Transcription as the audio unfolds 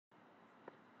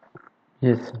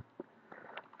Yes,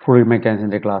 fluid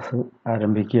മെക്കാനിക്സിൻ്റെ class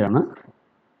ആരംഭിക്കുകയാണ്.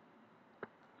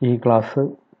 ഈ class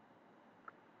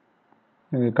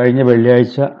കഴിഞ്ഞ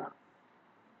വെള്ളിയാഴ്ച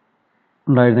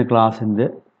ഉണ്ടായിരുന്ന ക്ലാസ്സിൻ്റെ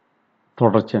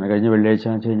തുടർച്ചയാണ്. കഴിഞ്ഞ വെള്ളിയാഴ്ച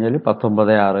എന്ന് വെച്ച് കഴിഞ്ഞാൽ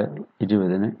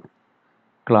 19/6/20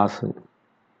 ക്ലാസ്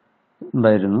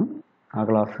ഉണ്ടായിരുന്നു. ആ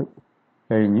ക്ലാസ്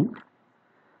കഴിഞ്ഞ്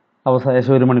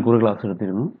ഏകദേശം 1 മണിക്കൂർ ക്ലാസ്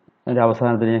എടുത്തിരുന്നു. അതിൻ്റെ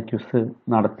അവസാനത്തിന് ഞാൻ ക്വിസ്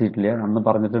നടത്തിയിട്ടില്ല, അന്ന്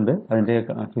പറഞ്ഞിട്ടുണ്ട്. അതിൻ്റെ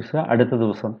ക്വിസ് അടുത്ത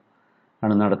ദിവസം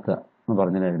ആണ് നടത്തുക എന്ന്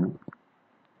പറഞ്ഞിട്ടായിരുന്നു.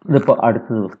 ഇതിപ്പോൾ അടുത്ത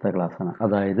ദിവസത്തെ ക്ലാസ്സാണ്.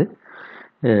 അതായത്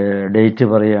ഡേറ്റ്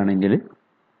പറയുകയാണെങ്കിൽ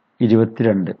 22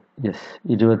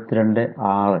 22/6/2020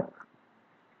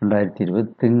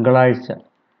 തിങ്കളാഴ്ച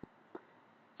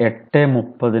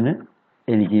 8:30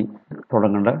 എനിക്ക്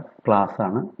തുടങ്ങേണ്ട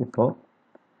ക്ലാസ്സാണ് ഇപ്പോൾ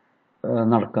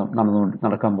നടക്കാൻ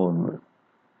പോകുന്നത്.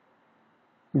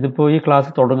 ഇതിപ്പോൾ ഈ ക്ലാസ്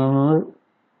തുടങ്ങുന്നത്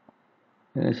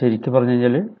ശരിക്കും പറഞ്ഞു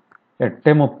കഴിഞ്ഞാൽ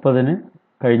 8:30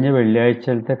 കഴിഞ്ഞ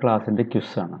വെള്ളിയാഴ്ചത്തെ ക്ലാസ്സിൻ്റെ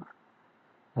ക്വിസാണ്.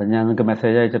 അത് ഞാൻ നിങ്ങൾക്ക്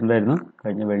മെസ്സേജ് അയച്ചിട്ടുണ്ടായിരുന്നു.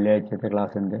 കഴിഞ്ഞ വെള്ളിയാഴ്ചത്തെ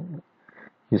ക്ലാസ്സിൻ്റെ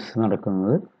ക്വിസ്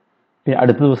നടക്കുന്നത്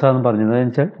അടുത്ത ദിവസമാണെന്ന് പറഞ്ഞത്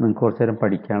വെച്ചാൽ നിങ്ങൾക്ക് കുറച്ച് നേരം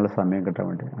പഠിക്കാനുള്ള സമയം കിട്ടാൻ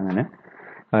വേണ്ടി. അങ്ങനെ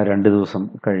 2 ദിവസം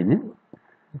കഴിഞ്ഞ്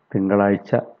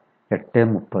തിങ്കളാഴ്ച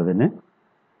 8:30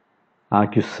 ആ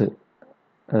ക്വിസ്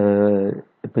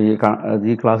ഇപ്പോൾ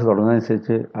ഈ ക്ലാസ്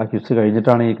തുടങ്ങുന്നതനുസരിച്ച് ആ ക്വിസ്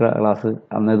കഴിഞ്ഞിട്ടാണ് ഈ ക്ലാസ്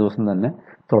അന്നേ ദിവസം തന്നെ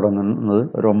തുടങ്ങുന്നത്.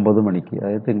 ഒരു 9 മണിക്ക്,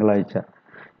 അതായത് തിങ്കളാഴ്ച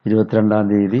 22-ാം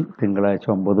തീയതി തിങ്കളാഴ്ച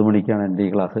 9 മണിക്കാണ് എൻ്റെ ഈ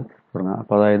ക്ലാസ് തുടങ്ങുക.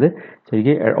 അപ്പോൾ അതായത്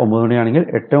ശരിക്കും 9 മണിയാണെങ്കിൽ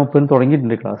 8:30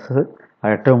 തുടങ്ങിയിട്ടുണ്ട് ക്ലാസ്. ആ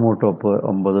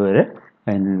 8:30-9 വരെ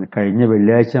കഴിഞ്ഞ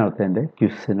വെള്ളിയാഴ്ച നടത്തേണ്ട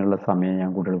ക്വിസിനുള്ള സമയം ഞാൻ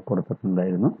കുട്ടികൾക്ക്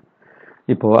കൊടുത്തിട്ടുണ്ടായിരുന്നു.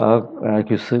 ഇപ്പോൾ ആ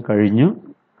ക്വിസ് കഴിഞ്ഞു.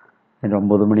 അതിൻ്റെ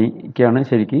 9 മണിക്കാണ്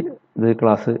ശരിക്കും ഇത്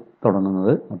ക്ലാസ്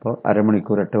തുടങ്ങുന്നത്. അപ്പോൾ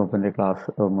അരമണിക്കൂർ 8:30 ക്ലാസ്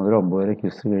മുതൽ 9 വരെ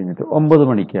ക്വിസ് കഴിഞ്ഞിട്ട് 9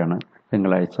 മണിക്കാണ്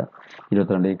തിങ്കളാഴ്ച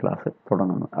 22 ഈ ക്ലാസ്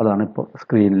തുടങ്ങുന്നത്. അതാണ് ഇപ്പോൾ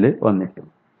സ്ക്രീനിൽ വന്നിട്ട്.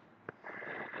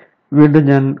 വീണ്ടും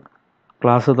ഞാൻ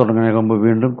ക്ലാസ് തുടങ്ങുന്നതിന് മുമ്പ്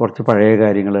വീണ്ടും കുറച്ച് പഴയ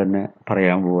കാര്യങ്ങൾ തന്നെ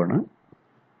പറയാൻ പോവാണ്.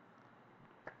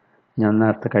 ഞാൻ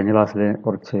നേരത്തെ കഴിഞ്ഞ ക്ലാസ്സിൽ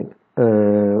കുറച്ച്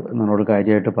നിങ്ങളോട്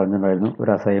കാര്യമായിട്ട് പറഞ്ഞിട്ടുണ്ടായിരുന്നു ഒരു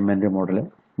അസൈൻമെൻറ്റ് മോഡൽ.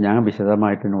 ഞാൻ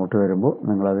വിശദമായിട്ട് നോട്ട് വരുമ്പോൾ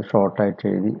നിങ്ങളത് ഷോർട്ടായിട്ട്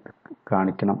എഴുതി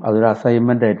കാണിക്കണം. അതൊരു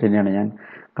അസൈൻമെൻ്റ് ആയിട്ട് തന്നെയാണ് ഞാൻ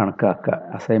കണക്കാക്കുക.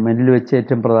 അസൈൻമെൻറ്റിൽ വെച്ച്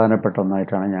ഏറ്റവും പ്രധാനപ്പെട്ട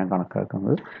ഒന്നായിട്ടാണ് ഞാൻ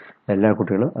കണക്കാക്കുന്നത്. എല്ലാ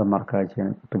കുട്ടികളും അത് മറക്കാതെ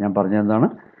ചെയ്യണം. ഇപ്പം ഞാൻ പറഞ്ഞതെന്താണ്,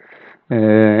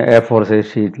 A4 സൈസ്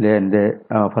ഷീറ്റിൽ എൻ്റെ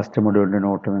ഫസ്റ്റ് മൊഡ്യൂളിൻ്റെ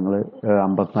നോട്ട് നിങ്ങൾ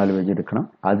 54 പേജ് എടുക്കണം.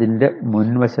 അതിൻ്റെ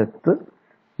മുൻവശത്ത്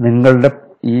നിങ്ങളുടെ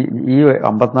ഈ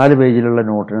 54 പേജിലുള്ള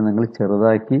നോട്ടിന് നിങ്ങൾ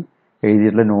ചെറുതാക്കി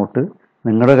എഴുതിയിട്ടുള്ള നോട്ട്,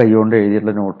 നിങ്ങളുടെ കൈകൊണ്ട്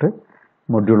എഴുതിയിട്ടുള്ള നോട്ട്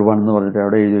മൊഡ്യൂൾ 1 എന്ന് പറഞ്ഞിട്ട്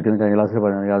അവിടെ എഴുതി വയ്ക്കുന്നത് കഴിഞ്ഞ ക്ലാസ്സിൽ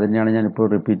പറഞ്ഞത്. അത് തന്നെയാണ് ഞാനിപ്പോൾ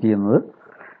റിപ്പീറ്റ് ചെയ്യുന്നത്.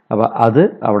 അപ്പോൾ അത്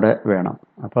അവിടെ വേണം.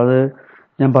 അപ്പോൾ അത്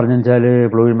ഞാൻ പറഞ്ഞു വെച്ചാൽ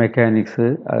ഫ്ലൂയിഡ് മെക്കാനിക്സ്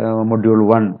മൊഡ്യൂൾ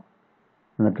 1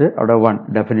 എന്നിട്ട് അവിടെ 1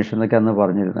 ഡെഫിനിഷൻ എന്നൊക്കെ അന്ന്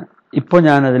പറഞ്ഞിരുന്നത്. ഇപ്പോൾ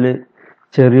ഞാനതിൽ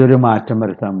ചെറിയൊരു മാറ്റം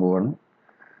വരുത്താൻ പോവാണ്.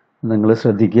 നിങ്ങൾ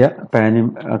ശ്രദ്ധിക്കുക. പാനും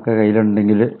ഒക്കെ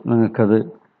കയ്യിലുണ്ടെങ്കിൽ നിങ്ങൾക്കത്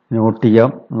നോട്ട് ചെയ്യാം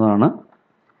എന്നതാണ്.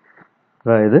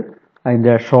 അതായത്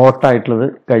അതിൻ്റെ ഷോർട്ടായിട്ടുള്ളത്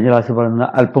കഴിഞ്ഞ ക്ലാസ്സിൽ പറയുന്ന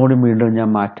അല്പം കൂടി വീണ്ടും ഞാൻ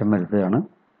മാറ്റം വരുത്തുകയാണ്.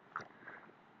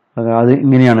 അത്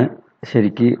ഇങ്ങനെയാണ്.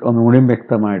 ശരിക്ക് ഒന്നുകൂടിയും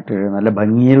വ്യക്തമായിട്ട് നല്ല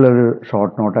ഭംഗിയുള്ളൊരു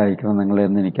ഷോർട്ട് നോട്ട് അയക്കണം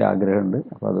നിങ്ങളെന്ന് എനിക്ക് ആഗ്രഹമുണ്ട്.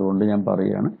 അപ്പോൾ അതുകൊണ്ട് ഞാൻ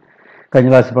പറയുകയാണ്. കഴിഞ്ഞ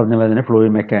ക്ലാസ്സിൽ പറഞ്ഞ പോലെ തന്നെ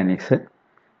ഫ്ലൂയിഡ് മെക്കാനിക്സ്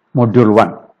മൊഡ്യൂൾ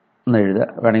 1 എന്ന് എഴുതുക.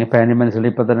 വേണമെങ്കിൽ പാനും പെൻസിലിൽ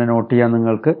ഇപ്പോൾ തന്നെ നോട്ട് ചെയ്യാൻ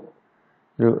നിങ്ങൾക്ക്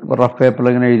ഒരു റഫ് പേപ്പറിൽ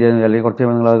ഇങ്ങനെ എഴുതിയാൽ മതി, അല്ലെങ്കിൽ കുറച്ച്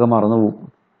നിങ്ങളതൊക്കെ മറന്നു പോകും.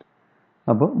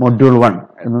 അപ്പോൾ മൊഡ്യൂൾ 1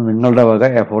 എന്ന് നിങ്ങളുടെ വക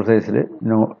A4 സൈസിൽ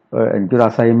എനിക്കൊരു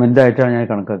അസൈൻമെൻ്റ് ആയിട്ടാണ് ഞാൻ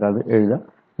കണക്കാക്കാതെ എഴുതുക.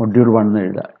 മൊഡ്യൂൾ 1 എന്ന്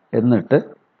എഴുതുക. എന്നിട്ട്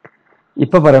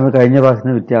ഇപ്പോൾ പറയുന്നത് കഴിഞ്ഞ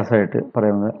ക്ലാസ്സിന് വ്യത്യാസമായിട്ട്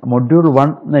പറയുന്നത് മൊഡ്യൂൾ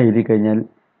 1 എന്ന് എഴുതി കഴിഞ്ഞാൽ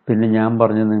പിന്നെ ഞാൻ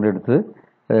പറഞ്ഞത് നിങ്ങളുടെ അടുത്ത്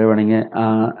വേണമെങ്കിൽ ആ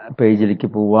പേജിലേക്ക്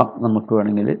പോവാം. നമുക്ക്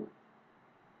വേണമെങ്കിൽ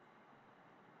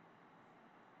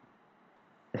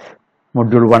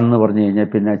മൊഡ്യൂൾ 1 എന്ന് പറഞ്ഞു കഴിഞ്ഞാൽ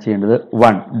പിന്നെ ചെയ്യേണ്ടത്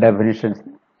 1 ഡെഫിനിഷൻസ്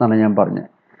എന്നാണ് ഞാൻ പറഞ്ഞത്.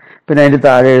 പിന്നെ അതിൻ്റെ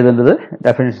താഴെ എഴുതേണ്ടത്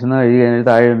ഡെഫിനിഷൻ എന്ന് എഴുതി കഴിഞ്ഞാൽ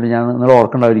താഴെ എഴുതി ഞാൻ നിങ്ങൾ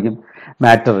ഓർക്കേണ്ടായിരിക്കും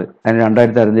മാറ്റർ. അതിന്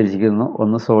 2 തരംതിരിച്ചിരിക്കുന്നു,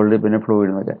 ഒന്ന് സോളിഡ് പിന്നെ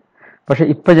ഫ്ലൂയിഡ് എന്നൊക്കെ. പക്ഷേ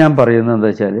ഇപ്പം ഞാൻ പറയുന്നത് എന്താ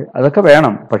വെച്ചാൽ അതൊക്കെ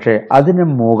വേണം. പക്ഷേ അതിന്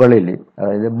മുകളിൽ,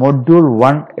 അതായത് മൊഡ്യൂൾ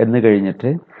 1 എന്ന് കഴിഞ്ഞിട്ട്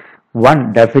 1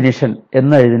 ഡെഫിനിഷൻ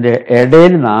എന്ന ഇതിൻ്റെ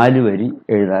ഇടയിൽ 4 വരി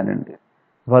എഴുതാനുണ്ട്.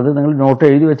 അപ്പോൾ അത് നിങ്ങൾ നോട്ട്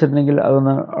എഴുതി വെച്ചിട്ടുണ്ടെങ്കിൽ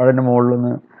അതൊന്ന് അതിൻ്റെ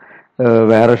മുകളിലൊന്ന്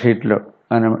വേറെ ഷീറ്റിലോ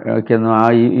അങ്ങനെ ഒക്കെ ഒന്ന്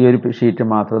ഈ ഒരു ഷീറ്റ്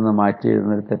മാത്രം ഒന്ന് മാറ്റി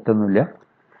എഴുതുന്നൊരു തെറ്റൊന്നുമില്ല.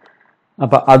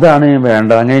 അപ്പം അതാണ്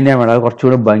വേണ്ടത്. അങ്ങനെ തന്നെയാണ് വേണ്ടത്. അത്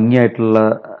കുറച്ചുകൂടി ഭംഗിയായിട്ടുള്ള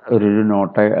ഒരു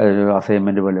നോട്ട്, ഒരു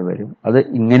അസൈൻമെൻറ്റ് പോലെ വരും. അത്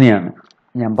ഇങ്ങനെയാണ്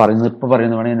ഞാൻ പറയുന്നത്. ഇപ്പോൾ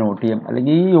പറയുന്നത് വേണമെങ്കിൽ നോട്ട് ചെയ്യാം,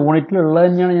 അല്ലെങ്കിൽ ഈ യൂണിറ്റിലുള്ളത്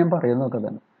തന്നെയാണ് ഞാൻ പറയുന്നതൊക്കെ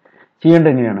തന്നെ.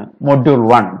 ചെയ്യേണ്ടത് എങ്ങനെയാണ്, മൊഡ്യൂൾ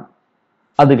 1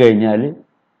 അത് കഴിഞ്ഞാൽ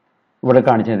ഇവിടെ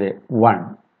കാണിച്ചത് 1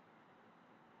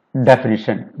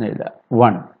 ഡെഫിനിഷൻ എന്ന് എഴുതുക.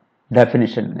 1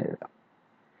 ഡെഫിനിഷൻ എന്ന് എഴുതുക.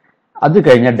 അത്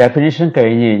കഴിഞ്ഞാൽ ഡെഫിനിഷൻ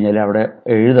കഴിഞ്ഞ് കഴിഞ്ഞാൽ അവിടെ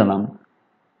എഴുതണം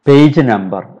പേജ്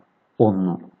നമ്പർ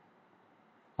 1.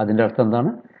 അതിൻ്റെ അർത്ഥം എന്താണ്,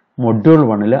 മൊഡ്യൂൾ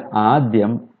 1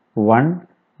 ആദ്യം 1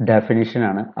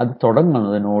 ഡെഫിനിഷനാണ്. അത്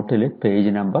തുടങ്ങുന്നത് നോട്ടിൽ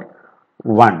പേജ് നമ്പർ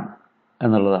 1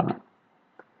 എന്നുള്ളതാണ്.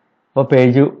 അപ്പോൾ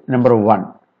പേജ് നമ്പർ 1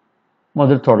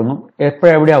 മുതൽ തുടങ്ങും.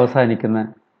 എവിടെ അവസാനിക്കുന്നത്?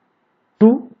 To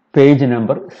page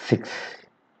number 6.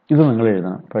 ഇത് നിങ്ങൾ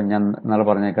എഴുതണം. ഇപ്പം ഞാൻ നാളെ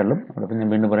പറഞ്ഞേക്കാളും അവിടെ ഞാൻ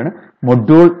വീണ്ടും പറയണം,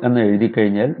 മൊഡ്യൂൾ എന്ന് എഴുതി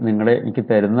കഴിഞ്ഞാൽ എനിക്ക്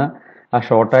തരുന്ന ആ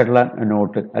ഷോർട്ടായിട്ടുള്ള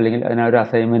നോട്ട് അല്ലെങ്കിൽ അതിനൊരു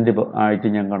അസൈൻമെൻറ്റ് ആയിട്ട്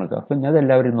ഞാൻ കണക്കാക്കും. അപ്പം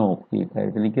അതെല്ലാവരും നോക്കി ഈ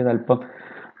കാര്യത്തിൽ. എനിക്ക് അല്പം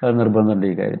നിർബന്ധമുണ്ട്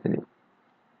ഈ കാര്യത്തിൽ.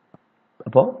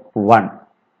 അപ്പോൾ 1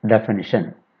 ഡെഫിനിഷൻ.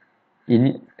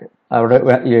 ഇനി അവിടെ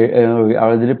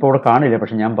ഇതിലിപ്പോൾ ഇവിടെ കാണില്ല,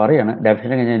 പക്ഷെ ഞാൻ പറയാണ്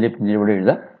ഡെഫിനിഷൻ കഴിഞ്ഞാൽ പിന്നെ ഇവിടെ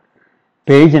എഴുതാം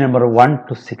പേജ് നമ്പർ 1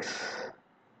 to 6.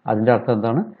 അതിൻ്റെ അർത്ഥം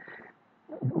എന്താണ്?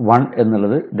 1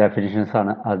 എന്നുള്ളത് ഡെഫിനിഷൻസ്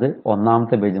ആണ്. അത്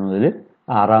 1ാമത്തെ പേജ് മുതൽ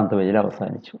 6ാമത്തെ പേജിൽ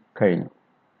അവസാനിച്ചു കഴിഞ്ഞു.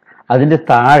 അതിൻ്റെ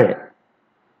താഴെ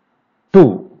 2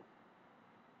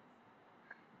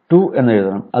 എന്ന്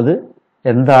എഴുതണം. അത്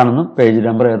എന്താണെന്നും പേജ്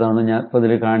നമ്പർ ഏതാണെന്നും ഞാൻ ഇപ്പോൾ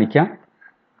ഇതിൽ കാണിക്കാം.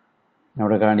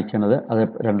 അവിടെ കാണിക്കുന്നത് അത്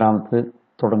 2ാമത്തെ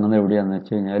തുടങ്ങുന്നത് എവിടെയാണെന്ന്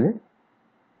വെച്ച് കഴിഞ്ഞാൽ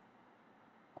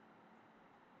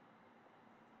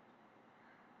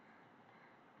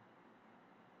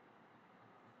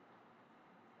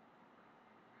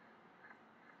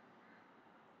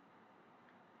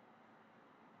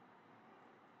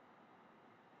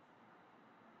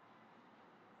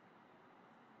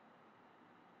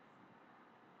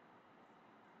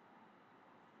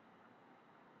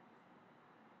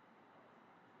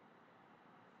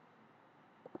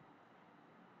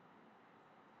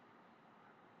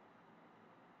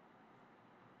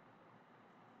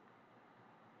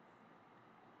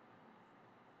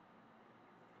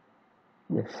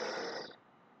യെസ്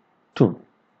 2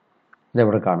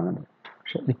 ഇതെവിടെ കാണുന്നുണ്ട്.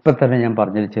 പക്ഷെ ഇപ്പം തന്നെ ഞാൻ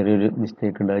പറഞ്ഞൊരു ചെറിയൊരു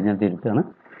മിസ്റ്റേക്ക് ഉണ്ട്. അത് ഞാൻ തിരുത്താണ്.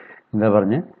 എന്താ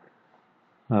പറഞ്ഞ്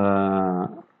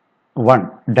 1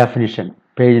 ഡെഫിനിഷൻ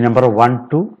പേജ് നമ്പർ 1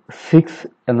 to 6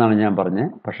 എന്നാണ് ഞാൻ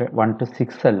പറഞ്ഞത്. പക്ഷെ 1 to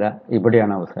 6 അല്ല,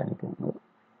 ഇവിടെയാണ് അവസാനിക്കുന്നത്.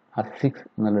 ആ 6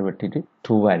 എന്നുള്ളത് വെട്ടിയിട്ട്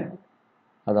 12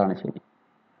 അതാണ് ശരി.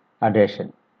 അഡേഷൻ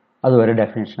അതുവരെ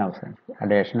ഡെഫിനിഷൻ അവസാനിക്കും.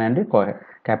 അഡേഷൻ ആൻഡ്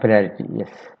കാപ്പിലാരിറ്റി.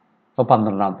 യെസ്. അപ്പോൾ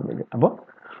 12ാമത്തെ പേജ്. അപ്പോൾ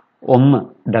 1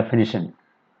 ഡെഫിനിഷൻ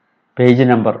പേജ്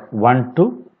നമ്പർ 1 to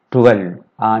 12.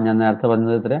 ഞാൻ നേരത്തെ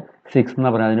പറഞ്ഞത് ഇത്ര 6 എന്ന്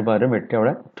പറഞ്ഞാൽ അതിന് പകരം വെട്ടി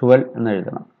അവിടെ 12 എന്ന്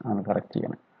എഴുതണം. ആണ് കറക്റ്റ്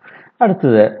ചെയ്യണം.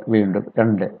 അടുത്തത് വീണ്ടും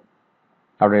 2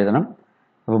 അവിടെ എഴുതണം.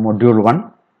 അപ്പോൾ മൊഡ്യൂൾ 1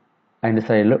 അതിൻ്റെ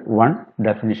സൈഡിൽ 1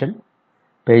 ഡെഫിനിഷൻ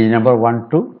പേജ് നമ്പർ 1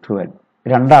 to 12.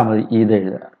 രണ്ടാമത് ഇത്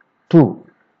എഴുതുക 2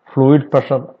 fluid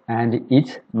pressure and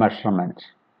it's measurement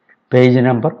page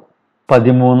number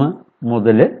 13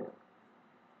 മുതൽ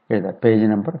എഴുതുക. പേജ്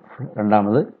നമ്പർ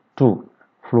രണ്ടാമത് 2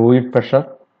 fluid pressure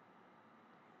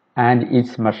and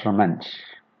it's measurement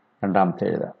രണ്ടാമത്തെ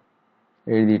എഴുതുക.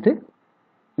 എഴുതിയിട്ട്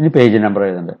ഇനി പേജ് നമ്പർ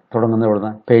എഴുതുന്നുണ്ട്. തുടങ്ങുന്നത്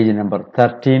എവിടുന്ന? പേജ് നമ്പർ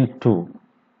 13 to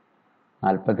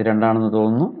 42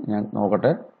 തോന്നുന്നു. ഞാൻ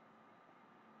നോക്കട്ടെ.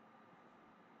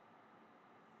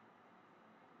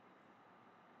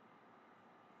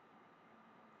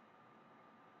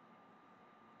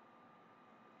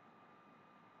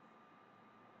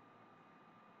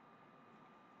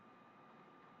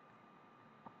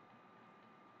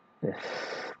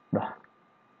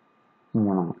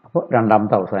 മൂന്നാണ്. അപ്പോൾ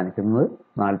രണ്ടാമത്തെ അവസാനിക്കുന്നത്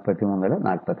 43 മുതൽ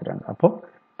 42. അപ്പോൾ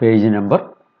പേജ് നമ്പർ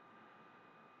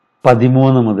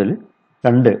 13 മുതൽ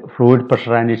 2 fluid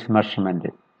pressure and it's measurement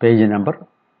page number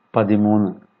 13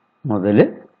 മുതൽ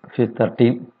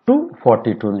 13 to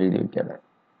 42 എന്ന് എഴുതി വയ്ക്കാതെ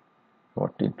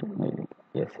 42 എന്ന് എഴുതി വയ്ക്കുക.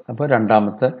 യെസ്. അപ്പോൾ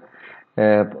രണ്ടാമത്തെ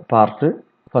പാർട്ട്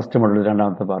ഫസ്റ്റ് മൊഡ്യൂൾ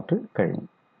രണ്ടാമത്തെ പാർട്ട് കഴിഞ്ഞു.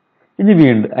 ഇനി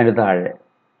വീണ്ടും അതിൻ്റെ താഴെ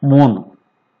 3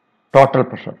 ടോട്ടൽ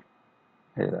പ്രഷർ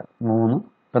എഴുതുക. 3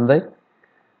 ഇപ്പം എന്തായി?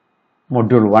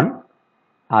 മൊഡ്യൂൾ 1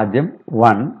 ആദ്യം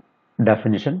 1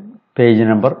 definition page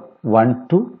number 1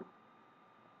 to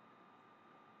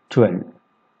 12.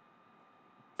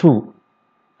 2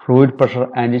 fluid pressure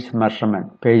and it's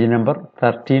measurement page number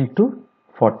 13 to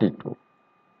 42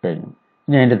 കഴിഞ്ഞു.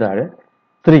 ഇനി അതിൻ്റെ താഴെ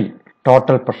 3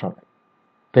 total pressure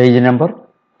page number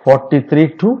 43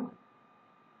 to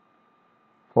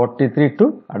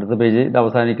അടുത്ത പേജ് ഇത്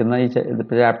അവസാനിക്കുന്ന ഈ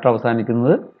ചാപ്റ്റർ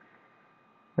അവസാനിക്കുന്നത്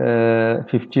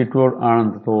 52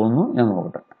 ആണെന്ന് തോന്നുന്നു. ഞാൻ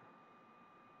നോക്കട്ടെ.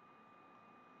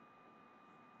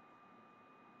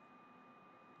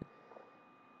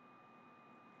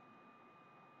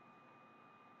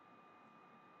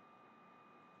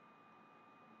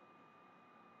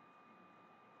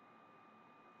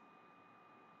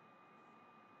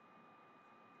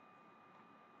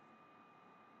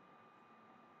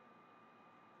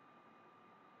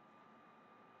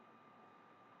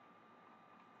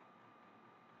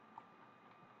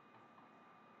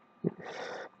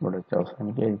 ഇവിടെ വെച്ച്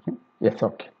അവസാനിക്കായിരിക്കും. യെസ്.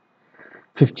 ഓക്കെ.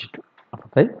 52.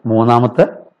 അപ്പോഴത്തെ മൂന്നാമത്തെ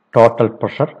total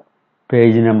pressure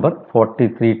page number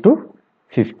 43 to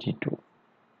 52.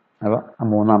 അപ്പോൾ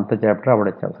മൂന്നാമത്തെ ചാപ്റ്റർ അവിടെ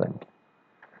വെച്ച് അവസാനിക്കും.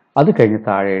 അത് കഴിഞ്ഞ്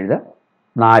താഴെ എഴുതുക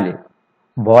 4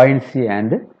 buoyancy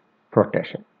and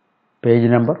flotation. Page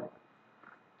number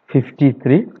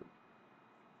 53,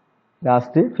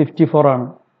 last 54 ആണ്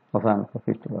അവസാനത്തെ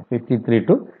 53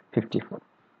 to 54.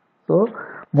 സോ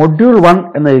മൊഡ്യൂൾ 1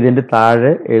 എന്ന ഇതിൻ്റെ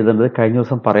താഴെ എഴുതേണ്ടത് കഴിഞ്ഞ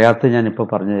ദിവസം പറയാത്തത് ഞാനിപ്പോൾ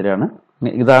പറഞ്ഞു തരികയാണ്.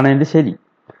 ഇതാണ് എൻ്റെ ശരി.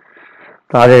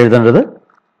 താഴെ എഴുതേണ്ടത്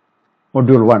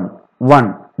module 1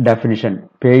 definition,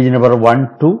 page number 1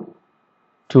 to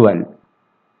 12.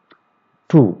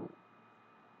 2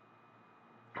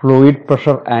 fluid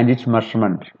pressure and its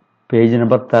measurement, page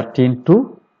number 13 to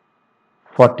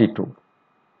 42.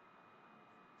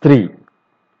 3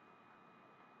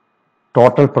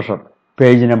 total pressure,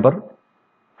 page number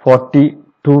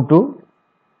 42 to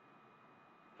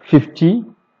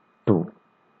 52.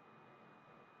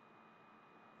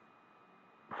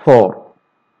 4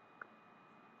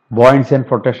 buoyancy and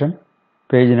flotation,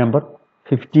 page number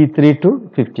 53 to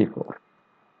 54.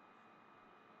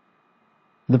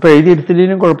 ഇതിപ്പോൾ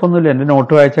എഴുതിയെടുത്തില്ലെങ്കിലും കുഴപ്പമൊന്നുമില്ല. എൻ്റെ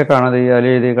നോട്ട് വായിച്ചാൽ കാണാതെ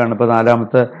എഴുതി കാണും. ഇപ്പോൾ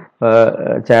നാലാമത്തെ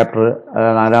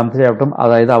ചാപ്റ്ററും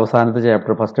അതായത് അവസാനത്തെ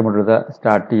ചാപ്റ്റർ ഫസ്റ്റ് മൊഡ്യൂൾ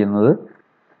സ്റ്റാർട്ട് ചെയ്യുന്നത്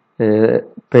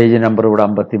പേജ് നമ്പർ ഇവിടെ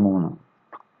 53.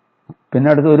 പിന്നെ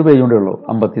അടുത്ത് ഒരു പേജ് കൊണ്ടേ ഉള്ളൂ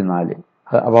 54.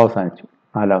 അപ്പോൾ അവസാനിച്ചു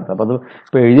നാലാമത്തെ. അപ്പോൾ അത്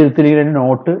ഇപ്പോൾ എഴുതിയെടുത്തില്ലെങ്കിൽ എൻ്റെ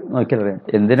നോട്ട് നോക്കിയാൽ അറിയാം.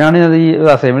 എന്തിനാണ് അത് ഈ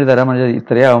അസൈൻമെൻറ്റ് തരാൻ പറഞ്ഞത്?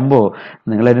 ഇത്രയാകുമ്പോൾ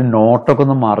നിങ്ങളതിൻ്റെ നോട്ടൊക്കെ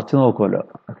ഒന്ന് മറിച്ച് നോക്കുമല്ലോ,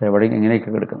 അത് എവിടെ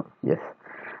എങ്ങനെയൊക്കെ എടുക്കുന്നത്. യെസ്,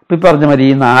 ഇപ്പം ഈ പറഞ്ഞ മാതിരി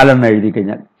ഈ 4 എഴുതി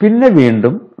കഴിഞ്ഞാൽ പിന്നെ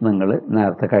വീണ്ടും നിങ്ങൾ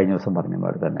നേരത്തെ കഴിഞ്ഞ ദിവസം പറഞ്ഞ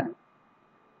പോലെ തന്നെ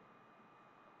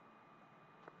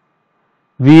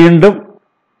വീണ്ടും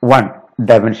 1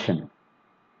 ഡെഫിനിഷൻ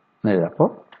എഴുതാം. അപ്പോൾ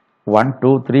 1,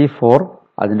 2, 3, 4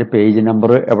 അതിൻ്റെ പേജ്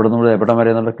നമ്പർ എവിടം വരെ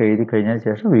എന്നുള്ളതൊക്കെ എഴുതി കഴിഞ്ഞതിന്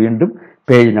ശേഷം വീണ്ടും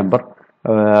പേജ് നമ്പർ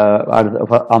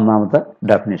ഒന്നാമത്തെ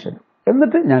ഡെഫിനിഷൻ.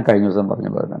 എന്നിട്ട് ഞാൻ കഴിഞ്ഞ ദിവസം പറഞ്ഞ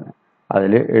പോലെ തന്നെ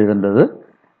അതിൽ എഴുതേണ്ടത്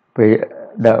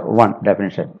 1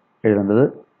 ഡെഫിനിഷൻ എഴുതേണ്ടത്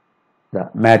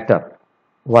മാറ്റർ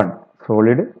 1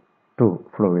 സോളിഡ് 2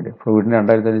 ഫ്ലൂയിഡിന്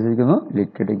രണ്ടായിട്ട് തിരിച്ചിരിക്കുന്നു,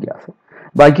 ലിക്വിഡ്, ഗ്യാസ്.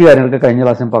 ബാക്കി കാര്യങ്ങളൊക്കെ കഴിഞ്ഞ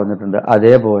പ്രാവശ്യം പറഞ്ഞിട്ടുണ്ട്.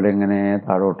 അതേപോലെ ഇങ്ങനെ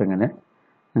താഴോട്ട് ഇങ്ങനെ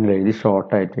നിങ്ങൾ എഴുതി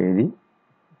ഷോർട്ടായിട്ട് എഴുതി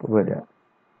വരിക.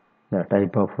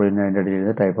 ടൈപ്പ് ഓഫ് ഫ്ലൂയിഡിന് അതിൻ്റെ അടിയിൽ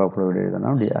എഴുതുക, ടൈപ്പ് ഓഫ് ഫ്ലൂയിഡ്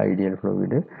എഴുതണം, ഐഡിയൽ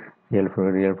ഫ്ലൂയിഡ്, റിയൽ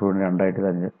ഫ്ലൂയിഡിന് രണ്ടായിട്ട്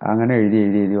തന്നെ അങ്ങനെ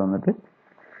എഴുതി വന്നിട്ട്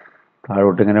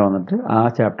താഴോട്ട് ഇങ്ങനെ വന്നിട്ട് ആ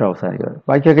ചാപ്റ്റർ അവസാനിക്കുന്നത്.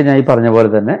 ബാക്കിയൊക്കെ ഞാൻ ഈ പറഞ്ഞ പോലെ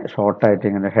തന്നെ ഷോർട്ടായിട്ട്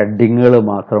ഇങ്ങനെ ഹെഡിങ്ങുകൾ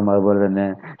മാത്രം, അതുപോലെ തന്നെ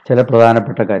ചില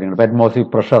പ്രധാനപ്പെട്ട കാര്യങ്ങൾ,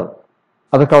 അറ്റ്മോസ്ഫിയറിക് പ്രഷർ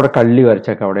അതൊക്കെ അവിടെ കള്ളി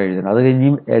വരച്ചൊക്കെ അവിടെ എഴുതണം. അത് കഴിഞ്ഞ്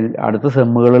അടുത്ത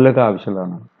സെമ്മുകളിലൊക്കെ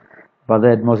ആവശ്യമുള്ളതാണ്. അപ്പോൾ അത്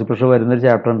അറ്റ്മോസ്ഫിയർ പ്രഷർ വരുന്നൊരു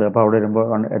ചാപ്റ്റർ ഉണ്ട്. അപ്പോൾ അവിടെ വരുമ്പോൾ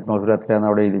അറ്റ്മോസ്ഫിയർ എത്രയാണെന്ന്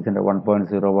അവിടെ എഴുതിയിട്ടുണ്ട്.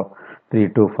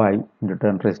 1.0325 ×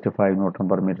 10⁵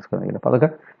 Nm/m². അപ്പോൾ അതൊക്കെ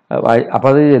അപ്പോൾ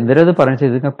അത് എന്തിനാ ഇത് പറയുന്നത്?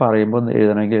 ഇതിങ്ങനെ പറയുമ്പോൾ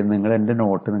എഴുതണമെങ്കിൽ നിങ്ങൾ എൻ്റെ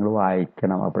നോട്ട് നിങ്ങൾ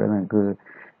വായിക്കണം. അപ്പോഴേ നിങ്ങൾക്ക്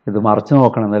ഇത് മറിച്ച്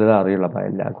നോക്കണം, എന്നാലും അറിയുള്ളൂ. അപ്പോൾ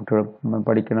എല്ലാ കുട്ടികളും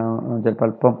പഠിക്കണം, ചിലപ്പോൾ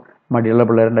അല്പം മടിയുള്ള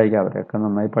പിള്ളേരുണ്ടായിരിക്കും, അവരൊക്കെ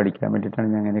നന്നായി പഠിക്കാൻ വേണ്ടിയിട്ടാണ്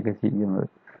ഞാൻ അങ്ങനെയൊക്കെ ചെയ്യുന്നത്.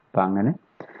 അപ്പം അങ്ങനെ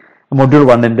മൊഡ്യൂൾ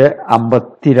 1ൻ്റെ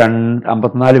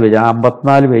 54 പേജ്, ആ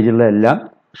 54 പേജുള്ള എല്ലാം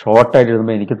ഷോർട്ടായിട്ട്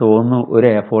എഴുതുമ്പോൾ എനിക്ക് തോന്നുന്നു ഒരു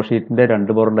A4 ഷീറ്റിൻ്റെ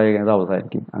 2 പുറണ്ടായി കഴിഞ്ഞാൽ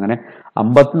അവസാനിക്കും. അങ്ങനെ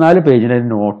 54 പേജിൻ്റെ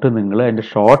നോട്ട് നിങ്ങൾ അതിൻ്റെ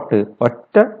ഷോർട്ട്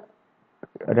ഒറ്റ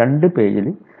 2 പേജിൽ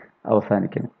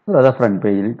അവസാനിക്കണം. അതായത് ഫ്രണ്ട്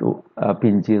പേജിൽ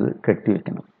പിൻ ചെയ്ത് കെട്ടി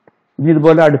വെക്കണം. ഇനി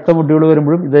ഇതുപോലെ അടുത്ത മൊഡ്യൂൾ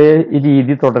വരുമ്പോഴും ഇതേ ഈ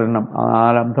രീതി തുടരണം,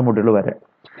 4ാമത്തെ മൊഡ്യൂൾ വരെ.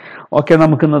 ഓക്കെ,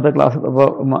 നമുക്ക് ഇന്നത്തെ ക്ലാസ് അപ്പോൾ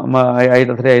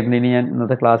അത്രയായിരുന്നു. ഇനി ഞാൻ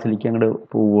ഇന്നത്തെ ക്ലാസ്സിലേക്ക് അങ്ങോട്ട്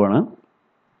പോവുകയാണ്.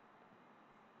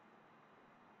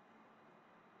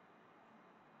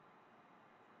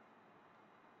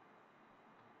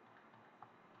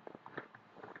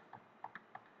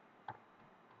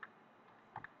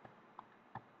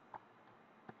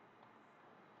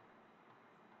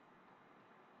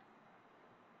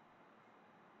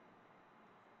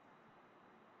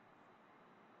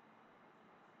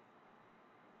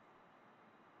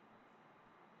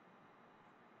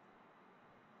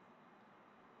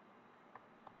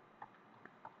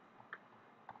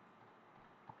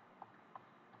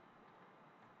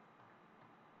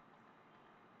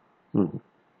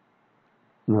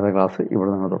 ഇന്നത്തെ ക്ലാസ് ഇവിടെ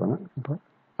നിന്ന് തുടങ്ങാം. അപ്പോൾ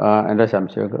എൻ്റെ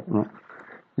സംശയമൊക്കെ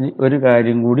ഇനി ഒരു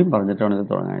കാര്യം കൂടി പറഞ്ഞിട്ടാണ് ഇത്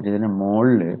തുടങ്ങാനായിട്ട്. ഇതിന്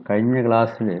മുകളിൽ കഴിഞ്ഞ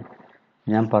ക്ലാസ്സിൽ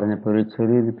ഞാൻ പറഞ്ഞപ്പോൾ ഒരു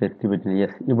ചെറിയൊരു തെറ്റ് പറ്റില്ല.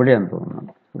 യെസ്, ഇവിടെയാണ്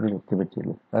തോന്നുന്നത് ഒരു തെറ്റ്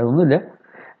പറ്റിയില്ല. അതൊന്നുമില്ല,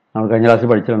 നമ്മൾ കഴിഞ്ഞ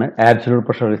ക്ലാസ്സിൽ പഠിച്ചതാണ്. Absolute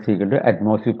pressure is equal to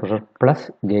atmosphere pressure plus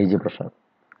gauge pressure.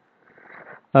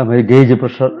 Gauge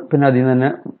pressure പിന്നെ അതിൽ നിന്ന് തന്നെ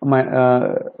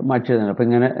മാറ്റി എഴുതുന്നത്. അപ്പോൾ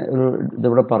ഇങ്ങനെ ഒരു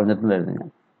ഇതിവിടെ പറഞ്ഞിട്ടുണ്ടായിരുന്നു ഞാൻ.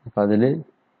 അപ്പോൾ അതിൽ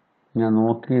ഞാൻ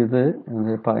നോക്കിയത്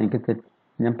എനിക്ക്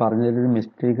ഞാൻ പറഞ്ഞതിലൊരു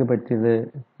മിസ്റ്റേക്ക് പറ്റിയത്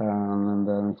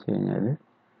എന്താണെന്ന് വെച്ച് കഴിഞ്ഞാൽ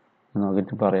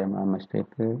നോക്കിയിട്ട് പറയാം. ആ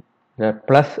മിസ്റ്റേക്ക്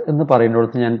പ്ലസ് എന്ന്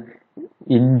പറയുന്നിടത്ത് ഞാൻ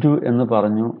ഇൻറ്റു എന്ന്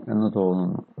പറഞ്ഞു എന്ന്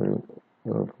തോന്നുന്നു ഒരു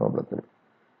പ്രോബ്ലത്തിൽ.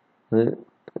 അത്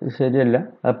ശരിയല്ല,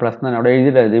 അത് പ്ലസ് തന്നെ അവിടെ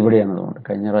എഴുതിയില്ല, ഇത് ഇവിടെയാണ്. അതുകൊണ്ട്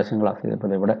കഴിഞ്ഞ പ്രാവശ്യം ക്ലാസ്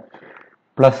ചെയ്തപ്പോൾ ഇവിടെ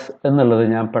പ്ലസ് എന്നുള്ളത്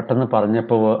ഞാൻ പെട്ടെന്ന്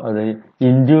പറഞ്ഞപ്പോൾ അത്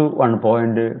ഇൻറ്റു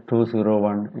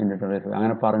 1.201 ഇൻറ്റു 10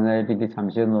 അങ്ങനെ പറഞ്ഞതായിട്ട് എനിക്ക്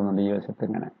സംശയം തോന്നുന്നുണ്ട് ഈ വശത്ത്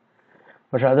ഇങ്ങനെ.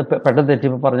 പക്ഷെ അത് പെട്ടെന്ന്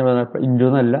തെറ്റിപ്പോൾ പറഞ്ഞു ഇൻറ്റു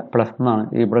എന്നല്ല പ്ലസ് എന്നാണ്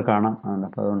ഇവിടെ കാണാം.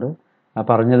 അപ്പോൾ അതുകൊണ്ട് ആ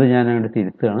പറഞ്ഞത് ഞാൻ അങ്ങോട്ട്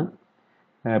തിരുത്തുകയാണ്.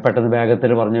 പെട്ടെന്ന്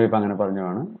വേഗത്തിൽ പറഞ്ഞു പോയപ്പോൾ അങ്ങനെ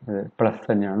പറഞ്ഞതാണ്. ഇത് പ്ലസ്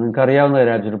തന്നെയാണ്. നിങ്ങൾക്ക് അറിയാവുന്ന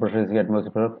കാര്യം absolute pressure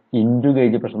atmosphere pressure into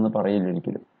gauge pressure എന്ന് പറയില്ല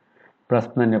ഒരിക്കലും, പ്ലസ്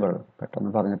തന്നെ പറയും.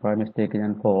 പെട്ടെന്ന് പറഞ്ഞപ്പോൾ മിസ്റ്റേക്ക്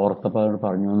ഞാൻ ഓർത്തപ്പോൾ അതുകൊണ്ട്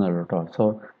പറഞ്ഞു എന്നുള്ളൂ കേട്ടോ. സോ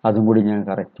അതും കൂടി ഞാൻ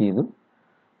കറക്റ്റ് ചെയ്തു.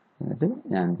 എന്നിട്ട്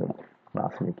ഞാൻ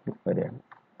ക്ലാസ്സിലേക്ക് വരികയാണ്.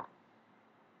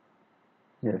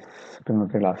 യെസ്, ഇപ്പം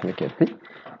ഇന്നത്തെ ക്ലാസ്സിലേക്ക് എത്തി.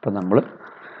 അപ്പം നമ്മൾ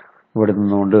ഇവിടെ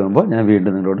നിന്നുകൊണ്ട് വരുമ്പോൾ ഞാൻ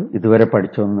വീണ്ടും നിങ്ങളോട് ഇതുവരെ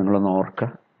പഠിച്ചോന്ന് നിങ്ങളൊന്ന് ഓർക്കുക.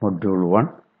 മൊഡ്യൂൾ 1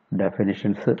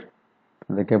 ഡെഫിനിഷൻസ്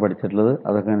എന്തൊക്കെയാണ് പഠിച്ചിട്ടുള്ളത്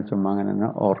അതൊക്കെ ചുമ്മാ അങ്ങനെ തന്നെ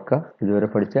ഓർക്കുക. ഇതുവരെ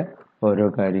പഠിച്ച ഓരോ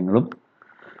കാര്യങ്ങളും.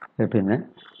 പിന്നെ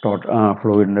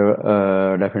ഫ്ലൂയിഡിൻ്റെ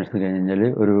ഡെഫിനിഷൻ കഴിഞ്ഞ് കഴിഞ്ഞാൽ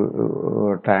ഒരു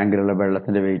ടാങ്കിലുള്ള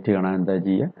വെള്ളത്തിൻ്റെ വെയിറ്റ് കാണാൻ എന്താ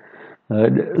ചെയ്യുക,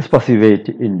 സ്പെസിഫിക്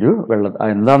വെയിറ്റ് ഇൻറ്റു വെള്ളം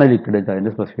എന്താണ് ലിക്വിഡ് വെച്ചാൽ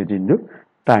അതിൻ്റെ സ്പെസിഫിക് വെയിറ്റ് ഇൻറ്റു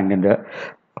ടാങ്കിൻ്റെ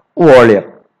വോളിയം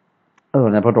അത്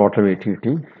പറഞ്ഞപ്പോൾ ടോട്ടൽ വെയിറ്റ്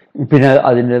കിട്ടി. പിന്നെ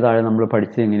അതിൻ്റെ താഴെ നമ്മൾ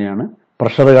പഠിച്ചത് എങ്ങനെയാണ്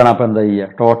പ്രഷർ കാണാൻ. അപ്പോൾ എന്താ ചെയ്യുക,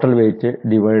 ടോട്ടൽ വെയിറ്റ്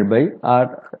ഡിവൈഡ് ബൈ ആ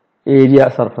ഏരിയ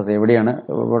സർഫസ് എവിടെയാണ്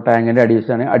ടാങ്കിൻ്റെ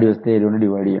അടിവശത്താണെങ്കിൽ അടിവശത്തെ ഏരിയ കൊണ്ട്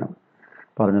ഡിവൈഡ് ചെയ്യണം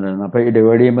പറഞ്ഞിട്ടുണ്ടായിരുന്നു. അപ്പോൾ ഈ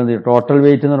ഡിവൈഡ് ചെയ്യുമ്പോൾ ടോട്ടൽ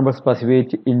വെയിറ്റ് എന്ന് പറയുമ്പോൾ സ്പെസിഫിക്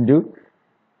വെയിറ്റ് ഇൻറ്റു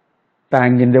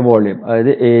ടാങ്കിൻ്റെ വോളിയം,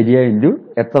 അതായത് ഏരിയ ഇൻറ്റു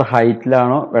എത്ര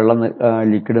ഹൈറ്റിലാണോ വെള്ളം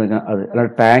ലിക്വിഡ് നിൽക്കുന്നത് അത്. അല്ല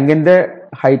ടാങ്കിൻ്റെ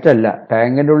ഹൈറ്റ് അല്ല,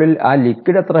 ടാങ്കിൻ്റെ ഉള്ളിൽ ആ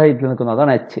ലിക്വിഡ് എത്ര ഹൈറ്റിൽ നിൽക്കുന്നു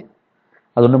അതാണ് എച്ച്.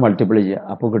 അതുകൊണ്ട് മൾട്ടിപ്ലൈ ചെയ്യുക.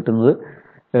 അപ്പോൾ കിട്ടുന്നത്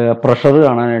പ്രഷർ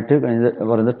കാണാനായിട്ട്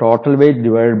പറയുന്നത് total wait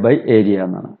divide by area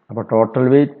എന്നാണ്. അപ്പോൾ total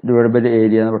wait divide by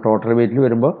area എന്ന് പറയുമ്പോൾ ടോട്ടൽ വെയിറ്റിൽ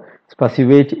വരുമ്പോൾ specific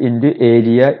weight into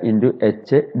area into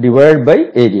H divide by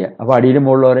area. അപ്പോൾ അടിയിൽ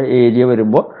മുകളിൽ ഓരോ ഏരിയ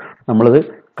വരുമ്പോൾ നമ്മളത്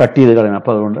കട്ട് ചെയ്ത് കളയണം.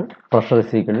 അപ്പോൾ അതുകൊണ്ട് പ്രഷർ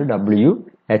ഇസിക്കൽ ഡബ്ല്യു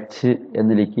എച്ച്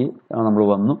എന്നിലേക്ക് നമ്മൾ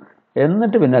വന്നു.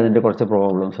 എന്നിട്ട് പിന്നെ അതിൻ്റെ കുറച്ച്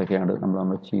പ്രോബ്ലംസ് ഒക്കെയാണ്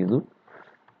നമ്മൾ ചെയ്തു.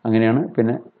 അങ്ങനെയാണ്.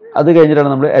 പിന്നെ അത് കഴിഞ്ഞിട്ടാണ്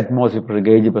നമ്മൾ atmosphere pressure,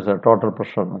 gauge pressure, total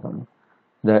pressure എന്നൊക്കെ കാണുന്നത്.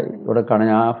 ഇത് ഇവിടെ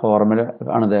കാണുന്ന ആ ഫോർമുല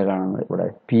ആണ് ഇതേ കാണുന്നത് ഇവിടെ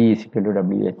P is equal to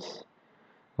W H.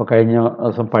 അപ്പോൾ കഴിഞ്ഞ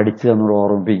ദിവസം പഠിച്ച് നമ്മൾ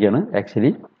ഓർമ്മിപ്പിക്കുകയാണ്.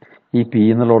 ആക്ച്വലി ഈ P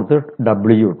എന്നുള്ളടത്ത്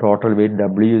W total wait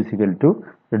W is equal to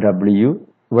W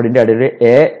ഇവിടെ ഇടയിൽ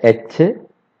എ എച്ച്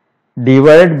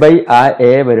ഡിവൈഡ് ബൈ ആ എ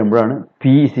വരുമ്പോഴാണ്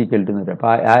പി ഇസിക്കൽ ടു എന്ന് വരിക. അപ്പോൾ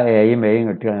ആ എയും എയും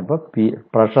കെട്ടി കഴിഞ്ഞപ്പോൾ P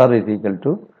pressure is equal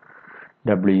to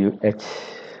W H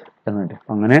എന്നിട്ട്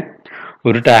അങ്ങനെ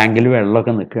ഒരു ടാങ്കിൽ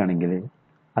വെള്ളമൊക്കെ നിൽക്കുകയാണെങ്കിൽ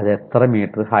അത് എത്ര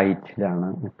മീറ്റർ ഹൈറ്റിലാണ്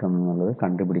നിൽക്കുന്നത് എന്നുള്ളത്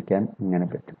കണ്ടുപിടിക്കാൻ ഇങ്ങനെ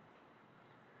പറ്റും.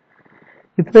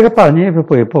 ഇത്രയൊക്കെ പറഞ്ഞ്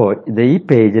പോയപ്പോൾ ഇത് ഈ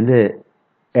പേജിൻ്റെ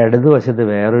ഇടതുവശത്ത്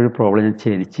വേറൊരു പ്രോബ്ലം ഞാൻ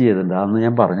ചെരിച്ച് ചെയ്തിട്ടുണ്ട്. അതൊന്നും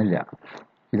ഞാൻ പറഞ്ഞില്ല.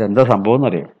 ഇതെന്താ സംഭവം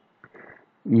എന്നറിയാം.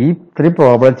 ഈ ഇത്രയും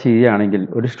പ്രോബ്ലം ചെയ്യുകയാണെങ്കിൽ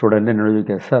ഒരു സ്റ്റുഡൻറ്റ് എന്നോട്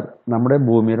ചോദിക്കുക, സാർ നമ്മുടെ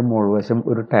ഭൂമിയുടെ മുഴുവശം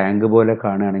ഒരു ടാങ്ക് പോലെ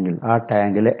കാണുകയാണെങ്കിൽ ആ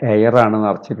ടാങ്കിൽ എയറാണ്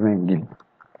നിറച്ചിരുന്നെങ്കിൽ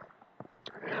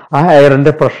ആ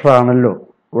എയറിൻ്റെ പ്രഷറാണല്ലോ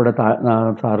ഇവിടെ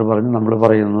സാറ് പറഞ്ഞു നമ്മൾ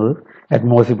പറയുന്നത്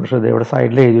അറ്റ്മോസ്ഫിയർ പ്രഷർ. ഇത് ഇവിടെ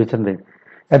സൈഡിൽ എഴുതി വെച്ചിട്ടുണ്ട്.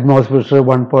 അറ്റ്മോസ്ഫിയർ പ്രഷർ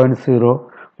 1.01325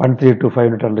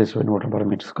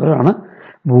 ×10⁻⁴ ആണ്.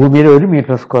 ഭൂമിയിൽ 1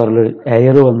 മീറ്റർ സ്ക്വയറിൽ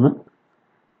എയർ വന്ന്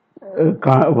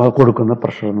കൊടുക്കുന്ന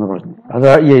പ്രഷർ എന്ന് പറഞ്ഞു. അത്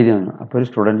ഈ എഴുതിയാണ്. അപ്പോൾ ഒരു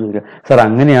സ്റ്റുഡൻറ്റ് ചോദിക്കുക, സാർ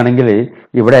അങ്ങനെയാണെങ്കിൽ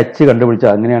ഇവിടെ എച്ച്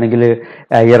കണ്ടുപിടിച്ചാൽ അങ്ങനെയാണെങ്കിൽ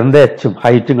എയറിൻ്റെ എച്ചും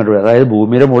ഹൈറ്റും കണ്ടുപിടിക്കുക, അതായത്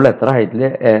ഭൂമിയുടെ മുകളിൽ എത്ര ഹൈറ്റിൽ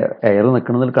എയർ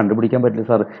നിൽക്കണമെന്ന് കണ്ടുപിടിക്കാൻ പറ്റില്ല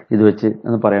സാർ ഇത് വെച്ച്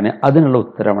എന്ന് പറയുകയാണെങ്കിൽ അതിനുള്ള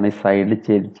ഉത്തരമാണ് ഈ സൈഡിൽ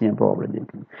ചേരിച്ച് ഞാൻ പ്രോബ്ലം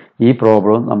ചെയ്യിക്കുന്നത്. ഈ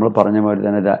പ്രോബ്ലം നമ്മൾ പറഞ്ഞ മാതിരി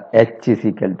തന്നെ H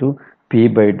is equal to P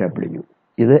by W.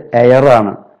 ഇത്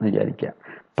എയറാണ് എന്ന് വിചാരിക്കുക.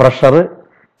 പ്രഷർ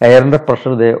എയറിൻ്റെ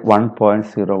പ്രഷർ ഇത്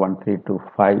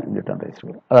 1.01325 ×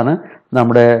 10⁻⁴. അതാണ്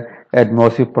നമ്മുടെ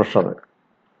അറ്റ്മോസ്ഫിയർ പ്രഷർ.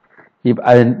 ഈ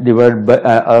ഡിവൈഡ് ബൈ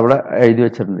അവിടെ എഴുതി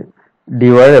വെച്ചിട്ടുണ്ട്.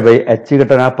 ഡിവൈഡ് ബൈ എച്ച്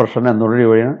കിട്ടാൻ ആ പ്രഷറിന് എന്നോട്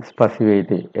ഡിവൈഡ് ചെയ്യണം സ്പെസിഫിക്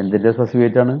വെയിറ്റ്. എന്തിൻ്റെ സ്പെസിഫിക്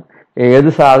വെയിറ്റ് ആണ്? ഏത്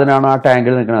സാധനമാണ് ആ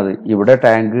ടാങ്കിൽ നിൽക്കുന്നത്. ഇവിടെ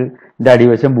ടാങ്കിൻ്റെ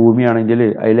അടിവശം ഭൂമിയാണെങ്കിൽ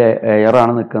അതിൽ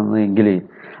എയറാണ് നിൽക്കുന്നതെങ്കിൽ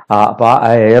അപ്പോൾ ആ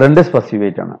എയറിൻ്റെ സ്പെസിഫിക്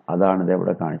വെയിറ്റ് ആണ്. അതാണ് ഇത്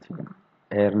ഇവിടെ കാണിച്ചിരിക്കുന്നത്,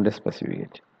 എയറിൻ്റെ സ്പെസിഫിക്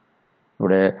വെയിറ്റ്.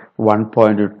 ഇവിടെ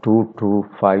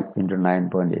 1.225 ×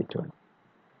 9.81.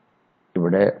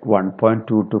 ഇവിടെ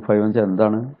 1.225 എന്ന് വെച്ചാൽ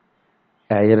എന്താണ്?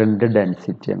 എയറിൻ്റെ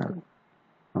ഡെൻസിറ്റിയാണ്. അത്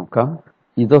നോക്കാം.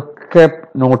 ഇതൊക്കെ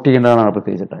നോട്ട് ചെയ്യേണ്ടതാണ്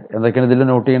പ്രത്യേകിച്ചിട്ട്. എന്തൊക്കെയാണ് ഇതിൽ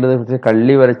നോട്ട് ചെയ്യേണ്ടത്?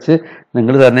 കള്ളി വരച്ച്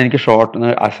നിങ്ങൾ തന്നെ എനിക്ക്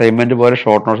ഷോർട്ട് അസൈൻമെൻറ്റ് പോലെ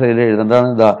ഷോർട്ട് നോട്ട്സ് ഇതിൽ എഴുതേണ്ടതാണ്.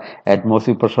 ഇതാ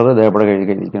അറ്റ്മോസ്ഫിയർ പ്രഷർ ഇതേപോലെ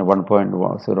എഴുതിയിരിക്കുന്നത്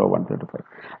 1.01325.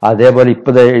 അതേപോലെ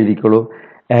ഇപ്പോൾ ഇതേ എഴുതിക്കോളൂ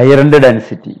എയറിൻ്റെ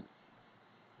ഡെൻസിറ്റി.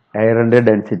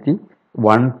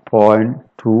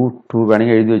 1.22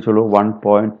 വേണമെങ്കിൽ എഴുതി വെച്ചോളൂ.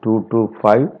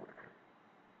 1.225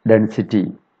 ഡെൻസിറ്റി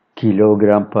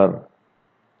kg/m³.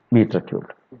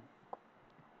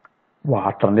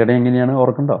 വാട്ടറിൻ്റെ ഇടയിൽ എങ്ങനെയാണ്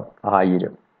ഓർക്കണ്ടോ?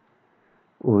 1000.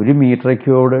 1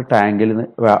 m³ ടാങ്കിൽ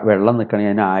വെള്ളം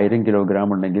നിൽക്കണമെങ്കിൽ അതിന് 1000 kg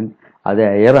ഉണ്ടെങ്കിൽ അത്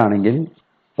എയർ ആണെങ്കിൽ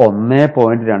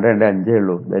 1.225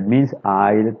 ഉള്ളൂ. ദാറ്റ് മീൻസ്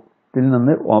 1000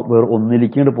 നിന്ന് വേറെ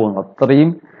ഒന്നിലേക്ക് ഇങ്ങോട്ട് പോകുന്നു, അത്രയും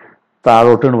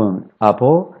താഴോട്ട് ഇങ്ങോട്ട് പോകുന്നു.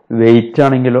 അപ്പോൾ വെയിറ്റ്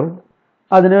ആണെങ്കിലോ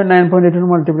അതിന് 9.8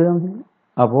 മൾട്ടിപ്ലൈ ചെയ്താൽ മതി.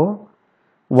 അപ്പോൾ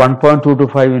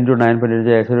 1.225 ഇൻറ്റു 9.8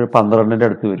 ഏകദേശം 12ന്റെ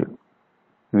അടുത്ത് വരും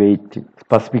wait,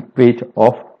 specific weight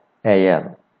of air.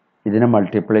 ഇതിനെ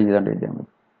മൾട്ടിപ്ലൈ ചെയ്താണ്ട് എഴുതിയാൽ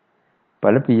മതി.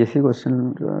 പല PSC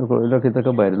ക്വസ്റ്റ്യനിലൊക്കെ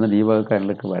ഇതൊക്കെ വരുന്നുണ്ട്, ഈ വക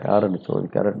കാര്യങ്ങളൊക്കെ വരാറുണ്ട്,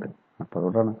 ചോദിക്കാറുണ്ട്. അപ്പോൾ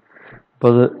അതുകൊണ്ടാണ് അപ്പോൾ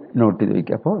അത് നോട്ട് ചെയ്ത്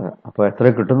വയ്ക്കുക. അപ്പോൾ എത്ര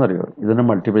കിട്ടുമെന്ന് അറിയോ? ഇതിനെ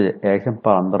മൾട്ടിപ്ലൈ ചെയ്യുക, ഏകദേശം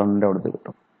 12ന്റെ അടുത്ത്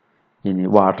കിട്ടും. ഇനി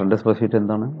വാട്ടറിൻ്റെ സ്പെസിഫിറ്റ്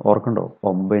എന്താണ് ഓർക്കണ്ടോ?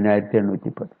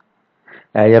 9810.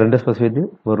 എയറിൻ്റെ സ്പെസിഫിറ്റ്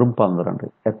വെറും 12.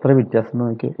 എത്ര വ്യത്യാസം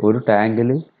നോക്കി. ഒരു ടാങ്കിൽ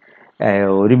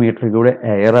 1 മീറ്റർ കൂടെ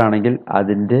എയർ ആണെങ്കിൽ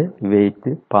അതിൻ്റെ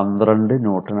വെയിറ്റ് 12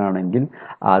 ന്യൂട്ടനാണെങ്കിൽ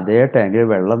അതേ ടാങ്കിൽ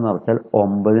വെള്ളം നിറച്ചാൽ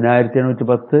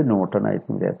 9710 ന്യൂട്ടൺ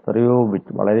ആയിരിക്കും. എത്രയോ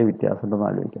വളരെ വ്യത്യാസം ഉണ്ടെന്ന്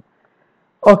ആലോചിക്കാം.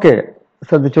 ഓക്കെ,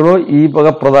 ശ്രദ്ധിച്ചോളൂ. ഈ വക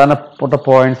പ്രധാനപ്പെട്ട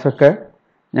പോയിന്റ്സ് ഒക്കെ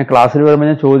ഞാൻ ക്ലാസ്സിൽ വരുമ്പോൾ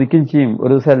ഞാൻ ചോദിക്കുകയും ചെയ്യും.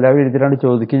 ഒരു ദിവസം എല്ലാവരും എഴുതിയിട്ടാണ്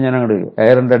ചോദിക്കും ഞാൻ അങ്ങോട്ട്.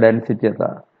 എയറിൻ്റെ ഡെൻസിറ്റി എത്ര,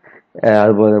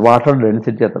 അതുപോലെ വാട്ടറിൻ്റെ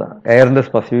ഡെൻസിറ്റി എത്ര, എയറിൻ്റെ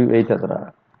സ്പെസിഫിക് വെയിറ്റ് എത്ര,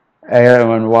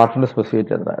 വാട്ടറിൻ്റെ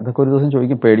സ്പെസിഫിക് എത്ര, ഇതൊക്കെ ഒരു ദിവസം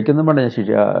ചോദിക്കും. പേടിക്കൊന്നും വേണ്ട. ഞാൻ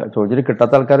ചോദിച്ചിട്ട്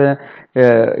കിട്ടാത്ത ആൾക്കാരെ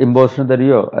ഇമ്പോസിഷൻ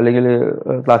തരികയോ അല്ലെങ്കിൽ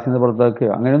ക്ലാസ്സിൽ നിന്ന്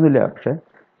പുറത്താക്കുകയോ അങ്ങനെയൊന്നുമില്ല. പക്ഷെ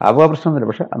ആ പ്രശ്നമൊന്നുമില്ല.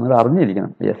 പക്ഷെ നിങ്ങൾ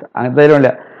അറിഞ്ഞിരിക്കണം. യെസ്, എന്തായാലും അല്ല.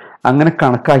 അങ്ങനെ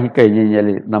കണക്കാക്കി കഴിഞ്ഞ് കഴിഞ്ഞാൽ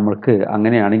നമ്മൾക്ക്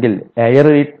അങ്ങനെയാണെങ്കിൽ എയർ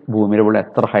ഭൂമിയുടെ മുകളിൽ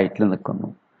എത്ര ഹൈറ്റിൽ നിൽക്കുന്നു,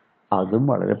 അതും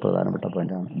വളരെ പ്രധാനപ്പെട്ട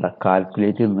പോയിന്റാണ്. ദ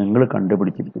കാൽക്കുലേറ്റ് നിങ്ങൾ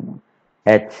കണ്ടുപിടിച്ചിരിക്കുന്നു.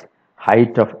 H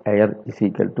height of air is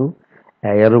equal to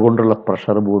air കൊണ്ടുള്ള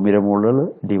പ്രഷർ ഭൂമിയുടെ മുകളിൽ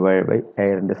ഡിവൈഡ് ബൈ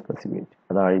എയറിൻ്റെ സ്പെസിഫിക് വെയിറ്റ്.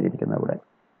 അതാണ് എഴുതിയിരിക്കുന്നത് ഇവിടെ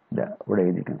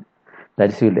എഴുതിയിരിക്കുന്നത്.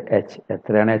 That's equal to H.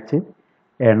 എത്രയാണ് H?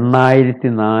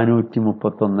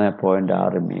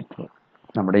 8431.6 മീറ്റർ.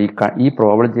 നമ്മുടെ ഈ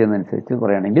പ്രോബ്ലം ചെയ്യുന്നതനുസരിച്ച്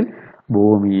പറയുകയാണെങ്കിൽ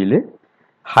ഭൂമിയിൽ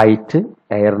ഹൈറ്റ്,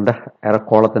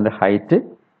 എയർക്കോളത്തിൻ്റെ ഹൈറ്റ്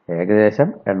ഏകദേശം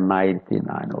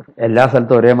 8400. എല്ലാ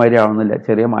സ്ഥലത്തും ഒരേമാതിരി ആവുന്നില്ല,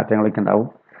 ചെറിയ മാറ്റങ്ങളൊക്കെ ഉണ്ടാവും.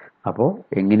 അപ്പോൾ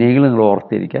എങ്ങനെയെങ്കിലും നിങ്ങൾ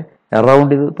ഓർത്തിരിക്കുക.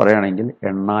 എറൗണ്ട് ഇത് പറയുകയാണെങ്കിൽ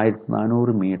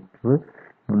 8400 മീറ്റർ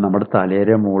നമ്മുടെ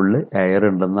തലയുടെ മുകളിൽ എയർ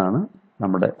ഉണ്ടെന്നാണ്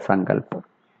നമ്മുടെ സങ്കല്പം.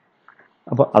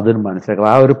 അപ്പോൾ അതൊരു മനസ്സിലാക്കുക.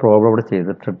 ആ ഒരു പ്രോബ്ലം ഇവിടെ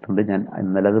ചെയ്തിട്ടുണ്ട് ഞാൻ.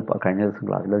 ഇന്നലെ അത് കഴിഞ്ഞ ദിവസം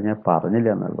ക്ലാസ്സിൽ ഞാൻ പറഞ്ഞില്ല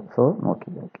എന്നുള്ളത്. സോ നോക്കി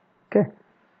ഓക്കെ.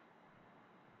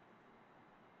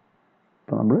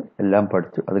 അപ്പോൾ നമ്മൾ എല്ലാം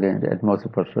പഠിച്ചു. അത് കഴിഞ്ഞിട്ട്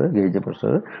atmosphere pressure, gauge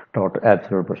pressure, total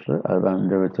absolute pressure,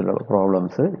 അതിൻ്റെ വെച്ചുള്ള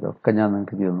പ്രോബ്ലംസ്, ഇതൊക്കെ ഞാൻ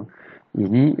നിങ്ങൾക്ക് ചെയ്യുന്നു.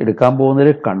 ഇനി എടുക്കാൻ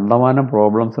പോകുന്നതിൽ കണ്ടമാനം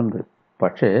പ്രോബ്ലംസ് ഉണ്ട്.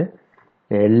 പക്ഷേ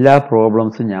എല്ലാ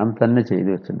പ്രോബ്ലംസും ഞാൻ തന്നെ ചെയ്തു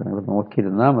വെച്ചിട്ടുണ്ട്. നിങ്ങൾ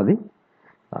നോക്കിയിരുന്നാൽ മതി.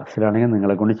 ക്ലാസ്സിലാണെങ്കിൽ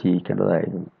നിങ്ങളെ കൊണ്ട്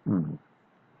ചെയ്യിക്കേണ്ടതായിരുന്നു.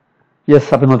 യെസ്,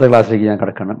 അപ്പം ഇന്നത്തെ ക്ലാസ്സിലേക്ക് ഞാൻ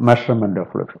കിടക്കണം. Measurement of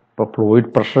fluid. ഇപ്പോൾ ഫ്ലൂയിഡ്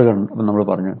പ്രഷർ നമ്മൾ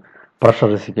പറഞ്ഞു. Pressure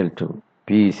is equal to P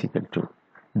is equal to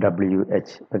WH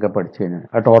ഇതൊക്കെ പഠിച്ചു കഴിഞ്ഞാൽ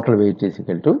ആ total wait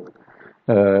is equal to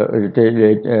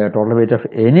total weight of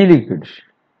any liquid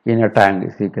in A tank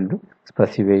is equal to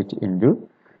specific weight into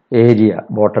area,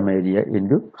 bottom area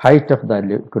into height of the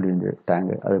liquid in the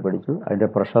tank. അത് പഠിച്ചു. അതിൻ്റെ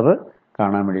pressure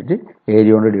കാണാൻ വേണ്ടിയിട്ട്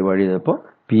area കൊണ്ട് ഡിവൈഡ് ചെയ്തപ്പോൾ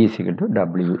P is equal to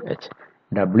WH.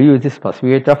 W is the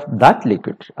specific weight of that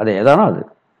liquid. അത് ഏതാണോ അത്.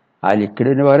 ആ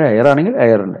ലിക്വിഡിന് പകരം എയർ ആണെങ്കിൽ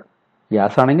എയറിൻ്റെ,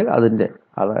 ഗ്യാസ് ആണെങ്കിൽ അതിൻ്റെ,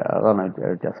 അതാണ്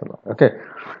വ്യത്യാസമുള്ളത്. ഓക്കെ,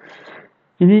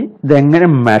 ഇനി ഇതെങ്ങനെ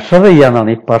മെഷർ ചെയ്യാന്നാണ്.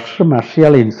 ഈ പ്രഷർ മെഷർ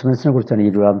ചെയ്യാനുള്ള ഇൻസ്ട്രുമെൻസിനെ കുറിച്ചാണ്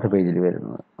 20ാമത്തെ പേജിൽ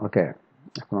വരുന്നത്. ഓക്കെ,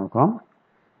 അപ്പോൾ നോക്കാം.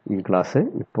 ഈ ക്ലാസ്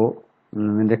ഇപ്പോൾ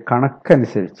ഇതിൻ്റെ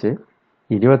കണക്കനുസരിച്ച്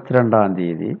 22ാം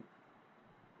തീയതി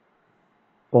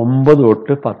 9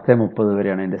 തൊട്ട് 10:30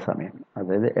 വരെയാണ് എൻ്റെ സമയം.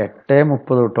 അതായത്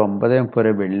 8:30 തൊട്ട് 9:30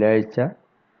 വരെ വെള്ളിയാഴ്ച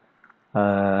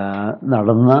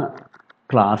നടന്ന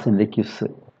ക്ലാസ്സിൻ്റെ ക്വിസ്,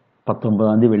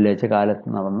 19ാം തീയതി വെള്ളിയാഴ്ച കാലത്ത്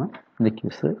നടന്ന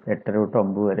ക്വിസ് 8:30 തൊട്ട്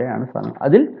 9 വരെയാണ് സമയം.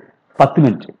 അതിൽ 10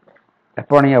 മിനിറ്റ്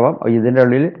എപ്പോൾ വേണമെങ്കിൽ ആവാം. ഇതിൻ്റെ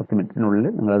ഉള്ളിൽ 10 മിനിറ്റിനുള്ളിൽ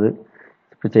നിങ്ങളത്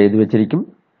ചെയ്തു വെച്ചിരിക്കും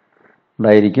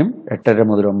ഉണ്ടായിരിക്കും. 8:30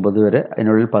 മുതൽ 9 വരെ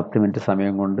അതിനുള്ളിൽ 10 മിനിറ്റ്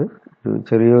സമയം കൊണ്ട്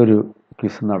ചെറിയൊരു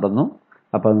ക്വിസ് നടന്നു.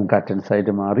 അപ്പോൾ നിങ്ങൾക്ക് അറ്റൻഡൻസ്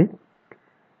ആയിട്ട് മാറി.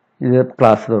 ഇത്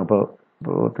ക്ലാസ് ഇപ്പോൾ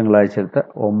തിങ്കളാഴ്ചത്തെ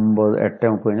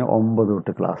 8:30 കഴിഞ്ഞാൽ 9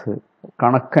 തൊട്ട് ക്ലാസ്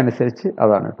കണക്കനുസരിച്ച്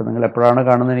അതാണ്. ഇപ്പോൾ നിങ്ങൾ എപ്പോഴാണ്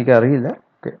കാണുന്നത് എനിക്ക് അറിയില്ല.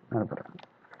 ഓക്കെ, അങ്ങനെ പറയാം.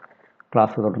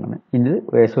 ക്ലാസ് തുടങ്ങുന്നത് ഇനി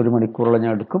ഏകദേശം 1 മണിക്കൂറോളം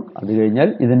ഞാൻ എടുക്കും. അത് കഴിഞ്ഞാൽ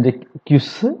ഇതിൻ്റെ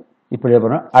ക്വിസ് ഇപ്പോഴേ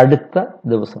പറഞ്ഞാൽ അടുത്ത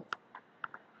ദിവസം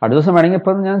വേണമെങ്കിൽ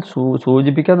ഇപ്പം ഞാൻ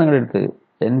സൂചിപ്പിക്കാൻ നിങ്ങളുടെ അടുത്ത്.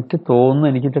 എനിക്ക് തോന്നുന്നു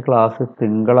എനിക്കിൻ്റെ ക്ലാസ്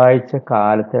തിങ്കളാഴ്ച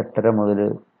കാലത്ത് 8:30 മുതൽ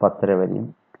 10:30 വരെയും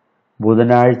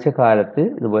ബുധനാഴ്ച കാലത്ത്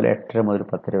ഇതുപോലെ 8:30 മുതൽ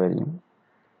 10:30 വരെയും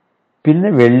പിന്നെ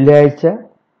വെള്ളിയാഴ്ച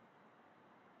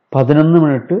 11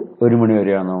 മിനിറ്റ് 1 മണി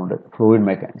വരെയാണെന്നുണ്ട് ഫ്ലൂയിഡ്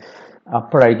മെക്കാനിക്സ്.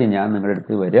 അപ്പോഴായിരിക്കും ഞാൻ നിങ്ങളുടെ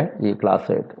അടുത്ത് വരിക ഈ ക്ലാസ്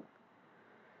ആയിട്ട്.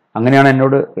 അങ്ങനെയാണ്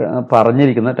എന്നോട്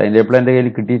പറഞ്ഞിരിക്കുന്നത്. ടൈം ടേബിൾ എൻ്റെ കയ്യിൽ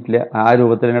കിട്ടിയിട്ടില്ല. ആ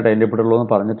രൂപത്തിൽ തന്നെ ടൈം ടേബിൾ ഉള്ളൂ എന്ന്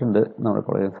പറഞ്ഞിട്ടുണ്ട് നമ്മുടെ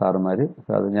കോളേജ് സാറുമാർ.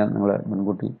 അപ്പോൾ അത് ഞാൻ നിങ്ങളെ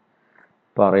മുൻകൂട്ടി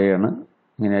പറയുകയാണ്.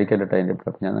 ഇങ്ങനെയായിരിക്കും എൻ്റെ ടൈം ടേബിൾ.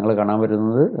 അപ്പോൾ ഞാൻ നിങ്ങളെ കാണാൻ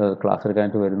വരുന്നത്, ക്ലാസ്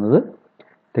എടുക്കാനായിട്ട് വരുന്നത്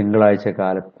തിങ്കളാഴ്ച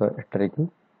കാലത്ത് 8:30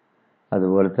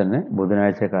 അതുപോലെ തന്നെ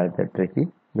ബുധനാഴ്ച കാലത്ത് 8:30,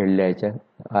 വെള്ളിയാഴ്ച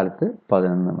കാലത്ത്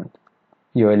 11 മണി.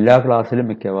 ഈ എല്ലാ ക്ലാസ്സിലും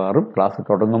മിക്കവാറും ക്ലാസ്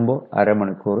തുടങ്ങുമ്പോൾ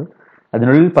അരമണിക്കൂർ,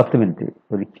 അതിനുള്ളിൽ 10 മിനിറ്റ്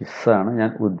ഒരു ക്വിസാണ് ഞാൻ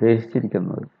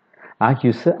ഉദ്ദേശിച്ചിരിക്കുന്നത്. ആ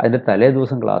ക്വിസ് അതിൻ്റെ തലേ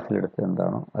ദിവസം ക്ലാസ്സിലെടുത്ത്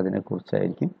എന്താണോ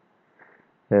അതിനെക്കുറിച്ചായിരിക്കും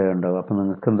ഉണ്ടാവുക. അപ്പം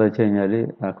നിങ്ങൾക്ക് എന്താ വെച്ച് കഴിഞ്ഞാൽ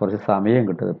കുറച്ച് സമയം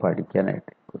കിട്ടും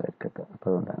പഠിക്കാനായിട്ട് പിള്ളേർക്കൊക്കെ. അപ്പോൾ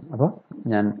അതുകൊണ്ടാണ്. അപ്പോൾ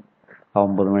ഞാൻ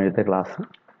 9 മണിത്തെ ക്ലാസ്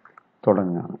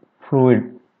തുടങ്ങുകയാണ്. Fluid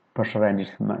pressure and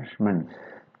it's measurements.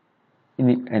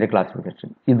 ഇനി അതിൻ്റെ ക്ലാസിഫിക്കേഷൻ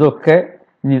ഇതൊക്കെ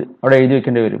ഇനി അവിടെ എഴുതി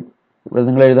വെക്കേണ്ടി വരും. ഇവിടെ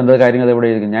നിങ്ങൾ എഴുതേണ്ട കാര്യങ്ങൾ എവിടെ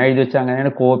എഴുതിക്കും. ഞാൻ എഴുതി വെച്ചാൽ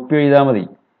അങ്ങനെയാണ് കോപ്പി ചെയ്താൽ മതി.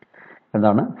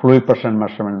 എന്താണ് ഫ്ലൂയിഡ് പ്രഷർ ആൻഡ്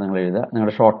മെഷർമെൻറ്റ് നിങ്ങൾ എഴുതുക.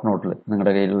 നിങ്ങളുടെ ഷോർട്ട് നോട്ടിൽ,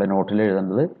 നിങ്ങളുടെ കയ്യിലുള്ള നോട്ടിൽ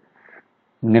എഴുതേണ്ടത്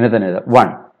ഇങ്ങനെ തന്നെ എഴുതുക.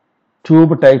 1.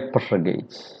 Tube type pressure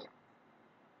gauge.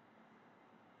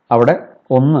 അവിടെ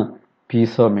 1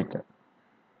 പീസോമീറ്റർ,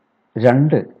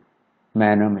 2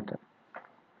 മാനോമീറ്റർ.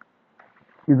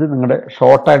 ഇത് നിങ്ങളുടെ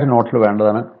ഷോർട്ടായിട്ട് നോട്ടിൽ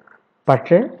വേണ്ടതാണ്.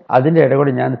 പക്ഷേ അതിൻ്റെ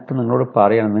ഇടകൂടെ ഞാനിപ്പോൾ നിങ്ങളോട്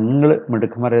പറയുകയാണ്, നിങ്ങൾ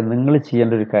മിടുക്കന്മാരെ നിങ്ങൾ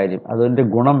ചെയ്യേണ്ട ഒരു കാര്യം, അതിൻ്റെ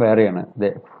ഗുണം വേറെയാണ്.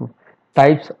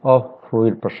 ടൈപ്സ് ഓഫ്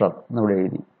ഫ്ലൂയിഡ് പ്രഷർ എന്നിവിടെ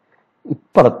എഴുതി.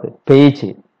 ഇപ്പുറത്ത് പേജ്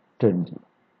 20.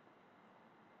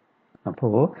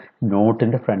 അപ്പോൾ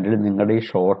നോട്ടിൻ്റെ ഫ്രണ്ടിൽ നിങ്ങളുടെ ഈ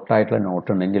ഷോർട്ടായിട്ടുള്ള നോട്ട്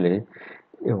ഉണ്ടെങ്കിൽ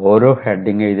ഓരോ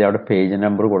ഹെഡിങ് എഴുതി അവിടെ പേജ്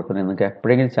നമ്പർ കൊടുത്തിട്ടുണ്ടെങ്കിൽ നിങ്ങൾക്ക്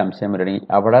എപ്പോഴെങ്കിലും സംശയം വരണമെങ്കിൽ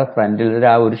അവിടെ ഫ്രണ്ടിൽ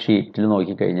ആ ഒരു ഷീറ്റിൽ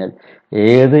നോക്കിക്കഴിഞ്ഞാൽ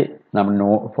ഏത് നമ്മൾ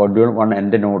ഷെഡ്യൂൾ 1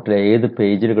 എൻ്റെ നോട്ടിൽ ഏത്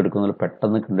പേജിൽ കിടക്കുന്നത്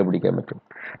പെട്ടെന്ന് കണ്ടുപിടിക്കാൻ പറ്റും.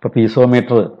 ഇപ്പോൾ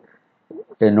പീസോമീറ്റർ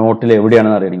നോട്ടിൽ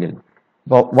എവിടെയാണെന്ന് അറിയണമെങ്കിൽ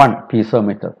ഇപ്പോൾ 1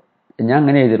 പീസോമീറ്റർ ഞാൻ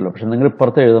അങ്ങനെ എഴുതിയിട്ടുള്ളൂ. പക്ഷെ നിങ്ങൾ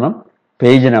ഇപ്പുറത്ത് എഴുതണം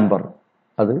പേജ് നമ്പർ.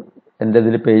 അത് എൻ്റെ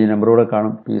ഇതിൽ പേജ് നമ്പർ കൂടെ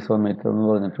കാണും. പീസോമീറ്റർ എന്ന്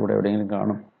പറഞ്ഞിട്ട് ഇവിടെ എവിടെയെങ്കിലും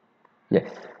കാണും.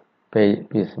 യെസ്,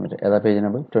 പീസോമീറ്റർ ഏതാ പേജ്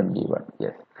നമ്പർ 21.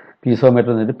 യെസ്,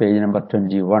 പീസോമീറ്റർ എന്നിട്ട് പേജ് നമ്പർ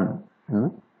 21 എന്ന്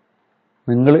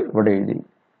നിങ്ങൾ ഇവിടെ എഴുതി.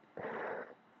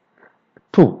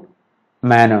 2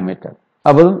 മാനോമീറ്റർ.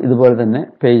 അതും ഇതുപോലെ തന്നെ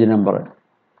page number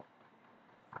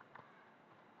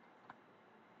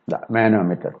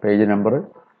manometer page number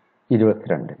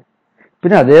 22.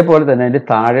 പിന്നെ അതേപോലെ തന്നെ അതിൻ്റെ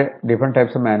താഴെ ഡിഫറെൻറ്റ്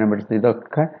ടൈപ്സ് ഓഫ് മാനോമീറ്റേഴ്സ്.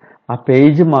 ഇതൊക്കെ ആ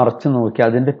പേജ് മറച്ച് നോക്കി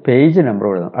അതിൻ്റെ പേജ് നമ്പർ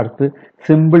എഴുതണം. അടുത്ത്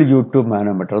സിമ്പിൾ യൂട്യൂബ്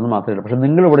മാനോമീറ്റർ എന്ന് മാത്രമേ. പക്ഷെ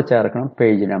നിങ്ങളിവിടെ ചേർക്കണം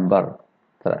page number.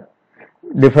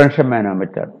 Differential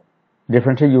manometer,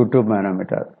 differential YouTube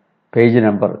manometer, page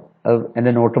number. അത്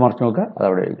എൻ്റെ നോട്ട് മറിച്ച് നോക്കുക,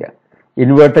 അതവിടെ എഴുതിക്കുക.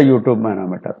 Inverter YouTube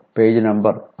manometer, page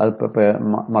number, അത്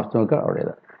മറിച്ച് നോക്കുക, അവിടെ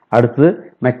എഴുതുക. അടുത്തത്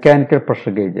മെക്കാനിക്കൽ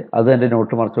പ്രഷർ ഗേജ്, അത് എൻ്റെ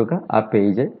നോട്ട് മറിച്ച് നോക്കുക, ആ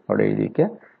പേജ് അവിടെ എഴുതി വയ്ക്കുക.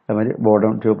 അതുമാതിരി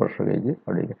ബോട്ടം ട്യൂബ് പ്രഷർ ഗേജ്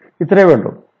അവിടെ എഴുതുക. ഇത്രയേ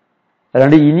വേണ്ടൂ.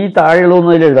 അല്ലാണ്ട് ഇനി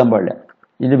താഴെയുള്ളതൊന്നും അതിൽ എഴുതാൻ പാടില്ല.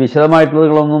 ഇതിന്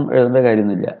വിശദമായിട്ടുള്ളതൊന്നും എഴുതേണ്ട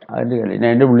കാര്യമൊന്നുമില്ല. അതിൻ്റെ കാര്യം ഇനി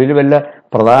അതിൻ്റെ ഉള്ളിൽ വല്ല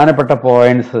പ്രധാനപ്പെട്ട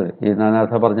പോയിന്റ്സ്, ഈ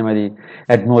നേരത്തെ പറഞ്ഞ മാതിരി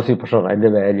അറ്റ്മോസ്ഫിയർ പ്രഷർ, അതിൻ്റെ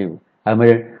വാല്യൂ,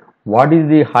 അതുമാതിരി what is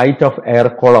the height of air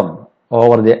column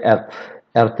over the earth,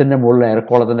 എർത്തിൻ്റെ മുകളിൽ എയർ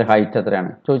കോളത്തിൻ്റെ ഹൈറ്റ്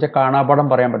എത്രയാണ് ചോദിച്ചാൽ കാണാപ്പാടം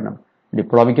പറയാൻ പറ്റണം.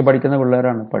 ഡിപ്ലോമയ്ക്ക് പഠിക്കുന്ന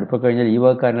പിള്ളേരാണ്. പഠിപ്പൊക്കെ കഴിഞ്ഞാൽ ഈ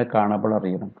വകക്കാരനെ കാണാപ്പാടം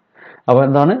അറിയണം. അപ്പോൾ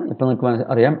എന്താണ് ഇപ്പം നിങ്ങൾക്ക്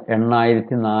അറിയാം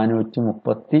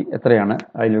 8430 എത്രയാണ്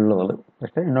അതിലുള്ളത്.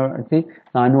 പക്ഷേ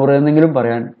 8400 എന്നെങ്കിലും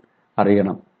പറയാൻ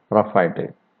അറിയണം റഫായിട്ട്.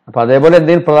 അപ്പോൾ അതേപോലെ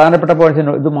എന്തെങ്കിലും പ്രധാനപ്പെട്ട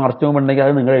പോയിന്റ്സ് ഇത് മറച്ചു പോകുന്നുണ്ടെങ്കിൽ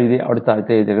അത് നിങ്ങൾ എഴുതി അവിടെ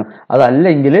താഴ്ത്തി എഴുതിയിരിക്കണം.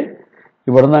 അതല്ലെങ്കിൽ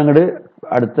ഇവിടുന്ന് അങ്ങോട്ട്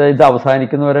അടുത്ത ഇത്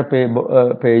അവസാനിക്കുന്നവരെ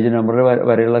പേജ് നമ്പർ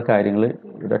വരെയുള്ള കാര്യങ്ങൾ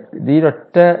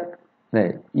ഇതിലൊറ്റ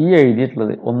ഈ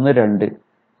എഴുതിയിട്ടുള്ളത് 1, 2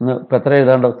 ഇപ്പം എത്ര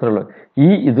എഴുതാണ്ട് അത്രയുള്ളൂ. ഈ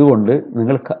ഇതുകൊണ്ട്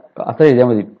നിങ്ങൾ അത്ര എഴുതിയാൽ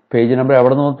മതി. പേജ് നമ്പർ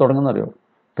എവിടെ നിന്ന് തുടങ്ങുന്നറിയോ?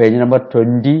 പേജ് നമ്പർ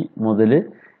 20 മുതൽ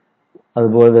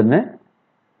അതുപോലെ തന്നെ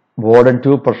ബോർഡൻ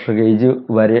ടു പ്രഷർ ഗേജ്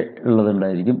വരെ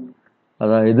ഉള്ളതുണ്ടായിരിക്കും.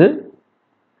 അതായത്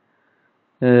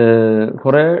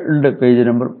കുറേ ഉണ്ട് page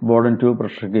number. Bourdon to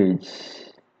pressure gauge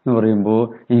എന്ന് പറയുമ്പോൾ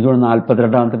എനിക്ക്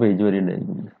 42ാമത്തെ പേജ് വരെ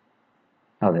ഉണ്ടായിരിക്കും.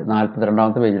 അതെ,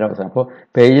 42ാമത്തെ പേജിൽ അവസാനം. അപ്പോൾ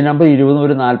പേജ് നമ്പർ 20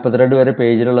 മുതൽ 42 വരെ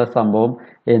പേജിലുള്ള സംഭവം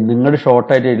നിങ്ങൾ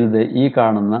ഷോർട്ടായിട്ട് എഴുതുന്നത് ഈ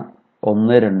കാണുന്ന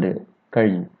 1, 2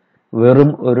 കഴിഞ്ഞു. വെറും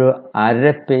ഒരു അര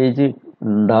പേജ്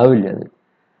ഉണ്ടാവില്ല. അത്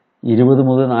 20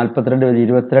 മുതൽ 42 വരെ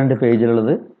 22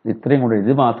 പേജിലുള്ളത് ഇത്രയും കൂടെ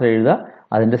ഇത് മാത്രം എഴുതുക.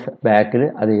 അതിൻ്റെ ബാക്കിൽ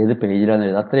അത് ഏത് പേജിലാണെന്ന്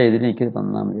എഴുതുക. അത്ര എഴുതി എനിക്ക്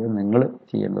തന്നാൽ മതി. നിങ്ങൾ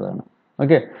ചെയ്യേണ്ടതാണ്.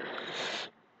 Okay,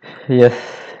 yes.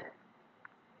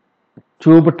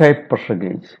 Tube type pressure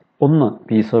gauge. 1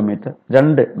 piezometer,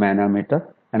 2 manometer.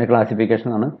 അതിൻ്റെ ക്ലാസിഫിക്കേഷൻ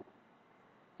ആണ്: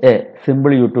 A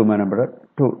simple YouTube manometer,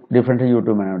 2 differential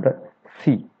YouTube manometer,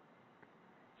 C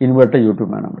inverter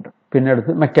YouTube manometer. പിന്നെ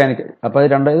അടുത്ത് മെക്കാനിക്കൽ. അപ്പോൾ അത്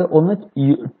രണ്ടായത്, ഒന്ന്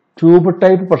ട്യൂബ്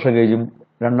ടൈപ്പ് പ്രഷർ ഗേജും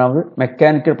രണ്ടാമത്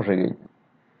mechanical pressure gauge.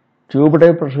 Tube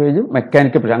type pressure ഗേജും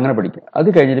mechanical pressure അങ്ങനെ പഠിക്കുക. അത്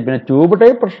കഴിഞ്ഞിട്ട് പിന്നെ ട്യൂബ്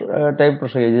ടൈപ്പ്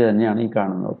പ്രഷർ ഗേജ് തന്നെയാണ് ഈ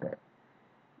കാണുന്നതൊക്കെ.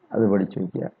 അത് പഠിച്ചു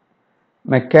വയ്ക്കുക.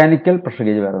 മെക്കാനിക്കൽ പ്രഷർ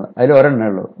ഗേജ് വേറെ, അതിൽ ഒരെണ്ണേ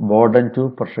ഉള്ളൂ, ബോർഡൻ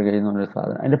ട്യൂബ് പ്രഷർ ഗേജ് എന്ന് പറഞ്ഞൊരു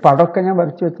സാധനം. അതിൻ്റെ പടമൊക്കെ ഞാൻ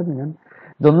വരച്ചു വെച്ചിട്ടുണ്ട്. ഞാൻ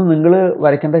ഇതൊന്നും നിങ്ങൾ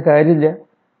വരയ്ക്കേണ്ട കാര്യമില്ല.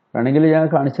 വേണമെങ്കിൽ ഞാൻ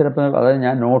കാണിച്ചു തരപ്പോൾ, അതായത്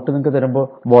ഞാൻ നോട്ട് നിങ്ങൾക്ക് തരുമ്പോൾ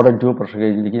ബോർഡൻ ട്യൂബ് പ്രഷർ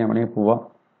ഗേജിലേക്ക് ഞാൻ വേണമെങ്കിൽ പോവാം.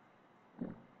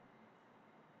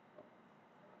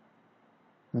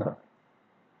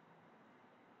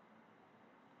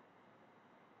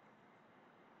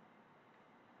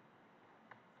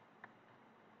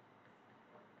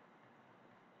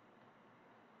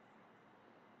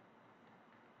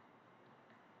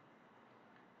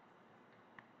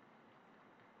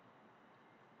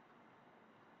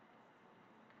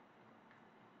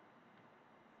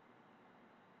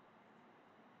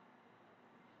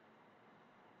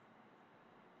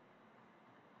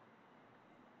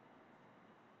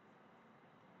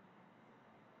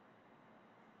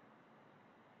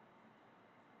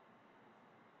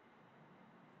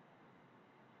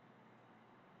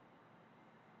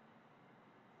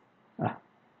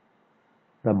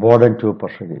 Board and tube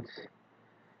pressure gauge.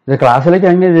 ഇത് ക്ലാസ്സിലേക്ക്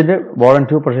ആണെങ്കിൽ ഇതിൻ്റെ board and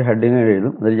tube pressure heading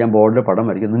എഴുതും. എന്നിട്ട് ഞാൻ ബോർഡിൽ പടം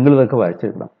വരയ്ക്കും. നിങ്ങളിതൊക്കെ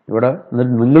വരച്ചെഴുതാം. ഇവിടെ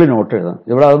എന്നിട്ട് നിങ്ങൾ നോട്ട് എഴുതാം.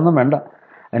 ഇവിടെ അതൊന്നും വേണ്ട,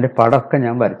 അതിൻ്റെ പടമൊക്കെ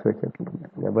ഞാൻ വരച്ച് വെച്ചിട്ടുണ്ട്.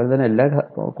 അതേപോലെ തന്നെ എല്ലാ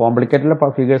കോംപ്ലിക്കേറ്റഡ്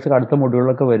ഫിഗേഴ്സ് അടുത്ത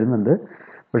മൊഡ്യൂളിലൊക്കെ വരുന്നുണ്ട്.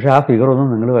 പക്ഷേ ആ ഫിഗറൊന്നും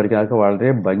നിങ്ങൾ വരയ്ക്കുക. അതൊക്കെ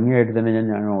വളരെ ഭംഗിയായിട്ട് തന്നെ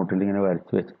ഞാൻ നോട്ടിൽ ഇങ്ങനെ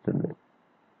വരച്ച് വെച്ചിട്ടുണ്ട്.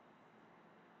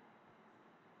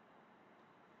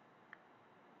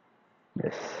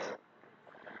 യെസ്.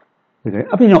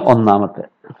 അപ്പം ഇനി ഒന്നാമത്തെ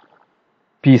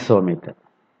പീസോമീറ്റർ.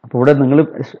 അപ്പോൾ ഇവിടെ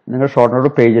നിങ്ങൾ ഷോർട്ട് നോട്ട്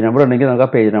പേജ് നമ്പർ ഉണ്ടെങ്കിൽ നമുക്ക് ആ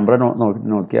പേജ് നമ്പർ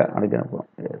നോക്കിയാൽ അടയ്ക്കാൻ പോകാം.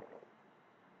 യെസ്.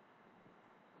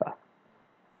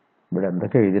 ഇവിടെ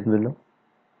എന്തൊക്കെ എഴുതിയിട്ടുണ്ടല്ലോ.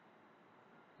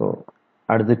 ഓ,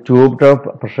 അടുത്ത് ട്യൂബ്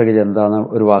ടൈപ്പ് പ്രഷർ ഗേജ് എന്താണെന്ന്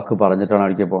ഒരു വാക്ക് പറഞ്ഞിട്ടാണ്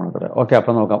അടിക്കാൻ പോകുന്നത്. ഓക്കെ,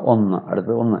 അപ്പം നോക്കാം.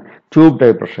 ഒന്ന് tube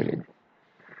type pressure gauge.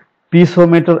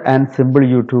 Piezometer and simple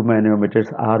YouTube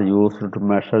manometers are used to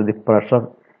measure the pressure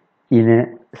in A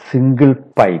single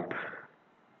pipe.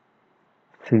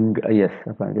 Yes.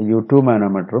 അപ്പം യൂട്യൂബ്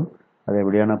മാനോമീറ്ററും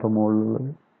അതെവിടെയാണ് അപ്പം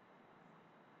മുകളിലുള്ളത്?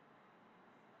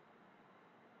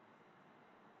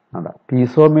 അതാ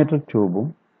പീസോമീറ്റർ ട്യൂബും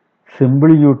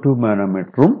സിമ്പിൾ യൂട്യൂബ്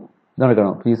മാനോമീറ്ററും ഇതാണ്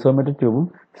കാണാം. പീസോമീറ്റർ ട്യൂബും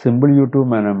സിമ്പിൾ യൂട്യൂബ്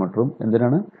മാനോമീറ്ററും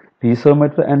എന്തിനാണ്?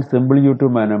 Piezometer and simple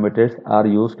YouTube manometers R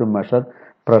use to measure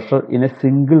pressure in A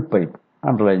single pipe.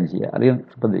 Underline ചെയ്യുക, അല്ലെങ്കിൽ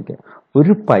ശ്രദ്ധിക്കുക.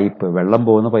 ഒരു പൈപ്പ്, വെള്ളം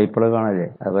പോകുന്ന പൈപ്പുകൾ കാണാല്ലേ,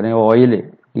 അതുപോലെ ഓയിൽ,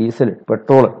 ഡീസൽ,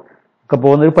 പെട്രോൾ ഒക്കെ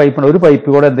പോകുന്ന ഒരു പൈപ്പാണ്. ഒരു പൈപ്പ്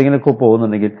കൂടെ എന്തെങ്കിലുമൊക്കെ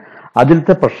പോകുന്നുണ്ടെങ്കിൽ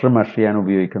അതിലത്തെ പ്രഷർ മെഷർ ചെയ്യാൻ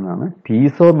ഉപയോഗിക്കുന്നതാണ്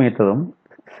പീസോമീറ്ററും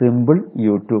സിമ്പിൾ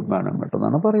യൂട്യൂബ് മാനോമീറ്റർ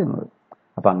എന്നാണ് പറയുന്നത്.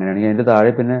 അപ്പം അങ്ങനെയാണെങ്കിൽ അതിൻ്റെ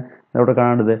താഴെ പിന്നെ ഇവിടെ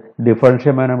കാണേണ്ടത്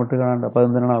ഡിഫറൻഷ്യൽ മാനോമീറ്റർ കാണേണ്ടത്. അപ്പോൾ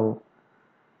അതെന്തിനാണാവും?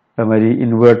 അതുമാതിരി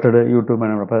ഇൻവേർട്ടഡ് യൂട്യൂബ്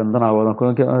മാനോമീറ്റർ. അപ്പോൾ എന്താണാവുക നമുക്ക്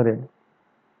നോക്കിയാൽ അറിയാം.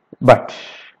 But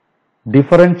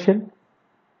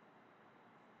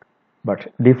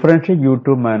differential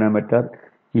YouTube manometer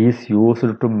is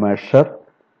used to measure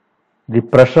the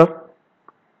pressure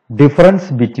difference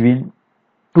between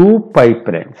two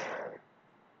pipelines.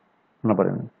 എന്നാ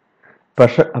പറയുന്നത്.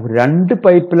 പ്രഷർ രണ്ട്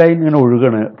പൈപ്പ് ലൈൻ ഇങ്ങനെ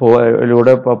ഒഴുകണ്,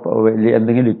 ഇതിലൂടെ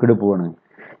എന്തെങ്കിലും ലിക്വിഡ് പോവാണ്.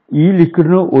 ഈ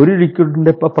ലിക്വിഡിന് ഒരു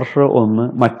ലിക്വിഡിന്റെ പ്രഷർ ഒന്ന്,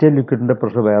 മറ്റേ ലിക്വിഡിന്റെ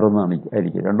പ്രഷർ വേറെ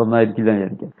ആയിരിക്കും, രണ്ടൊന്നായിരിക്കില്ല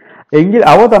വിചാരിക്കാം. എങ്കിൽ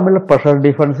അവ തമ്മിലുള്ള പ്രഷർ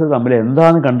ഡിഫറൻസ് തമ്മിൽ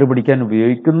എന്താണെന്ന് കണ്ടുപിടിക്കാൻ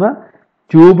ഉപയോഗിക്കുന്ന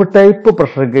ട്യൂബ് ടൈപ്പ്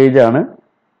പ്രഷർ ഗേജ് ആണ്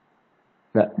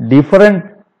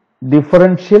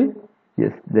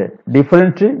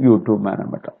ഡിഫറൻഷ്യൽ യൂട്യൂബ്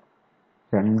മാനോമീറ്റർ.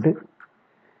 രണ്ട്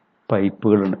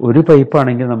പൈപ്പുകളുണ്ട്. ഒരു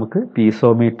പൈപ്പാണെങ്കിൽ നമുക്ക്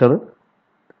piezometer,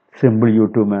 simple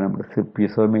YouTube manometer,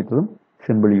 പീസോമീറ്ററും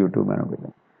simple YouTube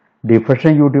മാനോമീറ്ററും.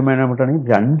 Differential YouTube manometer ആണെങ്കിൽ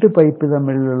രണ്ട് പൈപ്പ്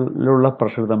തമ്മിലുള്ള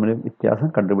പ്രഷർ തമ്മിൽ വ്യത്യാസം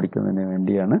കണ്ടുപിടിക്കുന്നതിന്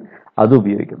വേണ്ടിയാണ് അത്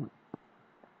ഉപയോഗിക്കുന്നത്.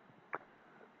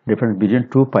 Difference between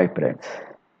two pipe lines.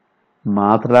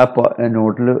 മാത്രമല്ല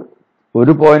നോട്ടിൽ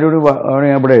ഒരു പോയിന്റ് കൂടി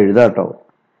ഞാൻ ഇവിടെ എഴുതാം കേട്ടോ.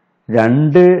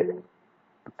 രണ്ട്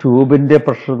ട്യൂബിൻ്റെ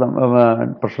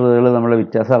പ്രഷറുകൾ നമ്മളെ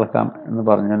വ്യത്യാസം അളക്കാം എന്ന്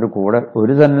പറഞ്ഞതിൻ്റെ കൂടെ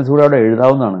ഒരു സെൻറ്റൻസ് കൂടെ അവിടെ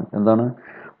എഴുതാവുന്നതാണ്. എന്താണ്?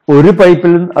 ഒരു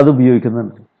പൈപ്പിലും അത്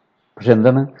ഉപയോഗിക്കുന്നുണ്ട്. പക്ഷെ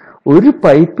എന്താണ്? ഒരു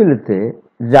പൈപ്പിലത്തെ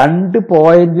രണ്ട്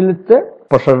പോയിന്റിലത്തെ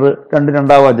പ്രഷർ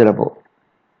രണ്ടാവാം ചിലപ്പോൾ.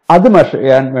 അത് മെഷർ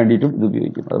ചെയ്യാൻ വേണ്ടിയിട്ടും ഇത്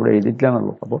ഉപയോഗിക്കും. അതിവിടെ എഴുതിയിട്ടില്ല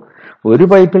എന്നുള്ളൂ. അപ്പോൾ ഒരു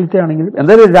പൈപ്പിലത്തെ ആണെങ്കിൽ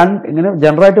എന്തായാലും ഇങ്ങനെ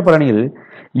ജനറലായിട്ട് പറയുകയാണെങ്കിൽ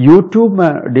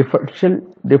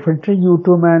ഡിഫറൻഷ്യൽ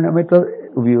യൂട്യൂബ് മാനോമീറ്റർ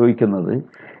ഉപയോഗിക്കുന്നത്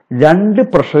രണ്ട്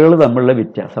പ്രഷറുകൾ തമ്മിലുള്ള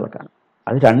വ്യത്യാസം അളക്കാൻ.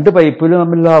 അത് രണ്ട് പൈപ്പിൽ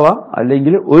തമ്മിലാവാം,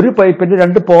 അല്ലെങ്കിൽ ഒരു പൈപ്പിന്റെ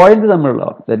രണ്ട് പോയിന്റ്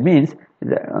തമ്മിലുള്ളതാവാം. ദാറ്റ് മീൻസ്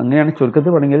അങ്ങനെയാണ്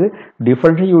ചുരുക്കത്തിൽ പറഞ്ഞെങ്കിൽ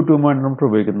ഡിഫറൻഷ്യൽ യൂട്യൂബ് മാനോമീറ്റർ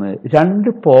ഉപയോഗിക്കുന്നത് രണ്ട്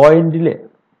പോയിന്റിലെ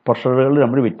പ്രഷറുകൾ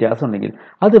തമ്മിൽ വ്യത്യാസം ഉണ്ടെങ്കിൽ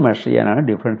അത് മെഷർ ചെയ്യാനാണ്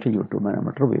ഡിഫറൻഷ്യൽ യൂട്യൂബ്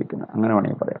മാനോമീറ്റർ ഉപയോഗിക്കുന്നത്. അങ്ങനെ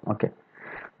വേണമെങ്കിൽ പറയാം. Okay.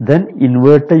 Then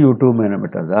inverter YouTube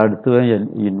manometer. അത് അടുത്ത്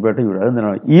ഇൻവേർട്ടർ യൂട്യൂബ്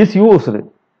അതെന്താണ്? Is used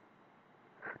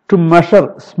to measure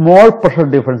small pressure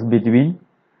difference between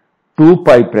two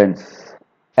pipelines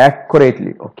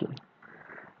accurately. Okay.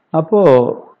 അപ്പോൾ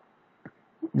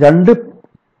രണ്ട്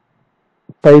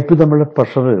പൈപ്പ് തമ്മിലുള്ള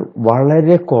പ്രഷർ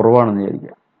വളരെ കുറവാണെന്ന്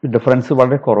വിചാരിക്കുക, ഡിഫറൻസ്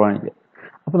വളരെ കുറവാണെങ്കിൽ.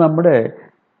 അപ്പോൾ നമ്മുടെ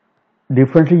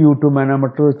ഡിഫറൻഷ്യൽ യൂട്യൂബ്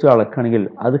മാനോമീറ്റർ വെച്ച് അളക്കുകയാണെങ്കിൽ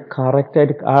അത്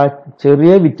കറക്റ്റായിട്ട് ആ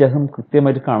ചെറിയ വ്യത്യാസം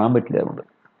കൃത്യമായിട്ട് കാണാൻ പറ്റില്ല. അതുകൊണ്ട്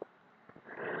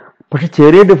പക്ഷെ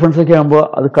ചെറിയ ഡിഫറൻസ് ഒക്കെ ആകുമ്പോൾ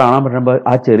അത് കാണാൻ പറ്റുമ്പോൾ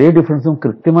ആ ചെറിയ ഡിഫറൻസും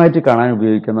കൃത്യമായിട്ട് കാണാൻ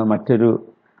ഉപയോഗിക്കുന്ന മറ്റൊരു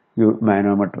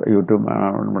യൂട്യൂബ്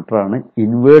മാനോമീറ്ററാണ്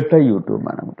ഇൻവേർട്ടർ യൂട്യൂബ്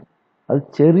മാനോമീറ്റർ. അത്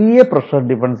ചെറിയ പ്രഷർ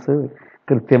ഡിഫറൻസ്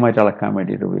കൃത്യമായിട്ട് അളക്കാൻ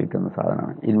വേണ്ടിയിട്ട് ഉപയോഗിക്കുന്ന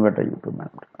സാധനമാണ് ഇൻവേർട്ടർ യൂട്യൂബ്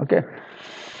മാനോമീറ്റർ. ഓക്കെ.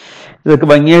 ഇതൊക്കെ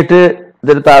ഭംഗിയായിട്ട്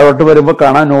ഇതിന് താഴോട്ട് വരുമ്പോൾ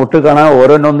നോട്ട് കാണാൻ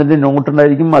ഓരോന്നൊന്നിൻ്റെ നോട്ട്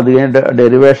ഉണ്ടായിരിക്കും, അത് കഴിഞ്ഞ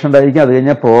ഡെറിവേഷൻ ഉണ്ടായിരിക്കും, അത്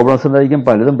കഴിഞ്ഞാൽ പ്രോബ്ലംസ് ഉണ്ടായിരിക്കും.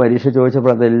 പലതും പരീക്ഷ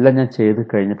ചോദിച്ചപ്പോൾ അതെല്ലാം ഞാൻ ചെയ്ത്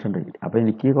കഴിഞ്ഞിട്ടുണ്ട്. അപ്പോൾ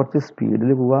എനിക്ക് കുറച്ച് സ്പീഡിൽ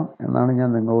പോവാം എന്നാണ്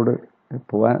ഞാൻ നിങ്ങളോട്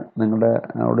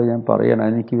ഞാൻ പറയണം.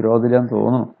 എനിക്ക് വിരോധമില്ലാന്ന്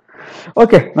തോന്നുന്നു.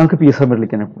 ഓക്കെ, നമുക്ക്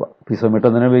പീസോമീറ്ററിലേക്ക് തന്നെ പോവാം. പീസോമീറ്റർ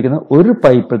എന്തിനാണ് ഉപയോഗിക്കുന്നത്? ഒരു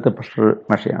പൈപ്പിലത്തെ പ്രഷർ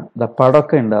മെഷറാണ്.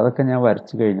 പടമൊക്കെ ഉണ്ട്, അതൊക്കെ ഞാൻ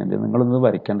വരച്ച് കഴിഞ്ഞിട്ടുണ്ട്. നിങ്ങളൊന്നും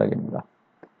വരയ്ക്കേണ്ട കഴിഞ്ഞതാ.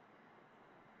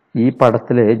 ഈ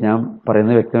പടത്തിൽ ഞാൻ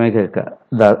പറയുന്നത് വ്യക്തമായി കേൾക്കുക.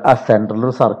 ആ സെൻട്രലിൽ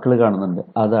ഒരു സർക്കിൾ കാണുന്നുണ്ട്,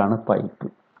 അതാണ് പൈപ്പ്.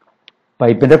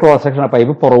 പൈപ്പിന്റെ ക്രോസ് സെക്ഷൻ,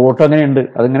 പൈപ്പ് പുറകോട്ട് അങ്ങനെ ഉണ്ട്,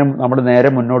 അതിങ്ങനെ നമ്മുടെ നേരെ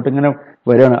മുന്നോട്ട് ഇങ്ങനെ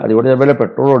വരികയാണ്. അതുകൊണ്ട് ചിലപ്പോൾ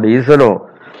പെട്രോളോ ഡീസലോ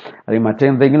അല്ലെങ്കിൽ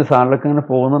മറ്റെന്തെങ്കിലും സാധനങ്ങളൊക്കെ ഇങ്ങനെ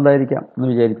പോകുന്നുണ്ടായിരിക്കാം എന്ന്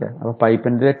വിചാരിക്കാം. അപ്പോൾ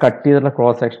പൈപ്പിന്റെ കട്ട് ചെയ്തിട്ടുള്ള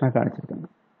ക്രോസ് സെക്ഷനാണ് കാണിച്ചിരിക്കുന്നത്.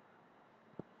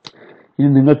 ഇനി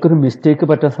നിങ്ങൾക്കൊരു മിസ്റ്റേക്ക്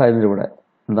പറ്റാൻ സാധ്യത ഇവിടെ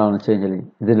എന്താണെന്ന് വെച്ച് കഴിഞ്ഞാൽ,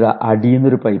 ഇതിൽ അടിയിൽ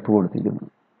നിന്നൊരു പൈപ്പ് കൊടുത്തിരിക്കുന്നു,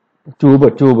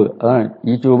 ട്യൂബ് അതാണ്.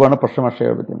 ഈ ട്യൂബാണ് പ്രഷർ മെഷർ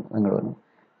എടുക്കുന്നത് നിങ്ങൾ പറഞ്ഞു.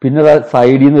 പിന്നെ അതാ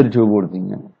സൈഡിൽ നിന്നൊരു ട്യൂബ്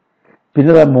കൊടുത്തിരിക്കുകയാണ്,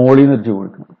 പിന്നെ അതാ മോളിൽ നിന്നൊരു ട്യൂബ്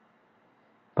കൊടുക്കണം.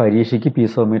 പരീക്ഷയ്ക്ക്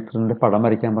പീസോമീറ്ററിന്റെ പടം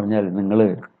വരയ്ക്കാൻ പറഞ്ഞാൽ നിങ്ങൾ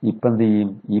ഇപ്പം എന്ത്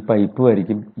ചെയ്യും? ഈ പൈപ്പ്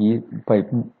വരയ്ക്കും, ഈ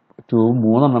പൈപ്പ് ട്യൂബ്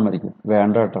 3 വരയ്ക്കും.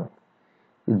 വേണ്ട കേട്ടോ,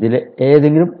 ഇതിൽ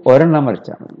ഏതെങ്കിലും ഒരെണ്ണം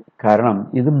വരച്ചാൽ മതി. കാരണം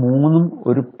ഇത് 3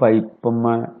 ഒരു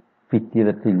പൈപ്പമ്മ ഫിറ്റ്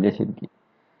ചെയ്തിട്ടില്ല. ശരിക്കും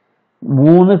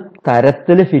 3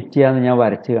 തരത്തിൽ ഫിറ്റ് ചെയ്യാന്ന് ഞാൻ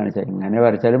വരച്ച് കാണിച്ചാൽ, ഇങ്ങനെ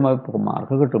വരച്ചാലും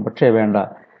മാർക്ക് കിട്ടും. പക്ഷേ വേണ്ട,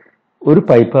 ഒരു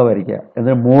പൈപ്പാണ് വരയ്ക്കുക,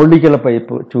 എന്നാൽ മുകളിലേക്കുള്ള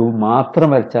പൈപ്പ് ട്യൂബ് മാത്രം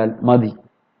വരച്ചാൽ മതി.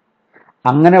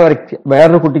 അങ്ങനെ വരയ്ക്കുക.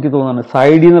 വേറൊരു കുട്ടിക്ക് തോന്നുന്നു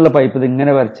സൈഡിൽ നിന്നുള്ള പൈപ്പ് ഇത്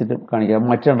ഇങ്ങനെ വരച്ചിട്ട് കാണിക്കുക,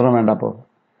 മറ്റു 2 വേണ്ട. അപ്പോൾ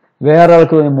വേറെ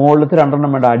ആൾക്ക് തോന്നി മുകളിലത്തെ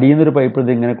 2 വേണ്ട, അടിയിൽ നിന്നൊരു പൈപ്പ്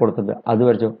ഇത് ഇങ്ങനെ കൊടുത്തിട്ട് അത്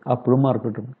വരച്ചോ, അപ്പോഴും മാർക്ക്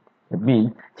കിട്ടും. മീൻ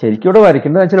ശരിക്കും ഇവിടെ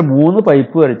വരയ്ക്കേണ്ടത് വെച്ചാൽ 3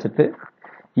 പൈപ്പ് വരച്ചിട്ട്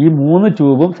ഈ 3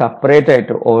 ട്യൂബും സെപ്പറേറ്റ്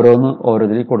ആയിട്ട്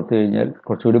ഓരോതിൽ കൊടുത്തു കഴിഞ്ഞാൽ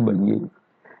കുറച്ചുകൂടി ഭംഗിയായി.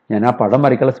 ഞാൻ ആ പടം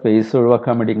വരയ്ക്കാനുള്ള സ്പേസ്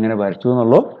ഒഴിവാക്കാൻ വേണ്ടി ഇങ്ങനെ വരച്ചു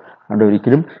എന്നുള്ളൂ. അതുകൊണ്ട്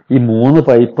ഒരിക്കലും ഈ 3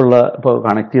 പൈപ്പുള്ള ഇപ്പോൾ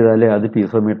കണക്ട് ചെയ്താലേ അത്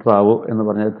പീസോമീറ്റർ ആവൂ എന്ന്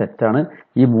പറഞ്ഞത് തെറ്റാണ്.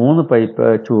 ഈ 3 പൈപ്പ്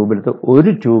ട്യൂബിലത്തെ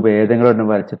ഒരു ട്യൂബ് ഏതെങ്കിലും ഒന്നും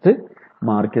വരച്ചിട്ട്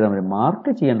മാർക്ക് ചെയ്താൽ മതി.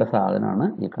 മാർക്ക് ചെയ്യേണ്ട സാധനമാണ്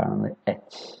ഈ കാണുന്നത്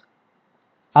എച്ച്.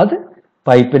 അത്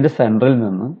പൈപ്പിന്റെ സെൻട്രൽ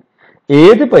നിന്ന്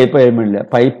ഏത് പൈപ്പ് ആയാലുമില്ല,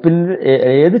 പൈപ്പിന്റെ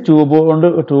ഏത് ട്യൂബ്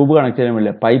കണക്ട്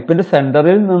ചെയ്യാനുമില്ല, പൈപ്പിന്റെ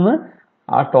സെന്ററിൽ നിന്ന്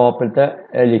ആ ടോപ്പിലത്തെ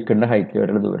ലിക്വിഡിന്റെ ഹൈറ്റ്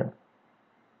വരെയുള്ള ദൂരം.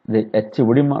 ഇത് എച്ച്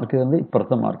ഇവിടെ മാർക്ക് ചെയ്യുന്നത്,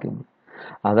 ഇപ്പുറത്ത് മാർക്ക് ചെയ്യുന്നത്.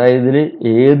 അതായത് ഇതിൽ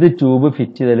ഏത് ട്യൂബ്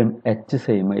ഫിറ്റ് ചെയ്താലും എച്ച്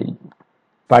സെയിം ആയിരിക്കും.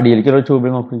 ഇപ്പം അടിയിലേക്കുള്ള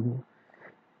ട്യൂബിൽ നോക്കിയിരിക്കും,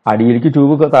 അടിയിലേക്ക്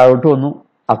ട്യൂബ് താഴോട്ട് വന്നു,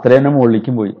 അത്ര തന്നെ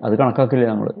മുകളിലേക്കും പോയി, അത് കണക്കാക്കില്ല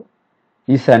നമ്മൾ.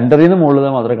 ഈ സെന്ററിൽ നിന്ന്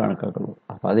മുകളിൽ മാത്രമേ കണക്കാക്കുള്ളൂ.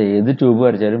 അപ്പം അത് ഏത് ട്യൂബ്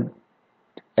വരച്ചാലും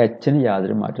എച്ചിന്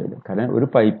യാതൊരു മാറ്റമില്ല. കാരണം ഒരു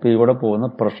പൈപ്പിലൂടെ പോകുന്ന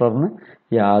പ്രഷറിന്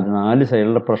 4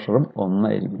 സൈഡിലുള്ള പ്രഷറും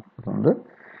ഒന്നായിരിക്കും. അതുകൊണ്ട്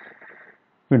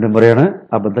വീണ്ടും പറയാണ്,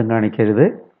 അബദ്ധം കാണിക്കരുത്.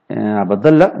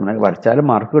 അബദ്ധമല്ല, വരച്ചാലും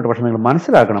മാർക്ക് കിട്ടും. പക്ഷെ നിങ്ങൾ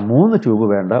മനസ്സിലാക്കണം, 3 ട്യൂബ്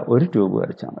വേണ്ട, ഒരു ട്യൂബ്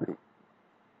വരച്ചാൽ മതി.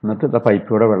 എന്നിട്ട്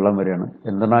പൈപ്പിലൂടെ വെള്ളം വരികയാണ്.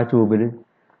 എന്താണ്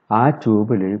ആ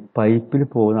ട്യൂബിൽ പൈപ്പിൽ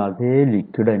പോകുന്ന അതേ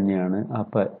ലിക്വിഡ് തന്നെയാണ്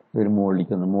ഒരു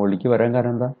മുകളിലേക്ക് വന്നത്. മുകളിലേക്ക് വരാൻ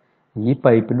കാരണം എന്താ? ഈ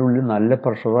പൈപ്പിൻ്റെ ഉള്ളിൽ നല്ല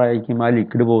പ്രഷറായിരിക്കും ആ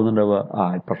ലിക്വിഡ് പോകുന്നുണ്ടാവുക.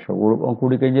 പ്രഷർ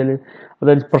കൂടിക്കഴിഞ്ഞാൽ,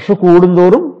 അതായത് പ്രഷർ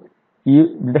കൂടുന്തോറും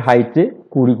ഇതിൻ്റെ ഹൈറ്റ്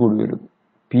കൂടി വരും.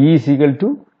 P equal to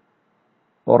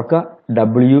ഓർക്ക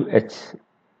WH.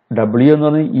 W എന്ന്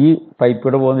പറഞ്ഞാൽ ഈ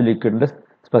പൈപ്പിലൂടെ പോകുന്ന ലിക്വിഡിന്റെ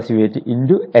സ്പെസിഫിക്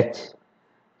ഇൻറ്റു എച്ച്.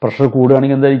 പ്രഷർ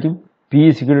കൂടുകയാണെങ്കിൽ എന്തായിരിക്കും? P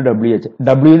equal to WH.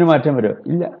 ഡബ്ല്യുവിന് മാറ്റം വരുമോ?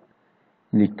 ഇല്ല.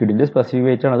 ലിക്വിഡിന്റെ സ്പെസിഫിക്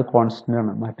വെയിറ്റ് ആണ്, അത് കോൺസ്റ്റന്റ്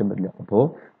ആണ്, മാറ്റം വരില്ല. അപ്പോൾ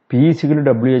P ഈക്വൽ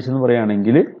ടു WH എന്ന്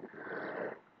പറയുകയാണെങ്കിൽ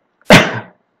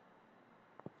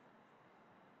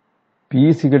P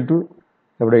ഈക്വൽ ടു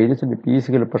എവിടെ എഴുതിയിട്ടുണ്ട്? P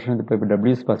equal pressure in the pipe,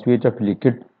 W specific weight of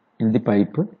liquid in the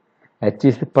pipe, H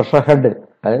is the pressure head,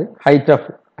 അതായത്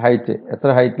ഹൈറ്റ് എത്ര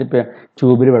ഹൈറ്റിൽ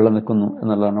ട്യൂബിൽ വെള്ളം നിൽക്കുന്നു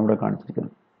എന്നുള്ളതാണ് ഇവിടെ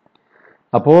കാണിച്ചിരിക്കുന്നത്.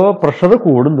 അപ്പോൾ പ്രഷർ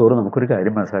കൂടുന്തോറും നമുക്കൊരു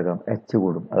കാര്യം മനസ്സിലാക്കാം, എച്ച്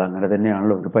കൂടും. അതങ്ങനെ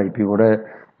തന്നെയാണല്ലോ. ഒരു പൈപ്പിൽ കൂടെ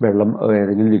വെള്ളം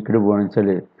ഏതെങ്കിലും ലിക്വിഡ് പോകുകയാണെന്ന് വെച്ചാൽ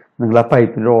നിങ്ങൾ ആ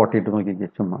പൈപ്പിൽ ഓട്ടിയിട്ട് നോക്കിക്കേ,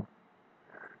 ചുമ്മാ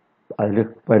അതിൽ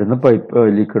വരുന്ന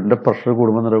ലിക്വിഡിന്റെ പ്രഷർ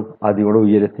കൂടുമ്പോൾ അതിലൂടെ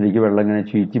ഉയരത്തിലേക്ക് വെള്ളം ഇങ്ങനെ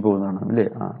ചീറ്റി പോകുന്നതാണ് അല്ലേ?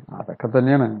 അതൊക്കെ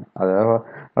തന്നെയാണ്. അത്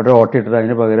അവിടെ ഓട്ടിയിട്ടിട്ട്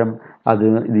അതിന് പകരം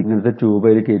ഇതിങ്ങനത്തെ ട്യൂബ്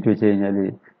അതിൽ കയറ്റി വെച്ച് കഴിഞ്ഞാൽ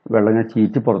വെള്ളം ഇങ്ങനെ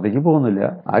ചീറ്റി പുറത്തേക്ക് പോകുന്നില്ല.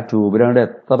 ആ ട്യൂബിലാണ്ട്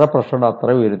എത്ര പ്രഷർ ഉണ്ട്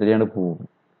അത്ര ഉയരത്തിലാണ് പോകും.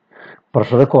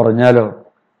 പ്രഷർ കുറഞ്ഞാലോ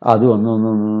അത്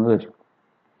ഒന്ന് വരും.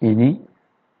 ഇനി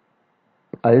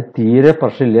അത് തീരെ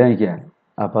പ്രഷർ ഇല്ല എനിക്കാൻ,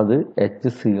 അപ്പം അത്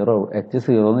H0.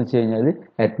 H0 എന്ന് വെച്ച് കഴിഞ്ഞാൽ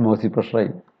അറ്റ്മോസ്ഫിയർ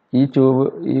പ്രഷറായി. ഈ ട്യൂബ്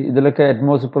ഇതിലൊക്കെ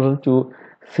അറ്റ്മോസ്ഫിയർ പ്രഷർ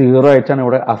 0 ആയിട്ടാണ്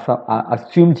ഇവിടെ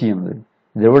അസ്യൂം ചെയ്യുന്നത്.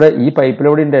 ഇതിവിടെ ഈ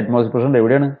പൈപ്പിലെവിടെ ഉണ്ട് അറ്റ്മോസ്ഫിയർ പ്രഷർ?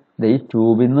 എവിടെയാണ്? ഈ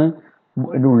ട്യൂബിൽ നിന്ന്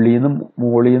ഉള്ളിൽ നിന്ന്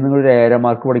മുകളിൽ നിന്ന് ഒരു ഏര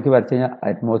മാർക്ക് പടിക്ക് വരച്ച് കഴിഞ്ഞാൽ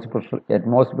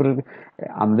അറ്റ്മോസ്ഫിയർ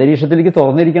അന്തരീക്ഷത്തിലേക്ക്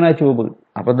തുറന്നിരിക്കണം ആ ട്യൂബ്.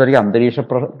 അപ്പം എന്താ പറയുക,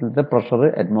 അന്തരീക്ഷത്തെ പ്രഷർ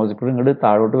അറ്റ്മോസ്ഫിയർ ഇങ്ങോട്ട്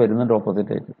താഴോട്ട് വരുന്നുണ്ട്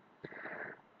ഓപ്പോസിറ്റ് ആയിട്ട്.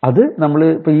 അത് നമ്മൾ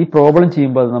ഇപ്പോൾ ഈ പ്രോബ്ലം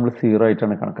ചെയ്യുമ്പോൾ അത് നമ്മൾ 0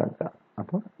 ആയിട്ടാണ് കണക്കാക്കുക.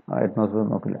 അപ്പോൾ അറ്റ്മോസ്ഫിയർ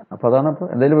നോക്കില്ല. അപ്പോൾ അതാണ്. അപ്പോൾ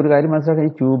എന്തായാലും ഒരു കാര്യം മനസ്സിലാക്കുക,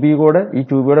 ഈ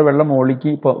ട്യൂബിലൂടെ വെള്ളം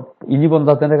മുകളിലേക്ക് ഇനി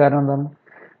പൊന്താത്തതിൻ്റെ കാരണം എന്താണ്?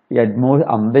 ഈ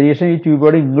അന്തരീക്ഷം ഈ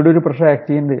ട്യൂബോടെ ഇങ്ങോട്ട് ഒരു പ്രഷർ ആക്ട്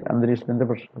ചെയ്യുന്നുണ്ട്, അന്തരീക്ഷത്തിന്റെ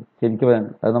പ്രഷർ. ശരിക്കും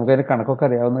അത് നമുക്ക് അതിന്റെ കണക്കൊക്കെ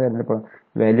അറിയാവുന്ന കാര്യം, ഇപ്പോൾ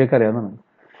വാല്യൂ ഒക്കെ അറിയാവുന്നതാണ്.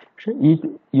 പക്ഷെ ഈ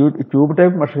ട്യൂബ്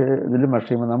ടൈപ്പ് ഇതിൽ മെഷർ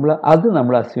ചെയ്യുമ്പോൾ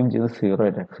നമ്മൾ അസ്യൂം ചെയ്യുന്നത് 0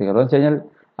 ആയിട്ടാണ്. 0 എന്ന് വെച്ച് കഴിഞ്ഞാൽ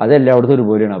അത് എല്ലായിടത്തും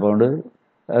ഒരുപോലെയാണ്. അപ്പോൾ അതുകൊണ്ട്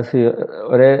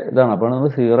ഒരേ ഇതാണ്. അപ്പോൾ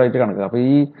നമ്മൾ 0 ആയിട്ട് കണക്കുക. അപ്പോൾ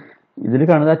ഈ ഇതിൽ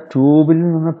കാണുന്നത് ആ ട്യൂബിൽ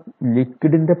നിന്ന്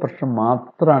ലിക്വിഡിന്റെ പ്രഷർ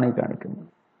മാത്രമാണ് ഈ കാണിക്കുന്നത്.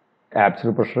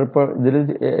 ആബ്സല്യൂട്ട് പ്രഷർ ഇപ്പോൾ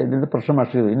ഇതിൻ്റെ പ്രഷർ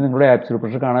മെഷർ ചെയ്തു. ഇനി നിങ്ങളുടെ ആബ്സല്യൂട്ട്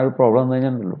പ്രഷർ കാണാൻ ഒരു പ്രോബ്ലം എന്ന്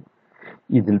കഴിഞ്ഞാൽ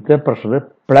ഇതിലത്തെ പ്രഷർ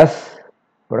പ്ലസ്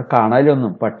ഇവിടെ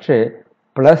കാണാനൊന്നും, പക്ഷേ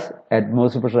പ്ലസ്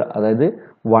അറ്റ്മോസ്ഫിയർ പ്രഷർ, അതായത്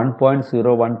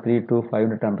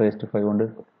 1.01325 10⁵ കൊണ്ട്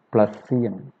പ്ലസ്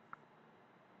ചെയ്യണം.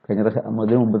 കഴിഞ്ഞ പ്രാവശ്യം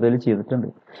അതിന് മുമ്പത്തേൽ ചെയ്തിട്ടുണ്ട്.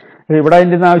 ഇവിടെ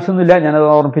അതിൻ്റെ ഒന്നും ആവശ്യമൊന്നുമില്ല, ഞാനത്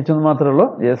ഓർമ്മിപ്പിച്ചെന്ന് മാത്രമേ ഉള്ളൂ.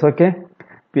 Yes, okay.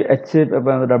 എച്ച്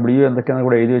ഡബ്ല്യു എന്തൊക്കെയാണ്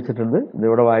കൂടെ എഴുതി വെച്ചിട്ടുണ്ട്.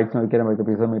 ഇതിവിടെ വായിച്ച് നോക്കിയാൽ മതി.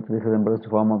 Piezometer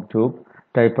form of tube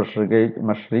type pressure gauge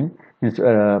measuring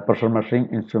pressure measuring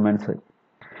instruments.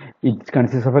 It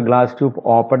consists of a glass tube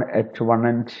open at one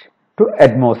end to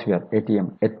atmosphere, ATM,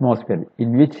 atmosphere, in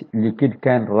which liquid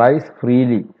can rise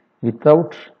freely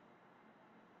without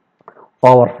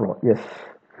overflow. Yes,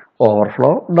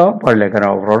 overflow ഉണ്ടാവും, പാടില്ല. കാരണം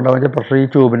overflow ഉണ്ടാവുക pressure ഈ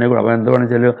ട്യൂബിനെ കൂടെ. അപ്പോൾ എന്ത്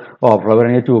വേണമെന്ന് വെച്ചാൽ ഓവർഫ്ലോ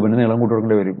വരണമെങ്കിൽ ട്യൂബിന് നീളം കൂട്ടി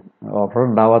കൊടുക്കേണ്ടി വരും. ഓവർഫ്ലോ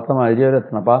ഉണ്ടാവാത്ത മാതിരി അവർ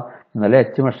എത്തണം. അപ്പോൾ ഇന്നലെ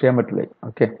എച്ച് മെഷർ ചെയ്യാൻ പറ്റില്ല.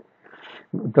 Okay,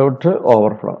 without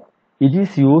overflow. It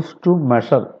is use to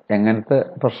measure എങ്ങനത്തെ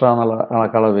പ്രഷറാണെന്നുള്ള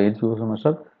കണക്കുള്ള wait use to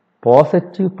measure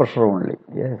positive pressure only.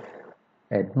 Yes,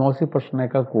 atmosphere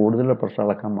പ്രഷറിനേക്കാൾ കൂടുതൽ പ്രഷർ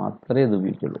അളക്കാൻ മാത്രമേ ഇത്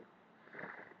ഉപയോഗിക്കുള്ളൂ.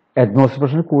 അറ്റ്മോസ്ഫിയർ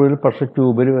പ്രഷറിന് കൂടുതൽ പ്രഷർ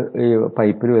ട്യൂബിൽ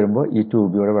പൈപ്പിൽ വരുമ്പോൾ ഈ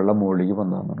ട്യൂബിലൂടെ വെള്ളം മുകളിലേക്ക്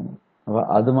വന്നാൻ തുടങ്ങും. അപ്പോൾ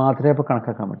അത് മാത്രമേ അപ്പോൾ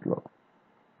കണക്കാക്കാൻ പറ്റുള്ളൂ.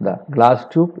 The glass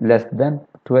tube less than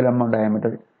 12 mm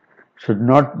diameter should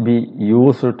not be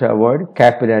used to avoid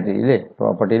capillarity. ഇല്ലേ,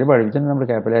 പ്രോപ്പർട്ടിയിൽ പഠിപ്പിച്ചിട്ടുണ്ട് നമ്മൾ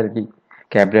കാപ്പിലാരിറ്റി.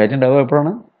 കാപ്പിലാരിറ്റി ഉണ്ടാവുക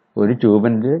എപ്പോഴാണ് ഒരു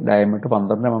ട്യൂബിൻ്റെ ഡയമീറ്റർ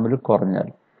 12 mm കുറഞ്ഞാൽ.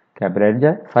 കാപ്പിലാരിറ്റി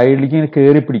സൈഡിലേക്ക് ഇങ്ങനെ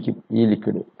കയറി പിടിക്കും ഈ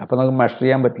ലിക്വിഡ്. അപ്പോൾ നമുക്ക് മെഷർ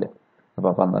ചെയ്യാൻ പറ്റില്ല.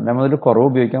 അപ്പോൾ 12 mm കുറവ്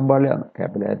ഉപയോഗിക്കാൻ പാടില്ലാണ്.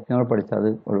 കാപ്പിലാരിറ്റി നമ്മൾ പഠിച്ചാൽ അത്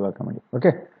ഒഴിവാക്കാൻ വേണ്ടി.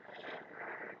 ഓക്കെ,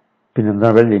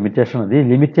 പിന്നെന്താണ് limitation? The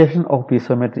limitation of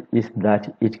piezometer is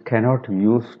that it cannot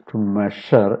use to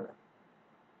measure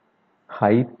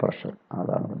high pressure.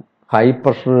 അതാണ് ഹൈ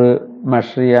പ്രഷർ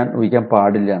മെഷർ ചെയ്യാൻ ഉപയോഗിക്കാൻ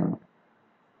പാടില്ല എന്നാണ്.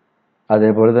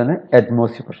 അതേപോലെ തന്നെ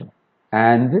atmosphere pressure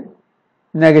and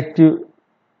negative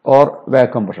or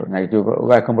vacuum pressure. Negative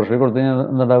vacuum pressure കൊടുത്തു കഴിഞ്ഞാൽ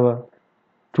എന്തുണ്ടാവുക?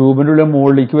 ട്യൂബിൻ്റെ ഉള്ളിൽ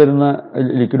മുകളിലേക്ക് വരുന്ന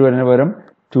ലിക്വിഡ് വരുന്നതിന് പകരം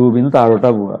ട്യൂബിൽ നിന്ന്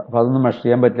താഴോട്ടാണ് പോവുക. അപ്പോൾ അതൊന്നും മെഷർ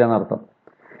ചെയ്യാൻ പറ്റില്ല എന്നർത്ഥം.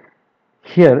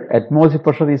 Here atmosphere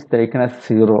pressure is taken as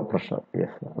zero pressure.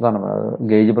 Yes, അതാണ്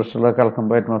ഗേജ് പ്രഷറിലൊക്കെ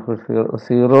അളക്കുമ്പോൾ അറ്റ്മോസ്ഫിയർ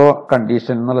സീറോ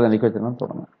കണ്ടീഷൻ എന്നുള്ള നിലയ്ക്ക് വെച്ചാണ്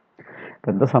തുടങ്ങുന്നത്.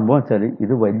 ഇപ്പം എന്താ സംഭവം വെച്ചാൽ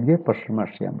ഇത് വലിയ പ്രഷർ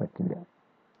മെഷർ ചെയ്യാൻ പറ്റില്ല.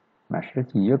 മെഷർ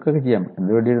ചെയ്യുകയൊക്കെ ചെയ്യാം.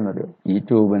 എന്ത് വേണ്ടിയിരുന്നറിയോ? ഈ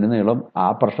ട്യൂബിന് നീളം ആ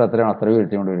പ്രഷർ എത്രയാണ് അത്രയും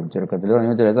ഉയർത്തിക്കൊണ്ട് വരും. ചുരുക്കത്തിൽ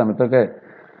പറഞ്ഞാൽ ചില സമയത്തൊക്കെ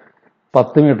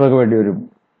 10 മീറ്ററൊക്കെ വേണ്ടി വരും.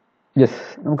 യെസ്,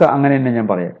 നമുക്ക് അങ്ങനെ തന്നെ ഞാൻ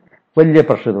പറയാം. വലിയ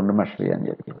പ്രഷർ ഇതുകൊണ്ട് മെഷർ ചെയ്യാൻ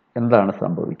വിചാരിക്കും. എന്താണ്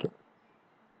സംഭവിക്കുക?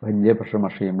 വലിയ പ്രഷർ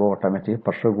മെഷർ ചെയ്യുമ്പോൾ ഓട്ടോമാറ്റിക്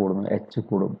പ്രഷർ കൂടുന്നു, എച്ച്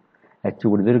കൂടും. എച്ച്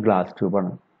കൂടി ഇതൊരു ഗ്ലാസ്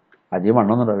ട്യൂബാണ്, അധികം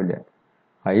വണ്ണമൊന്നും ഉണ്ടാവില്ല.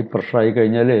 ഹൈ പ്രഷർ ആയി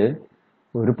കഴിഞ്ഞാൽ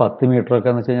ഒരു 10 മീറ്ററൊക്കെ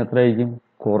എന്ന് വെച്ച് കഴിഞ്ഞാൽ എത്ര ആയിരിക്കും?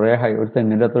 കുറേ ഹൈ, ഒരു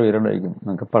തെങ്ങിൻ്റെ അത്ര ഉയരം ഉണ്ടായിരിക്കും.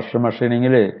 നിങ്ങൾക്ക് പ്രഷർ മെഷർ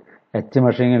ചെയ്യണമെങ്കിൽ എച്ച്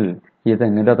മെഷറിങ്ങിൽ ഈ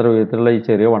തെങ്ങിൻ്റെ അത്ര ഉയരത്തിലുള്ള ഈ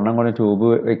ചെറിയ വണ്ണം കൊണ്ട് ട്യൂബ്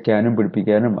വെക്കാനും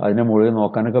പിടിപ്പിക്കാനും അതിനെ മുകളിൽ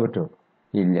നോക്കാനൊക്കെ പറ്റുമോ?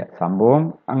 ഇല്ല. സംഭവം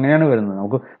അങ്ങനെയാണ് വരുന്നത്.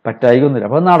 നമുക്ക് പറ്റായിക്കൊന്നുമില്ല.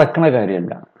 അപ്പോൾ നടക്കുന്ന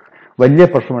കാര്യമല്ല. വലിയ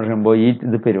പ്രഷർ മെഷർ ചെയ്യുമ്പോൾ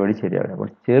ഇത് പരിപാടി ശരിയാവില്ല. അപ്പോൾ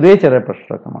ചെറിയ ചെറിയ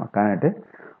പ്രഷറൊക്കെ നോക്കാനായിട്ട്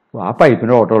ആ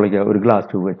പൈപ്പിൻ്റെ ഓട്ടോ വിളിക്കുക, ഒരു ഗ്ലാസ്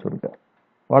ട്യൂബ് വെച്ച് കൊടുക്കുക.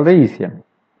 വളരെ ഈസിയാണ്.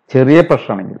 ചെറിയ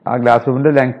പ്രഷർ ആണെങ്കിൽ ആ ഗ്ലാസ്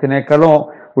ട്യൂബിൻ്റെ ലെങ്ത്തിനേക്കാളും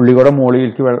ഉള്ളികൂടെ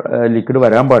മുകളിലേക്ക് ലിക്വിഡ്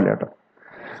വരാൻ പാടില്ല കേട്ടോ.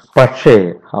 പക്ഷേ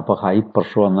അപ്പോൾ ഹൈ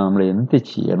പ്രഷർ വന്നാൽ നമ്മൾ എന്ത്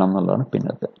ചെയ്യണം എന്നുള്ളതാണ്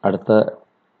പിന്നത്തെ അടുത്ത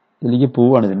ഇതിലേക്ക്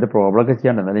പോവുകയാണ്. ഇതിൻ്റെ പ്രോബ്ലമൊക്കെ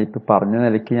ചെയ്യാണ്ട്, എന്നാലും ഇപ്പോൾ പറഞ്ഞ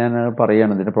നിലയ്ക്ക് ഞാൻ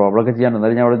പറയുകയാണ്. ഇതിൻ്റെ പ്രോബ്ലമൊക്കെ ചെയ്യാണ്ട്,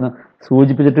 എന്നാലും ഞാൻ അവിടെ നിന്ന്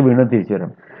സൂചിപ്പിച്ചിട്ട് വീണ്ടും തിരിച്ചു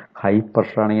വരാം. ഹൈ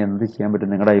പ്രഷർ ആണെങ്കിൽ എന്ത് ചെയ്യാൻ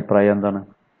പറ്റും? നിങ്ങളുടെ അഭിപ്രായം എന്താണ്?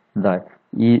 എന്താ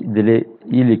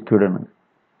ഈ ലിക്വിഡാണ്,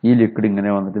 ഈ ലിക്വിഡ് ഇങ്ങനെ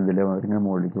വന്നിട്ട് ഇതിലെ വന്നിട്ട് ഇങ്ങനെ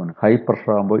മുകളിലേക്ക് പോകണം. ഹൈ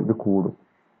പ്രഷർ ആകുമ്പോൾ ഇത് കൂടും.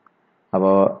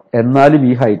 അപ്പോൾ എന്നാലും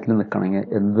ഈ ഹൈറ്റിൽ നിൽക്കണമെങ്കിൽ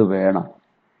എന്ത് വേണം?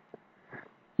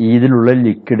 ഇതിലുള്ള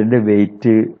ലിക്വിഡിൻ്റെ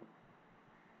വെയിറ്റ്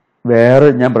വേറെ,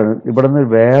 ഞാൻ പറയുന്നത് ഇവിടെ നിന്ന്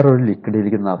വേറൊരു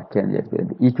ലിക്വിഡിലേക്ക് നിറയ്ക്കാൻ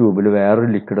വിചാരിക്കുന്നത്. ഈ ട്യൂബിൽ വേറൊരു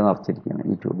ലിക്വിഡ് നിറച്ചിരിക്കുകയാണ്.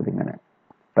 ഈ ട്യൂബിൽ ഇങ്ങനെ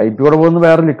പൈപ്പിലൂടെ പോകുന്ന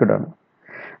വേറെ ലിക്വിഡാണ്.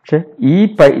 പക്ഷെ ഈ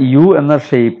യു എന്ന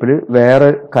ഷേപ്പിൽ വേറെ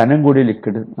കനം കൂടിയ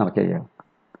ലിക്വിഡ് നിറയ്ക്കുകയാണ്.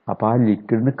 അപ്പോൾ ആ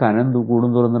ലിക്വിഡിന് കനം കൂടും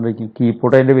തുറന്നുണ്ടെങ്കിൽ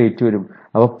കീപ്പോട്ട് അതിൻ്റെ വെയിറ്റ് വരും.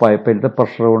 അപ്പോൾ പൈപ്പിലത്തെ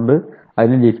പ്രഷർ കൊണ്ട്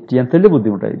അതിന് ലിഫ്റ്റ് ചെയ്യാൻ തന്നെ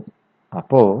ബുദ്ധിമുട്ടായിരിക്കും.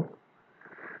 അപ്പോൾ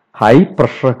ഹൈ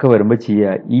പ്രഷറൊക്കെ വരുമ്പോൾ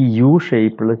ചെയ്യുക, ഈ യു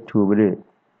ഷേപ്പുള്ള ട്യൂബിൽ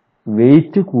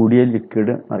വെയിറ്റ് കൂടിയ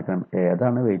ലിക്വിഡ് നിറക്കണം.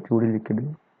 ഏതാണ് വെയിറ്റ് കൂടിയ ലിക്വിഡ്?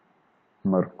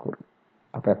 മെർക്കുറി.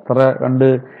 അപ്പോൾ എത്ര കണ്ട്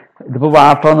ഇതിപ്പോൾ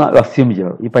വാട്ടർ അസ്യൂം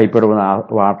ചെയ്യാം. ഈ പൈപ്പിലൂടെ പോകുന്ന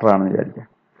വാട്ടറാണെന്ന് വിചാരിക്കുക,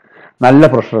 നല്ല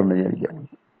പ്രഷർ ഉണ്ട് വിചാരിക്കുക.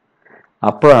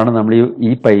 അപ്പോഴാണ് നമ്മൾ ഈ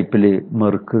പൈപ്പിൽ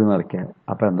മെർക്കുറി നിറയ്ക്കുക.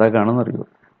 അപ്പോൾ എന്താ കാണുമെന്നറിയോ?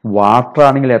 വാട്ടർ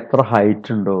ആണെങ്കിൽ എത്ര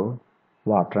ഹൈറ്റ് ഉണ്ടോ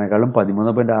വാട്ടറിനേക്കാളും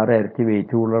 13.6 ഇരട്ടി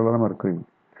വെയിറ്റ് കൂടുതലുള്ള മെർക്കുറി.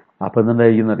 അപ്പോൾ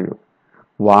എന്തുണ്ടായിരിക്കും എന്നറിയോ?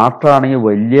 വാട്ടർ ആണെങ്കിൽ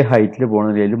വലിയ ഹൈറ്റിൽ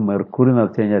പോകുന്നതിലും മെർക്കുറി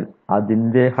നിറച്ച് കഴിഞ്ഞാൽ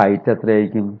അതിൻ്റെ ഹൈറ്റ്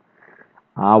എത്രയായിരിക്കും?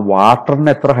 ആ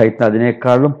വാട്ടറിന് എത്ര ഹൈറ്റ്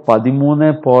അതിനേക്കാളും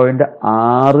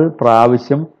 13.6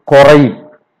 പ്രാവശ്യം കുറയും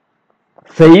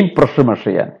സെയിം പ്രഷർ മെഷർ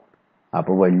ചെയ്യാൻ.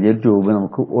 അപ്പോൾ വലിയൊരു ട്യൂബ്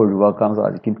നമുക്ക് ഒഴിവാക്കാൻ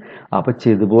സാധിക്കും. അപ്പോൾ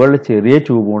ഇതുപോലുള്ള ചെറിയ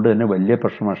ട്യൂബ് കൊണ്ട് തന്നെ വലിയ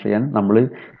പ്രഷർ മെഷർ ചെയ്യാൻ നമ്മൾ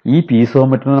ഈ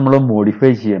പീസോമീറ്ററിനെ നമ്മൾ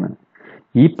മോഡിഫൈ ചെയ്യണം.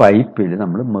 ഈ പൈപ്പിൽ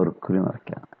നമ്മൾ മെർക്കുറി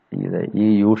നിറയ്ക്കുക, ഈ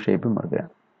യു ഷേപ്പ് നിറയ്ക്കുക.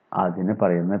 അതിന്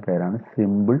പറയുന്ന പേരാണ്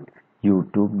സിമ്പിൾ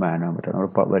യൂട്യൂബ് മാനോമീറ്റർ. നമ്മൾ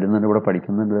വരുന്നുണ്ട്, ഇവിടെ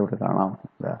പഠിക്കുന്നുണ്ട്, ഇവിടെ കാണാം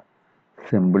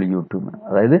സിമ്പിൾ യൂട്യൂബ്.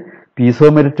 അതായത്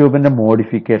പീസോമീറ്റർ ട്യൂബിൻ്റെ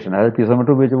മോഡിഫിക്കേഷൻ. അതായത്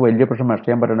പീസോമീറ്റർ ഉപയോഗിച്ച് വലിയ പ്രഷർ മെഷർ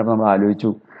ചെയ്യാൻ പറ്റേണ്ടപ്പോൾ നമ്മൾ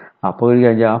ആലോചിച്ചു, അപ്പോൾ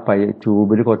കഴിഞ്ഞാൽ ആ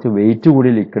ട്യൂബിൽ കുറച്ച് വെയിറ്റ്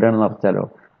കൂടി ലിക്വിഡാണ് നിറച്ചാലോ,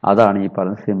 അതാണ് ഈ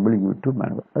പറയുന്നത് സിമ്പിൾ യൂട്യൂബ്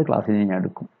മാനോമീറ്റർ. അത് ക്ലാസ്സിൽ ഞാൻ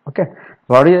എടുക്കും. ഓക്കെ,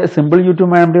 അപ്പോൾ അവിടെ സിമ്പിൾ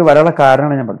യൂട്യൂബ് മാനോമീറ്റർ വരാനുള്ള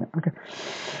കാരണമാണ് ഞാൻ പറഞ്ഞത്. ഓക്കെ,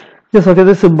 യെസ്, ഓക്കെ,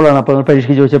 ഇത് സിമ്പിളാണ്. അപ്പോൾ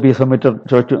പരീക്ഷയ്ക്ക് ചോദിച്ച പീസോമീറ്റർ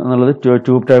എന്നുള്ളത്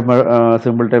tube type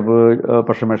simple type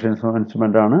pressure measuring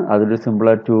instrument ആണ്. അതിൽ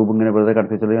സിമ്പിളായ ട്യൂബ് ഇങ്ങനെ വെറുതെ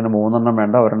കടത്തിച്ചത്, ഇങ്ങനെ 3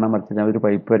 വേണ്ട, ഒരെണ്ണം മറിച്ച് ഞാൻ ഒരു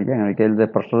പൈപ്പ് വരയ്ക്കുക. അങ്ങനെയൊക്കെ അതിൻ്റെ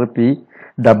പ്രഷർ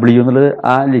PW എന്നുള്ളത്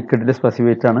ആ ലിക്വിഡിൻ്റെ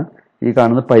സ്പെസിഫിക് ആണ്. ഈ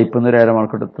കാണുന്ന പൈപ്പ് എന്നൊരു അര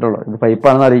മാർക്കറ്റ് ഇത്ര ഉള്ളൂ. ഇത്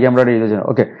പൈപ്പാണെന്ന് അറിയിക്കാൻ വേണ്ടി എഴുതി വെച്ചാൽ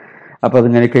ഓക്കെ. അപ്പോൾ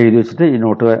അതിങ്ങനെയൊക്കെ എഴുതി വെച്ചിട്ട് ഈ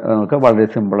നോട്ട് നമുക്ക് വളരെ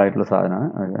സിമ്പിളായിട്ടുള്ള സാധനമാണ്.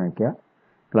 അത് കാണിക്കുക.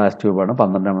 ഗ്ലാസ് ട്യൂബാണ്,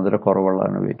 12 മുതൽ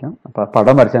കുറവുള്ളതാണ് ഉപയോഗിക്കാം. അപ്പോൾ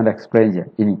പടം വരച്ചാൽ എക്സ്പ്ലെയിൻ ചെയ്യാം.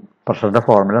 ഇനി പ്രഷറിൻ്റെ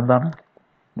ഫോർമുല എന്താണ്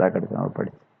ഇതാക്കി നമ്മൾ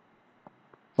പഠിച്ചു.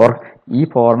 ഈ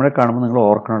ഫോർമുല കാണുമ്പോൾ നിങ്ങൾ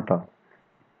ഓർക്കണം കേട്ടോ,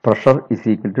 pressure is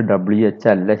equal to WH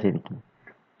അല്ല ശരിക്കും.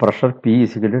 Pressure P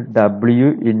is equal to W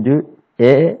into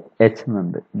AH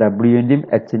എന്നുണ്ട്. W-ൻ്റെയും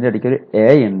H-ൻ്റെ ഇടയ്ക്ക് ഒരു A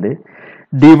ഉണ്ട്,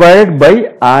 ഡിവൈഡ് ബൈ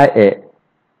ആ A.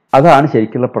 അതാണ്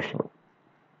ശരിക്കുള്ള പ്രഷർ.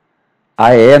 ആ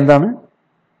A എന്താണ്?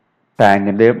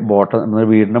 ടാങ്കിൻ്റെ ബോട്ടം. നിങ്ങൾ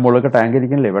വീടിൻ്റെ മുകളിലൊക്കെ ടാങ്ക്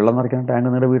ഇരിക്കണില്ലേ, വെള്ളം നിറയ്ക്കുന്ന ടാങ്ക്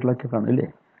നിങ്ങളുടെ വീട്ടിലൊക്കെ കാണില്ലേ?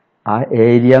 ആ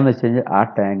ഏരിയ എന്ന് വെച്ച് കഴിഞ്ഞാൽ ആ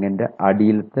ടാങ്കിൻ്റെ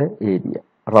അടിയിലത്തെ ഏരിയ,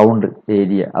 റൗണ്ട്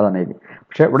ഏരിയ, അതാണ് ഏരിയ.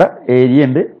 പക്ഷെ ഇവിടെ ഏരിയ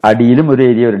ഉണ്ട്, അടിയിലും ഒരു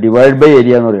ഏരിയ വരും, ഡിവൈഡ് ബൈ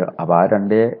ഏരിയ എന്ന് പറയുക. അപ്പോൾ ആ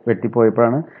രണ്ടേ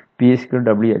വെട്ടിപ്പോയപ്പോഴാണ്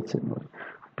P=WH എന്ന് പറയുന്നത്.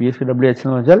 P=WH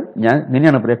എന്ന് വെച്ചാൽ ഞാൻ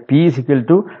ഇങ്ങനെയാണ് പറയുക, P=WAH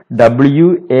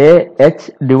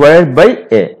ഡിവൈഡ് ബൈ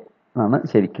A എന്നാണ്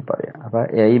ശരിക്കും പറയുക. അപ്പോൾ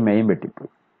എയും എയും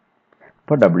വെട്ടിപ്പോയി,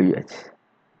 അപ്പോൾ WH.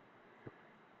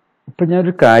 ഇപ്പം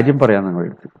ഞാനൊരു കാര്യം പറയാം നിങ്ങളുടെ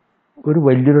അടുത്ത്. ഒരു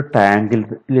വലിയൊരു ടാങ്കിൽ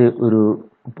ഒരു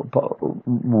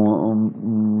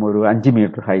 5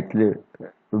 മീറ്റർ ഹൈറ്റിൽ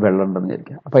വെള്ളം ഉണ്ടെന്ന്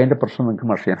വിചാരിക്കുക. അപ്പോൾ അതിൻ്റെ പ്രശ്നം നിങ്ങൾക്ക്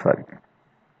മെഷർ ചെയ്യാൻ സാധിക്കും.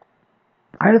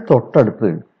 അതിന് തൊട്ടടുത്ത്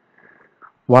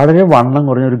വളരെ വണ്ണം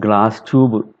കുറഞ്ഞ ഒരു ഗ്ലാസ്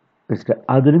ട്യൂബ് വെച്ചിട്ട്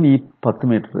അതിലും ഈ 10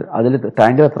 മീറ്റർ, അതിൽ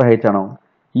ടാങ്കിൽ എത്ര ഹൈറ്റ് ആണോ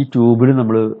ഈ ട്യൂബിൽ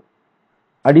നമ്മൾ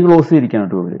അടി ക്ലോസ് ചെയ്തിരിക്കുകയാണ്.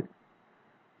 ട്യൂബിൽ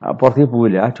പുറത്തേക്ക്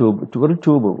പോവില്ല. ആ ഒരു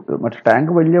ട്യൂബ്, മറ്റേ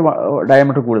ടാങ്ക് വലിയ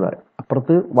ഡയമീറ്റർ കൂടുതലായി,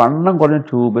 അപ്പുറത്ത് വണ്ണം കുറഞ്ഞ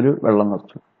ട്യൂബിൽ വെള്ളം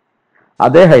നിറച്ചു,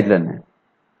 അതേ ഹൈറ്റിൽ തന്നെ.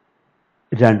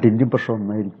 രണ്ടിൻ്റെയും പ്രഷർ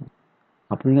ഒന്നായിരിക്കും.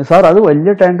 അപ്പോൾ നിങ്ങൾ സാർ അത്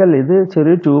വലിയ ടാങ്കല്ലേ, ഇത്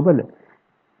ചെറിയ ട്യൂബല്ലേ.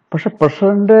 പക്ഷെ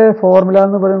പ്രഷറിൻ്റെ ഫോർമുല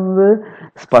എന്ന് പറയുന്നത്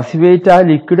സ്പെസിഫൈറ്റ് ആ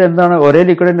ലിക്വിഡ് എന്താണ്, ഒരേ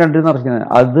ലിക്വിഡ് രണ്ടിൽ നിറയ്ക്കുന്നത്,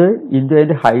 അത് ഇൻറ്റു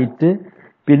അതിൻ്റെ ഹൈറ്റ്,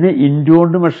 പിന്നെ ഇൻറ്റു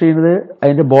കൊണ്ട് മെഷർ ചെയ്യുന്നത്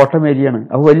അതിൻ്റെ ബോട്ടം ഏരിയ ആണ്.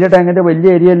 അപ്പോൾ വലിയ ടാങ്കിൻ്റെ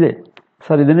വലിയ ഏരിയ അല്ലേ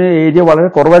സാർ, ഇതിന് ഏരിയ വളരെ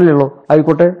കുറവല്ലേ ഉള്ളൂ.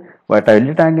 ആയിക്കോട്ടെ,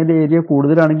 വലിയ ടാങ്കിൻ്റെ ഏരിയ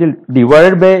കൂടുതലാണെങ്കിൽ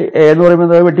ഡിവൈഡ് ബൈ A എന്ന് പറയുമ്പോൾ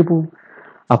അത് വെട്ടിപ്പോവും.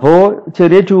 അപ്പോൾ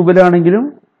ചെറിയ ട്യൂബിലാണെങ്കിലും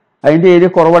അതിൻ്റെ ഏരിയ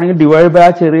കുറവാണെങ്കിൽ ഡിവൈഡ് ബൈ ആ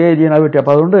ചെറിയ ഏരിയയാണ് അത് വെട്ടി.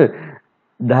 അപ്പോൾ അതുകൊണ്ട്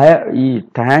ഈ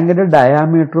ടാങ്കിൻ്റെ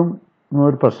ഡയാമീറ്ററും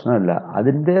ഒരു പ്രശ്നമല്ല,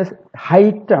 അതിൻ്റെ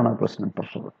ഹൈറ്റാണ് പ്രശ്നം,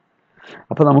 പ്രഷർ.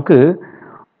 അപ്പോൾ നമുക്ക്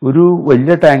ഒരു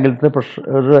വലിയ ടാങ്കിലത്തെ പ്രഷർ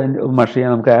മെഷർ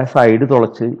ചെയ്യാൻ നമുക്ക് ആ സൈഡ്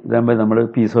തുളച്ച് ഇതാകുമ്പോൾ നമ്മൾ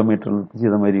പീസോമീറ്ററിൽ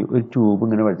ചെയ്ത മാതിരി ഒരു ട്യൂബ്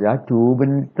ഇങ്ങനെ വെച്ച് ആ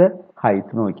ട്യൂബിൻ്റെ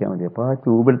ഹൈറ്റ് നോക്കിയാൽ മതി. അപ്പോൾ ആ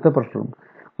ട്യൂബിലത്തെ പ്രഷറും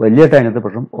വലിയ ടാങ്കിലത്തെ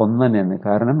പ്രഷറും ഒന്ന് തന്നെയാണ്.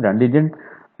 കാരണം രണ്ടിൻ്റെയും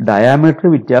ഡയാമീറ്റർ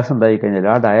വ്യത്യാസം ഉണ്ടായി കഴിഞ്ഞാൽ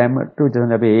ആ ഡയാമീറ്റർ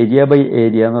വ്യത്യാസം, അപ്പോൾ ഏരിയ ബൈ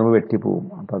ഏരിയ എന്ന് പറയുമ്പോൾ വെട്ടിപ്പോവും.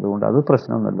 അപ്പോൾ അതുകൊണ്ട് അത്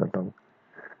പ്രശ്നമൊന്നുമല്ല കേട്ടോ.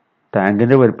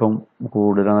 ടാങ്കിൻ്റെ വലിപ്പം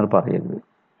കൂടുതലാണെന്ന് പറയരുത്.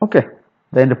 ഓക്കെ,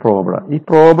 അതതിൻ്റെ പ്രോബ്ലം. ഈ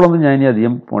പ്രോബ്ലം ഒന്നും ഞാൻ ഇനി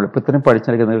അധികം ഇപ്പം ഇത്രയും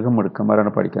പഠിച്ചെടുക്കാൻ നിങ്ങൾക്ക്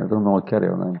മിടുക്കന്മാരാണ് പഠിക്കാൻ, ഇത് നോക്കി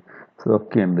അറിയാവുന്നതാണ്.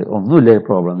 ഒക്കെ ഉണ്ട്, ഒന്നുമില്ല ഈ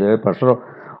problem. Pressure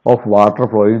of water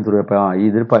flowing through. അപ്പോൾ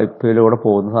ഇതിൽ പൈപ്പിലൂടെ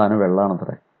പോകുന്ന സാധനം വെള്ളമാണ്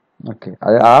അത്ര. ഓക്കെ,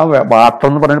 അത് ആ വാട്ടർ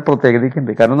എന്ന് പറയുന്ന പ്രത്യേകതയൊക്കെ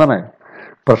ഉണ്ട്. കാരണം എന്താണ്,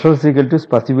 പ്രഷർ ഈക്വൽ ടു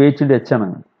സ്പെസിഫൈറ്റ് H ആണ്.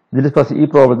 ഇതിൽ ഈ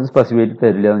പ്രോബ്ലത്തിൽ സ്പെസിഫൈറ്റ്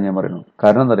തരില്ല എന്ന് ഞാൻ പറയുന്നു.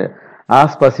 കാരണം എന്താ പറയുക, ആ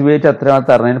സ്പെസിഫൈറ്റ് എത്രയാണ്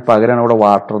തരുന്നതിന് പകരമാണ് ഇവിടെ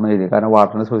വാട്ടർ എന്ന് എഴുതിയത്. കാരണം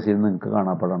വാട്ടറിൻ്റെ സ്പെസിഫൈറ്റ് നിങ്ങൾക്ക്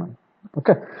കാണാപ്പാടാണ്.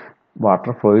 Okay,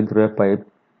 water flowing through A pipe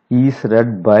is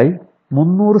read by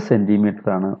 300 centimetre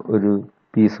ആണ് ഒരു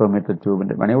പീസോമീറ്റർ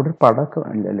ട്യൂബിൻ്റെ. വേണമെങ്കിൽ ഇവിടെ ഒരു പടമൊക്കെ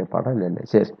ഇല്ലല്ലേ, പടം ഇല്ലല്ലേ,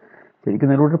 ശരിക്കും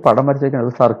നിങ്ങളുടെ ഒരു പടം വരച്ചേക്കാൻ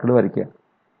ഒരു സർക്കിൾ വരയ്ക്കുക,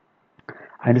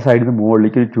 അതിൻ്റെ സൈഡിൽ നിന്ന്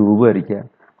മുകളിലേക്ക് ഒരു ട്യൂബ് വരയ്ക്കുക.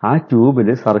 ആ ട്യൂബിൽ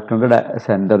സർക്കിളിൻ്റെ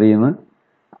സെൻറ്ററിൽ നിന്ന്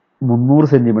 300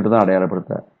 സെൻറ്റിമീറ്റർ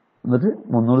അടയാളപ്പെടുത്തുക. എന്നിട്ട്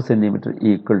 300 സെൻറ്റിമീറ്റർ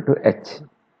ഈക്വൽ ടു H.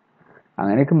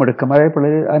 അങ്ങനെയൊക്കെ മിടുക്കന്മാരായ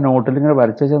പിള്ളേർ ആ നോട്ടിൽ ഇങ്ങനെ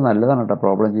വരച്ച് വെച്ചാൽ നല്ലതാണ് കേട്ടോ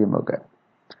പ്രോബ്ലം ചെയ്യുമ്പോഴൊക്കെ.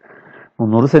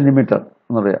 300 സെൻറ്റിമീറ്റർ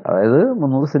എന്ന് പറയുക, അതായത്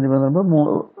 300 സെൻറ്റിമീറ്റർ എന്ന്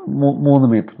പറയുമ്പോൾ 3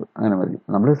 മീറ്റർ അങ്ങനെ മതി.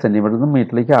 നമ്മൾ സെൻറ്റിമീറ്ററിൽ നിന്ന്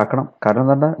മീറ്ററിലേക്ക് ആക്കണം.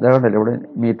 കാരണം എന്താ, ഇതാകണ്ടല്ലോ ഇവിടെ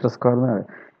മീറ്റർ സ്ക്വയർ എന്ന്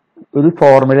ഒരു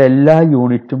ഫോർമുല, എല്ലാ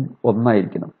യൂണിറ്റും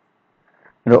ഒന്നായിരിക്കണം.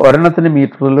 ഒരെണ്ണത്തിൻ്റെ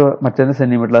മീറ്ററിൽ മറ്റേ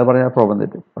സെൻറ്റിമീറ്ററിൽ അത് പറഞ്ഞാൽ പ്രോബ്ലം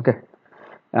തെറ്റും. Okay,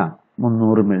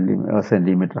 300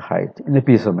 centimetre height in the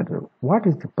piezometer. What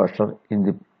is the pressure in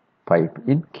the pipe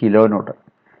in kilo newton?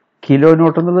 Kilo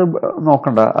newton എന്നുള്ളത്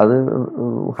നോക്കണ്ട, അത്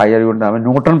ഹയർ കൊണ്ട് അവൻ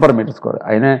ന്യൂട്ടൺ പെർ മീറ്റർ സ്ക്വയർ,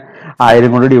 അതിനെ 1000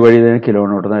 കൊണ്ട് ഡിവൈഡ് ചെയ്തതിന് കിലോ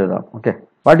ന്യൂട്ടൺ എഴുതാം. ഓക്കെ,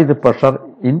 വാട്ട് ഇത് pressure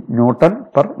in newton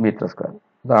per metre square,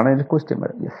 ഇതാണ് അതിൻ്റെ ക്വസ്റ്റ്യൻ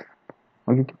വരെ. Yes,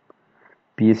 okay.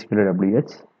 P S kilo W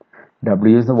H,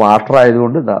 W S water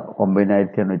ആയതുകൊണ്ട് ഇതാ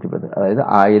 9810, അതായത്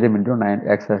 1000 into 9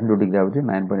 exhaustion due to gravity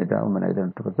 9.8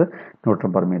 9810 newton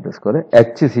per metre square.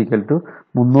 H is equal to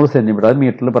 300 centimetre, അത്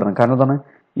മീറ്ററിൽ പറഞ്ഞു. കാരണം എന്താണ്,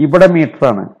 ഇവിടെ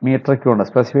മീറ്ററാണ്, metre cube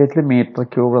specifically metre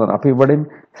cube എന്നാണ്. അപ്പോൾ ഇവിടെയും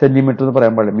സെൻറ്റിമീറ്റർ എന്ന്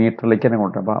പറയാൻ പാടില്ല, മീറ്ററിലേക്ക് തന്നെ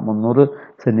കൊണ്ടുവരാം. അപ്പോൾ 300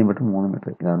 സെൻറ്റിമീറ്റർ 3 മീറ്റർ,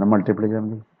 ഇതാണ് മൾട്ടിപ്ലൈ ചെയ്യാൻ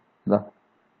മതി. ഇതാ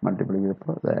മൾട്ടിപ്ലൈ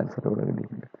ചെയ്തപ്പോൾ ആൻസർ ഇവിടെ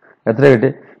കിട്ടിയിട്ടുണ്ട്. എത്ര കിട്ടി?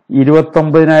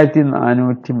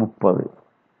 29430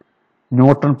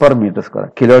 newton per metre square.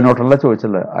 Kilo ന്യൂട്ടണിലെ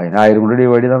ചോദിച്ചല്ലേ, അതിന് 1000 കൊണ്ട്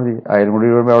ഡിവൈഡ് ചെയ്താൽ മതി. 1000 കൊണ്ട്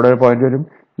ഡിവൈഡ് ചെയ്യുമ്പോൾ അവിടെ ഒരു പോയിന്റ് വരും,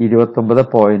 29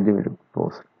 പോയിന്റ് വരും.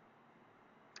 Close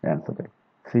answer.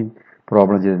 സി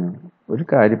പ്രോബ്ലം ചെയ്തു. ഒരു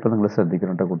കാര്യം ഇപ്പം നിങ്ങൾ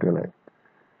ശ്രദ്ധിക്കണം കേട്ടോ കുട്ടികളെ,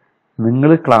 നിങ്ങൾ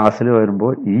ക്ലാസ്സിൽ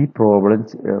വരുമ്പോൾ ഈ പ്രോബ്ലം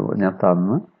ഞാൻ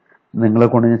തന്ന് നിങ്ങളെ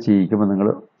കൊണ്ട് ഞാൻ ചെയ്യിക്കുമ്പോൾ നിങ്ങൾ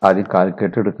ആദ്യം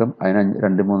കാൽക്കുലേറ്റർ എടുക്കും. അതിന്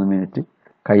 2-3 മിനിറ്റ്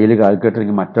കയ്യിൽ കാൽക്കുലേറ്റർ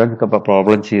ഇരിക്കും. മറ്റവർക്ക്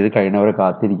പ്രോബ്ലം ചെയ്ത് കഴിഞ്ഞവരെ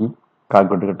കാത്തിരിക്കും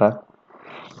കാൽക്കുലേറ്റർ കിട്ടാൻ.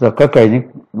 ഇതൊക്കെ കഴിഞ്ഞ്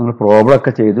നിങ്ങൾ പ്രോബ്ലം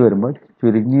ഒക്കെ ചെയ്ത് വരുമ്പോൾ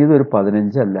ചുരുങ്ങിയത് ഒരു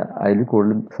 15 അല്ല അതിൽ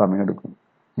കൂടുതൽ സമയം എടുക്കും.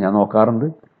 ഞാൻ നോക്കാറുണ്ട്.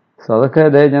 സോ അതൊക്കെ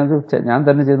അതെ ഞാൻ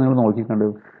തന്നെ ചെയ്ത് നിങ്ങൾ നോക്കിക്കണ്ട്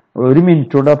 1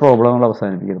 മിനിറ്റ് കൊണ്ട് ആ പ്രോബ്ലം നമ്മൾ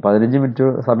അവസാനിപ്പിക്കുന്നത്. 15 മിനിറ്റ്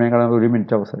സമയം കളയാൻ 1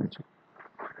 മിനിറ്റ് അവസാനിച്ചു.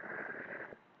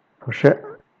 പക്ഷെ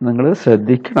നിങ്ങൾ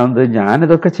ശ്രദ്ധിക്കണം,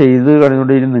 ഞാനിതൊക്കെ ചെയ്ത്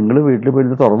കഴിഞ്ഞുകൊണ്ടിരിക്കും. നിങ്ങൾ വീട്ടിൽ പോയി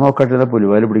തുറന്നു നോക്കാട്ടില്ല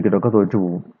പുലിവാല് പിടിക്കട്ടൊക്കെ തോറ്റു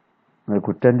പോകും.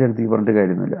 കുറ്റൻ്റെ അടുത്ത് പറഞ്ഞിട്ട്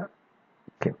കാര്യമൊന്നുമില്ല.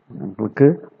 ഓക്കെ, നിങ്ങൾക്ക്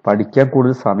പഠിക്കാൻ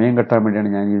കൂടുതൽ സമയം കിട്ടാൻ വേണ്ടിയാണ്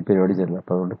ഞാൻ ഈ പരിപാടി ചെയ്യുന്നത്.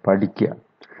 അപ്പോൾ അതുകൊണ്ട് പഠിക്കുക.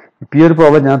 ഇപ്പം ഈ ഒരു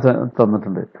പ്രോബ്ലം ഞാൻ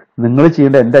തന്നിട്ടുണ്ട്. നിങ്ങൾ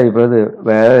ചെയ്യേണ്ട എൻ്റെ അഭിപ്രായത്തിൽ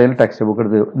വേറെ ഏതെങ്കിലും ടെക്സ്റ്റ് ബുക്ക്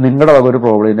എടുത്ത് നിങ്ങളുടെ വക ഒരു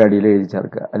പ്രോബ്ലത്തിൻ്റെ അടിയിൽ എഴുതി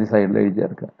ചേർക്കുക, അല്ലെങ്കിൽ സൈഡിൽ എഴുതി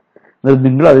ചേർക്കുക. എന്നിട്ട്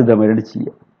നിങ്ങളത് ഇതേമാതിരി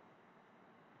ചെയ്യുക.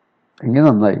 എങ്കിൽ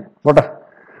നന്നായി പോട്ടെ.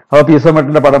 അപ്പോൾ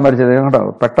പീസോമെട്രിൻ്റെ പടം വരച്ചത് കേട്ടോ,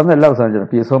 പെട്ടെന്ന് എല്ലാം അവസാനിച്ചത്.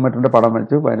 പീസോമെട്രിൻ്റെ പടം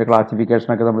വരച്ചു, അതിൻ്റെ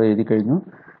ക്ലാസിഫിക്കേഷനൊക്കെ നമ്മൾ എഴുതി കഴിഞ്ഞു.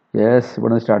 യെസ്,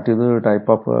 ഇവിടെ നിന്ന് സ്റ്റാർട്ട് ചെയ്ത് ടൈപ്പ്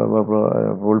ഓഫ്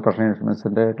ഫുൾ പ്രഷർ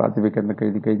ഇൻസ്ട്രുമെൻസിൻ്റെ ക്ലാസിഫിക്കേഷനൊക്കെ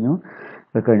എഴുതി കഴിഞ്ഞു.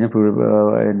 അത് കഴിഞ്ഞ്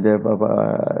എൻ്റെ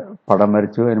പടം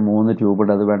വരച്ചു. അതിന് 3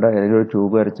 ട്യൂബുണ്ട്, അത് വേണ്ട ഏതെങ്കിലും ഒരു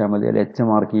ട്യൂബ് വരച്ചാൽ മതി, അതിൽ എച്ച്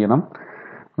മാർക്ക് ചെയ്യണം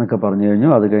എന്നൊക്കെ പറഞ്ഞു കഴിഞ്ഞു.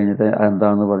 അത് കഴിഞ്ഞിട്ട്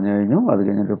എന്താണെന്ന് പറഞ്ഞു കഴിഞ്ഞു. അത്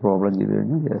കഴിഞ്ഞിട്ട് പ്രോബ്ലം ചെയ്ത്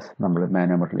കഴിഞ്ഞു. യെസ്, നമ്മൾ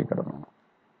മാനോമെട്രിലേക്ക് കടന്നു.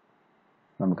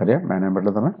 നമുക്കറിയാം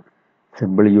മാനോമെട്രിൽ തന്നെ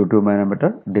simple YouTube മാനോമെറ്റർ,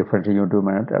 differential YouTube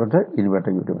മാനോമെറ്റർ,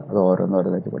 inverter YouTube, അത്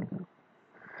ഓരോന്നോരോന്നായിട്ട് പഠിക്കണം.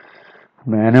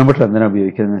 മാനോമെറ്റർ എന്തിനാണ്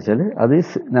ഉപയോഗിക്കുന്നത് വെച്ചാൽ, അത്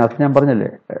നേരത്തെ ഞാൻ പറഞ്ഞല്ലേ,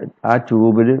 ആ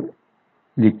ട്യൂബിൽ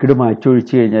ലിക്വിഡ് മാറ്റി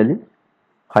ഒഴിച്ച് കഴിഞ്ഞാൽ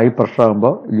ഹൈ പ്രഷർ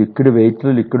ആകുമ്പോൾ വെയിറ്റിൽ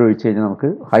ലിക്വിഡ് ഒഴിച്ച് കഴിഞ്ഞാൽ നമുക്ക്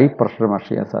ഹൈ പ്രഷർ മെഷർ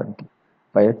ചെയ്യാൻ സാധിക്കും.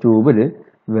 അപ്പോൾ ആ ട്യൂബിൽ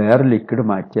വേറെ ലിക്വിഡ്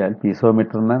മാറ്റിയാൽ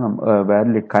പീസോമീറ്ററിനെ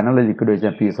വേറെ കനുള്ള ലിക്വിഡ്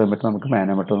വെച്ചാൽ പീസോമീറ്റർ നമുക്ക്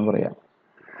മാനോമെറ്റർ എന്ന് പറയാം.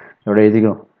 ഇവിടെ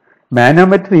എഴുതിക്കോ,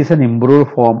 മാനോമെറ്റർ is N improved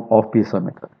form of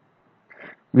piezometer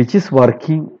which is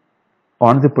working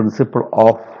on the principle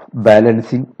of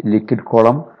balancing liquid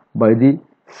column by the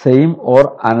same or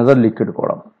another liquid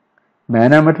column.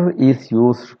 Manometer is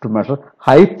used to measure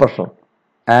high pressure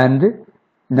and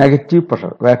negative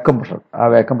pressure, vacuum pressure. ആ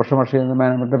vacuum pressure measure ചെയ്യുന്ന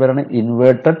മാനോമീറ്ററിന്റെ പേരാണ്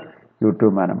inverted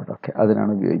YouTube manometer. Okay,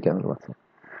 അതിനാണ് ഉപയോഗിക്കാറുള്ളത്.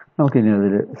 നമുക്കിനി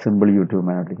അതിൽ simple YouTube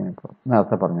മാനോമീറ്ററിനെ ഇപ്പോൾ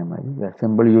നേരത്തെ പറഞ്ഞ മാതിരി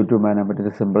simple YouTube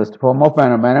manometer simplest form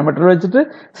of manometer വെച്ചിട്ട്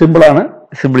സിമ്പിളാണ്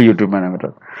സിമ്പിൾ യൂട്യൂബ്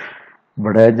മാനോമീറ്റർ.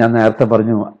 ഇവിടെ ഞാൻ നേരത്തെ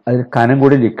പറഞ്ഞു അതിൽ കനം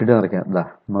കൂടി ലിക്വിഡ് നിറയ്ക്കാം. എന്താ,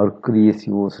 mercury is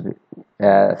used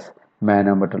as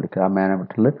മാനോമെറ്റർ liquid. ആ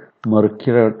മാനോമെറ്ററിൽ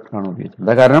മെർക്കുറി ആണ് ഉപയോഗിച്ചത്.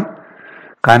 എന്താ കാരണം,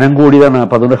 കനം കൂടിയതാണ്.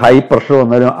 അപ്പം അതുകൊണ്ട് ഹൈ പ്രഷർ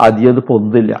വന്നാലും അധികം അത്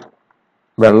പൊന്തില്ല.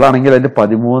 വെള്ളമാണെങ്കിൽ അതിൻ്റെ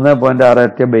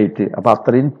 13.6 വെയിറ്റ്. അപ്പം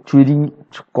അത്രയും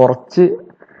കുറച്ച്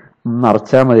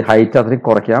നിറച്ചാൽ മതി. ഹൈറ്റ് അത്രയും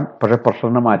കുറയ്ക്കാം, പക്ഷെ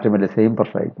പ്രഷറിന് മാറ്റം വരില്ല, സെയിം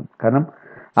പ്രഷർ ആയിരിക്കും. കാരണം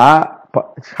ആ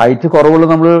ഹൈറ്റ് കുറവുള്ള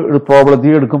നമ്മൾ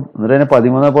പ്രോബ്ലത്തിൽ എടുക്കും, എന്നിട്ട് അതിനെ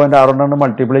 13.6 കൊണ്ടാണ്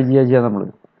മൾട്ടിപ്ലൈ ചെയ്യാം നമ്മൾ.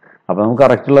 അപ്പോൾ നമുക്ക്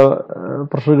കറക്റ്റുള്ള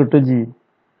പ്രഷർ കിട്ടുകയും ചെയ്യും.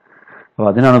 അപ്പോൾ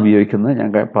അതിനാണ് ഉപയോഗിക്കുന്നത്. ഞാൻ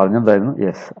പറഞ്ഞെന്തായിരുന്നു,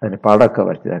 യെസ്, അതിന് പടമൊക്കെ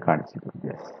വരച്ച് കാണിച്ചിട്ടുണ്ട്.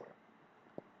 യെസ്,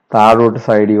 താഴോട്ട്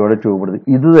സൈഡിയോടെ ട്യൂബ്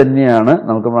എടുത്ത് ഇത് തന്നെയാണ്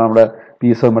നമുക്ക് നമ്മുടെ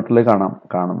പീസോമെറ്ററിൽ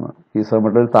കാണുന്നത്.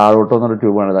 പീസോമെറ്ററിൽ താഴോട്ട് വന്നൊരു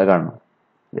ട്യൂബാണ് ഇതാ കാണുന്നത്.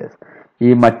 യെസ്, ഈ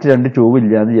മറ്റ് 2 ട്യൂബ്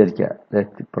ഇല്ലാന്ന് വിചാരിക്കുക.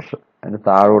 പ്രഷർ അതിന്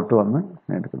താഴോട്ട് വന്ന്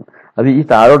എടുക്കുന്നു. അത് ഈ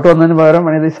താഴോട്ട് വന്നതിന് പകരം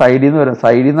വേണമെങ്കിൽ സൈഡിൽ നിന്ന് വരാം.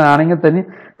 സൈഡിൽ നിന്നാണെങ്കിൽ തന്നെ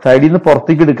സൈഡിൽ നിന്ന്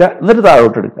പുറത്തേക്ക് എടുക്കുക, എന്നിട്ട്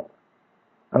താഴോട്ട് എടുക്കുക.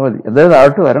 അത് മതി. എന്തായാലും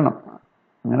താഴോട്ട് വരണം.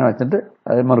 അങ്ങനെ വെച്ചിട്ട്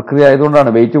അത് മെർക്കുറി ആയതുകൊണ്ടാണ്,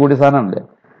 വെയിറ്റ് കൂടിയ സാധനമാണല്ലേ.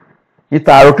 ഈ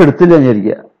താഴോട്ട് എടുത്തില്ല എന്ന്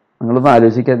വിചാരിക്കുക. നിങ്ങളൊന്ന്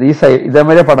ആലോചിക്കാതെ ഈ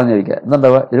ഇതേമാതിരി പടം വിചാരിക്കുക.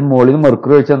 എന്താണ്ടാവുക, ഇതിന് മുകളിൽ നിന്ന്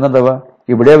മെർക്കുറി വെച്ചാൽ എന്താണ്ടാവുക,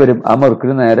 ഇവിടെ വരും. ആ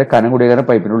മെർക്കുറി നേരെ കനം കൂടിയ കാരണം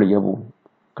പൈപ്പിന് വിളിക്കാൻ പോകും,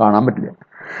 കാണാൻ പറ്റില്ല.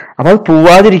 അപ്പൊ അത്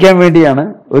പോവാതിരിക്കാൻ വേണ്ടിയാണ്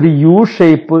ഒരു യു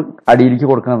ഷേപ്പ് അടിയിലേക്ക്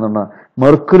കൊടുക്കണമെന്നുണ്ടാകും.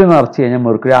 മെർക്കുറി നിറച്ച് കഴിഞ്ഞാൽ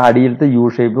മെർക്കുറി ആ അടിയിലത്തെ യു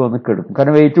ഷേപ്പ് വന്ന് കെടുക്കും.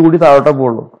 കാരണം വെയിറ്റ് കൂടി താഴോട്ടേ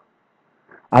പോകുള്ളൂ.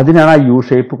 അതിനാണ് ആ യു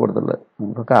ഷേപ്പ് കൊടുത്തുള്ളത്.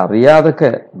 നിങ്ങൾക്കൊക്കെ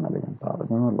അറിയാതൊക്കെ എന്നല്ല ഞാൻ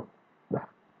പറഞ്ഞുള്ളൂ.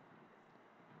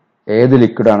 ഏത്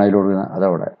ലിക്വിഡാണ് അതിൽ കൊടുക്കുന്നത്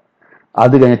അതവിടെ.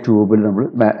 അത് കഴിഞ്ഞ ട്യൂബിൽ നമ്മൾ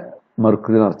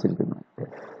മെർക്കുറി നിറച്ചിരിക്കുന്നു.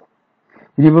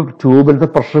 ഇനിയിപ്പോൾ ട്യൂബിലത്തെ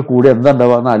പ്രഷർ കൂടി എന്താ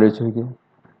ഉണ്ടാവുക എന്ന് ആലോചിച്ച് നോക്കി.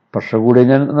 പ്രഷർ കൂടി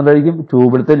കഴിഞ്ഞാൽ എന്നുള്ളതായിരിക്കും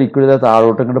ട്യൂബിലത്തെ ലിക്വിഡ്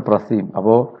താഴോട്ട് ഇങ്ങോട്ട് പ്രസ് ചെയ്യും.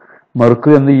 അപ്പോൾ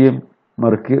മെർക്കുറി എന്ത് ചെയ്യും?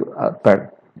 മെർക്കുറി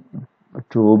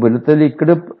ട്യൂബിലത്തെ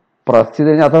ലിക്വിഡ് പ്രസ് ചെയ്ത്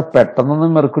കഴിഞ്ഞാൽ അത്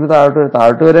പെട്ടെന്നൊന്നും മെർക്കുറി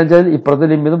താഴോട്ട് വരാൻ വെച്ചാൽ ഇപ്പുറത്തെ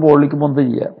ലിമ്പിൽ നിന്ന് മുകളിലേക്ക് പൊന്ത്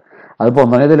ചെയ്യുക. അത്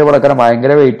പൊന്നണതിൽ ഇവിടെ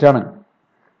ഭയങ്കര വെയിറ്റ് ആണ്.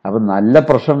 അപ്പം നല്ല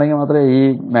പ്രഷർ ഉണ്ടെങ്കിൽ മാത്രമേ ഈ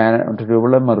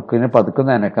ട്യൂബിലെ മെർക്കുറിനെ പതുക്കെ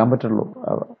നനക്കാൻ പറ്റുള്ളൂ.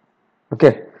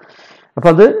 ഓക്കെ. അപ്പം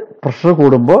അത് പ്രഷർ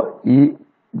കൂടുമ്പോൾ ഈ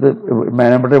ഇത്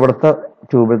മേനപ്പെട്ട ഇവിടുത്തെ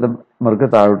ട്യൂബിലത്തെ മെർക്കുറി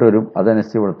താഴോട്ട് വരും.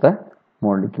 അതനുസരിച്ച് ഇവിടുത്തെ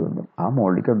മുകളിലേക്ക് വന്നു. ആ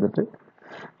മുകളിലേക്ക് വന്നിട്ട്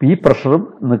ഈ പ്രഷറും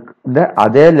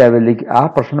അതേ ലെവലിലേക്ക് ആ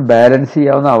പ്രഷറിന് ബാലൻസ്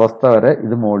ചെയ്യാവുന്ന അവസ്ഥ വരെ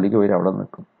ഇത് മുകളിലേക്ക് വരും, അവിടെ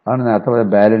നിൽക്കും. അതാണ് നേരത്തെ പറയുക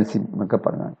ബാലൻസിങ് എന്നൊക്കെ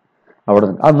പറഞ്ഞാൽ. അവിടെ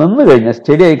നിന്ന് അത് നിന്ന് കഴിഞ്ഞാൽ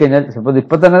സ്റ്റഡി ആയി കഴിഞ്ഞാൽ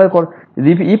ഇപ്പം തന്നെ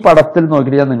ഈ പടത്തിൽ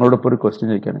നോക്കിയിട്ട് ഞാൻ നിങ്ങളോട് ഇപ്പോൾ ഒരു ക്വസ്റ്റ്യൻ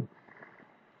ചോദിക്കുകയാണ്.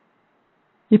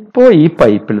 ഇപ്പോൾ ഈ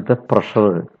പൈപ്പിലത്തെ പ്രഷർ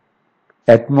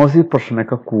അറ്റ്മോസ്ഫിയർ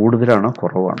പ്രഷറിനൊക്കെ കൂടുതലാണോ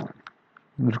കുറവാണോ?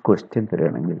 ഒരു ക്വസ്റ്റ്യൻ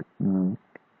തരികയാണെങ്കിൽ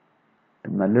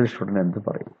നല്ലൊരു സ്റ്റുഡൻറ്റ് എന്ത്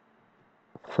പറയും?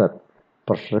 സർ,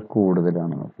 പ്രഷർ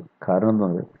കൂടുതലാണ്. കാരണം എന്താ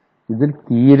പറയുക, ഇതിൽ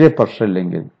തീരെ പ്രഷർ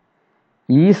ഇല്ലെങ്കിൽ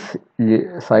ഈ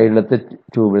സൈഡിലത്തെ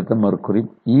ട്യൂബിലത്തെ മെർക്കുറിയും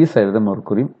ഈ സൈഡിലത്തെ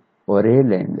മെർക്കുറിയും ഒരേ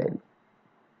ലൈനിലായിരിക്കും.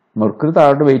 മെർക്കുറി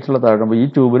താഴോട്ട് വെയിറ്റുള്ള താഴോട്ട് ഈ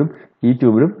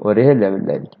ട്യൂബിലും ഒരേ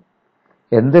ലെവലിലായിരിക്കും.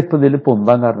 എന്താ ഇപ്പം ഇതിൽ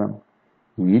പൊന്താൻ കാരണം?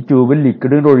 ഈ ട്യൂബിൽ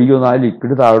ലിക്വിഡ് ഒഴുകി വന്ന് ആ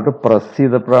ലിക്വിഡ് താഴോട്ട് പ്രസ്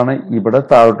ചെയ്തപ്പോഴാണ് ഇവിടെ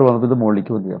താഴോട്ട് വന്നപ്പോൾ ഇത്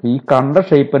മുകളിലേക്ക് വന്നത്. അപ്പം ഈ കണ്ട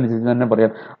ഷേപ്പ് അനുസരിച്ച് തന്നെ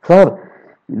പറയാം, സാർ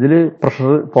ഇതിൽ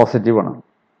പ്രഷർ പോസിറ്റീവാണ്.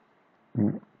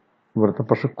 ഇവിടുത്തെ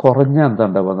പ്രഷർ കുറഞ്ഞാൽ എന്താ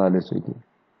ഉണ്ടാവുക എന്ന് ആലോചിച്ച് നോക്കി.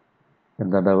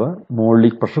 എന്താ ഉണ്ടാവുക?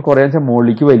 മുകളിലേക്ക് പ്രഷർ കുറയാന്ന് വെച്ചാൽ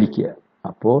മുകളിലേക്ക് വലിക്കുക.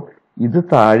 അപ്പോൾ ഇത്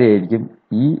താഴെയായിരിക്കും,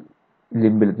 ഈ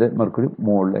ലിമ്പിലത്തെ മെർക്കുറി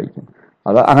മുകളിലായിരിക്കും.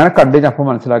 അത് അങ്ങനെ കണ്ടു കഴിഞ്ഞാൽ അപ്പോൾ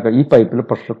മനസ്സിലാക്കുക ഈ പൈപ്പിൽ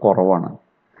പ്രഷർ കുറവാണ്.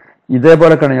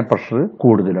 ഇതേപോലെ കഴിഞ്ഞാൽ പ്രഷർ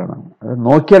കൂടുതലാണ്. അത്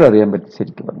നോക്കിയാൽ അറിയാൻ പറ്റും.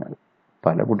 ശരിക്കും പറഞ്ഞാൽ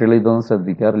പല കുട്ടികളും ഇതൊന്നും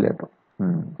ശ്രദ്ധിക്കാറില്ല കേട്ടോ.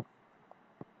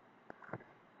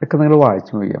 ഇതൊക്കെ നിങ്ങൾ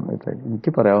വായിച്ചു നോക്കിയാൽ പറ്റില്ല. എനിക്ക്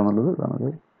പറയാവുന്നുള്ളത്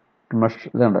ഇതാണ്.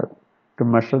 ഇതുണ്ട്, to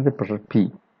measure the pressure P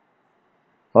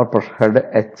or pressure head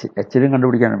H. എച്ചിലും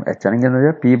കണ്ടുപിടിക്കാനും എച്ച് ആണെങ്കിൽ എന്താ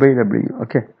പറയുക, P/W.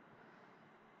 Okay.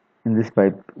 In this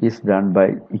pipe is done by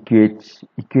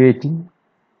equating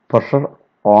pressure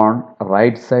on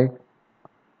right side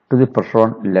to the pressure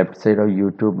on left side of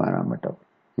U2 manometer.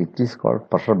 It is called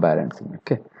pressure balancing.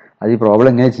 Okay. അത് ഈ problem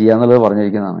എങ്ങനെ ചെയ്യാന്നുള്ളത്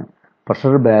പറഞ്ഞിരിക്കുന്നതാണ്.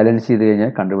 Pressure balance ചെയ്ത്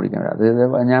കഴിഞ്ഞാൽ കണ്ടുപിടിക്കാൻ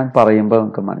പറ്റും. അത് ഞാൻ പറയുമ്പോൾ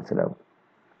നമുക്ക് മനസ്സിലാവും.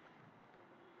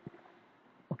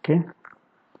 ഓക്കെ.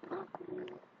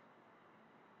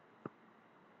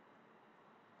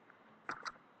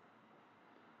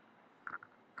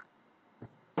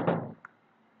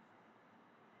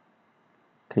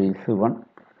 കേസ് 1.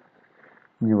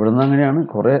 ഇവിടുന്ന് അങ്ങനെയാണ്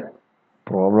കുറേ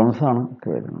പ്രോബ്ലംസാണ് ഒക്കെ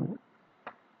വരുന്നത്.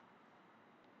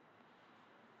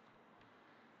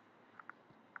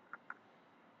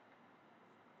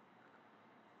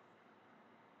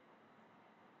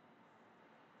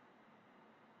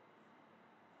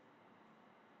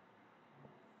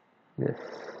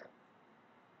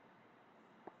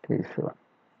 കേസ് 1.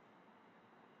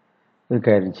 ഒരു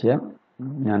കാര്യം ചെയ്യാം,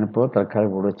 ഞാനിപ്പോൾ തൽക്കാലം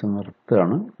കൂടെ വെച്ച്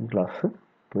നിർത്തുകയാണ് ക്ലാസ്.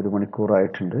 ഇപ്പോൾ 1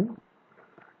 മണിക്കൂറായിട്ടുണ്ട്.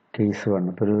 കേസ് 1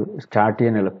 ഇപ്പോൾ ഒരു സ്റ്റാർട്ട്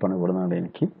ചെയ്യാൻ എളുപ്പമാണ് ഇവിടെ നിന്നാണ്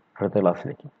എനിക്ക് അടുത്ത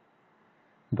ക്ലാസ്സിലേക്ക്.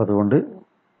 അപ്പോൾ അതുകൊണ്ട്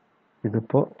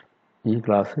ഇതിപ്പോൾ ഈ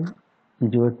ക്ലാസ്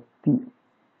 22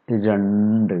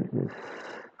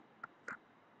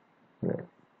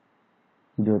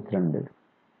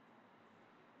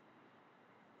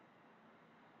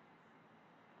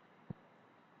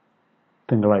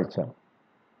 തിങ്കളാഴ്ച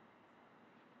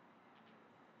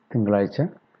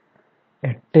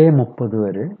 8:30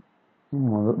 വരെ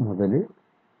മുതൽ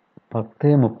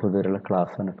 10:30 വരെയുള്ള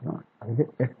ക്ലാസ്സാണ് എടുക്കുന്നത്. അതിൽ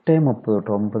 8:30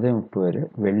 തൊട്ട് 9:30 വരെ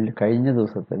കഴിഞ്ഞ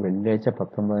ദിവസത്തെ വെള്ളിയാഴ്ച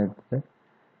 19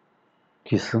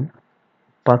 ക്വിസും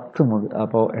 10 മുതൽ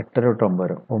അപ്പോൾ 8:30 തൊട്ട് 9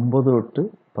 വരെ 9 തൊട്ട്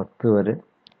 10 വരെ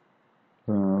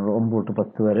 9 തൊട്ട്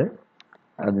 10 വരെ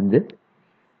അതിൻ്റെ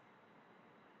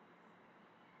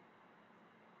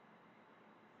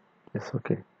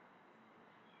ഓക്കെ.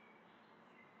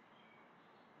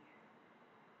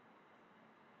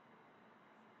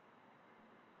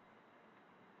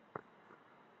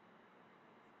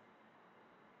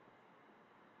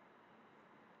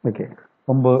 ഓക്കെ.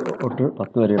 9 തൊട്ട്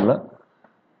 10 വരെയുള്ള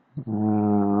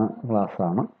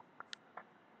ക്ലാസ്സാണ്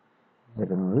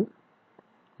വരുന്നത്.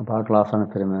 അപ്പോൾ ആ ക്ലാസ്സാണ്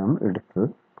ഇത്രയും നേരം എടുത്തത്.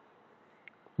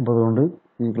 അപ്പോൾ അതുകൊണ്ട്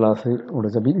ഈ ക്ലാസ്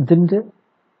വിളിച്ചപ്പോൾ ഇതിൻ്റെ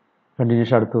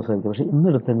കണ്ടിന്യൂഷൻ അടുത്ത ദിവസമായിരിക്കും. പക്ഷേ ഇന്ന്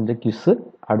എടുത്തതിൻ്റെ ക്വിസ്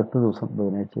അടുത്ത ദിവസം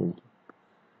ബുധനാഴ്ച ആയിരിക്കും.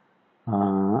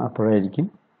 അപ്പോഴായിരിക്കും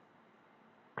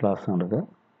ക്ലാസ് നടക്കുക.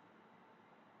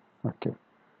 ഓക്കെ.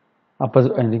 അപ്പോൾ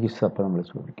അതിൻ്റെ ക്വിസ് അപ്പോൾ നമ്മൾ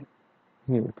ചോദിക്കും.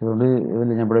 അതുകൊണ്ട് ഇതിൽ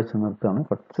ഞാൻ ഇവിടെ വെച്ച് നിർത്താണ്.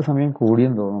 കുറച്ച് സമയം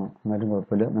കൂടിയെന്ന് തോന്നുന്നു. എന്നാലും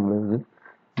കുഴപ്പമില്ല. നിങ്ങളിത്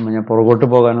ഞാൻ പുറകോട്ട്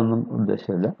പോകാനൊന്നും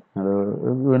ഉദ്ദേശമില്ല. അത്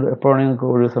എപ്പോഴാണെങ്കിൽ നിങ്ങൾക്ക്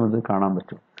ഒഴിവ് സമയത്ത് കാണാൻ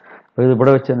പറ്റും. അപ്പോൾ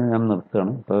ഇതിവിടെ വെച്ച് തന്നെ ഞാൻ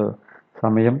നിർത്തുകയാണ്. ഇപ്പോൾ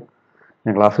സമയം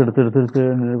ഞാൻ ക്ലാസ് എടുത്ത്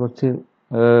കുറച്ച്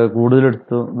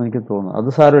കൂടുതലെടുത്തു എന്ന് എനിക്ക് തോന്നുന്നു. അത്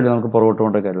സാരമില്ല, നമുക്ക് പുറകോട്ട്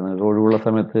കൊണ്ട കാര്യം, നിങ്ങൾക്ക് ഒഴിവുള്ള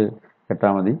സമയത്ത്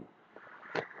കേട്ടാൽ മതി.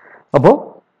 അപ്പോൾ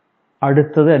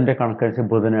അടുത്തത് എൻ്റെ കണക്കനുസരിച്ച്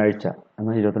ബുധനാഴ്ച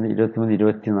എന്നാൽ 22,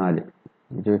 23,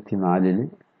 24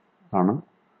 ആണ്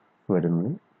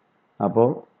വരുന്നത്. അപ്പോൾ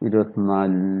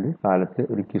 24 കാലത്ത്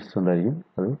ഒരു ക്വിസ് ഉണ്ടായിരിക്കും.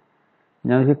 അത്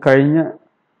ഞങ്ങൾക്ക് കഴിഞ്ഞ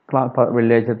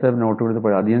വെള്ളിയാഴ്ചത്തെ നോട്ട് കൊടുത്ത്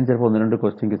പഠിക്കും. അധികം ചിലപ്പോൾ 1-2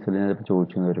 ക്വസ്റ്റ്യൻ ക്വിസിൽ ഞാൻ ചിലപ്പോൾ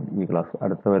ചോദിച്ചു വരും ഈ ക്ലാസ്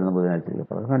അടുത്ത വരുന്ന ബുധനാഴ്ച.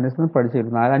 അപ്പോൾ അന്വേഷണം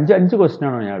പഠിച്ചിരുന്നു. 5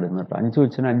 ക്വസ്റ്റ്യനാണ് ഞാൻ ഇടുന്നത് കേട്ടോ. 5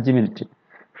 ക്വസ്റ്റ്യന് 5 മിനിറ്റ്,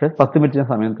 പക്ഷേ 10 മിനിറ്റ് ഞാൻ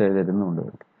സമയം തരുന്നുണ്ട്.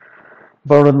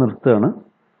 അപ്പോൾ അവിടെ നിർത്തുകയാണ്.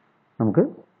 നമുക്ക്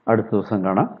അടുത്ത ദിവസം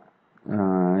കാണാം.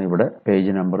 ഇവിടെ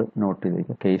പേജ് നമ്പർ നോട്ട്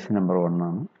ചെയ്തേക്കുക. കേസ് നമ്പർ 1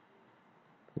 ആണ്.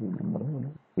 Page number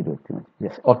 25.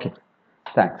 Yes, okay,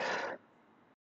 thanks.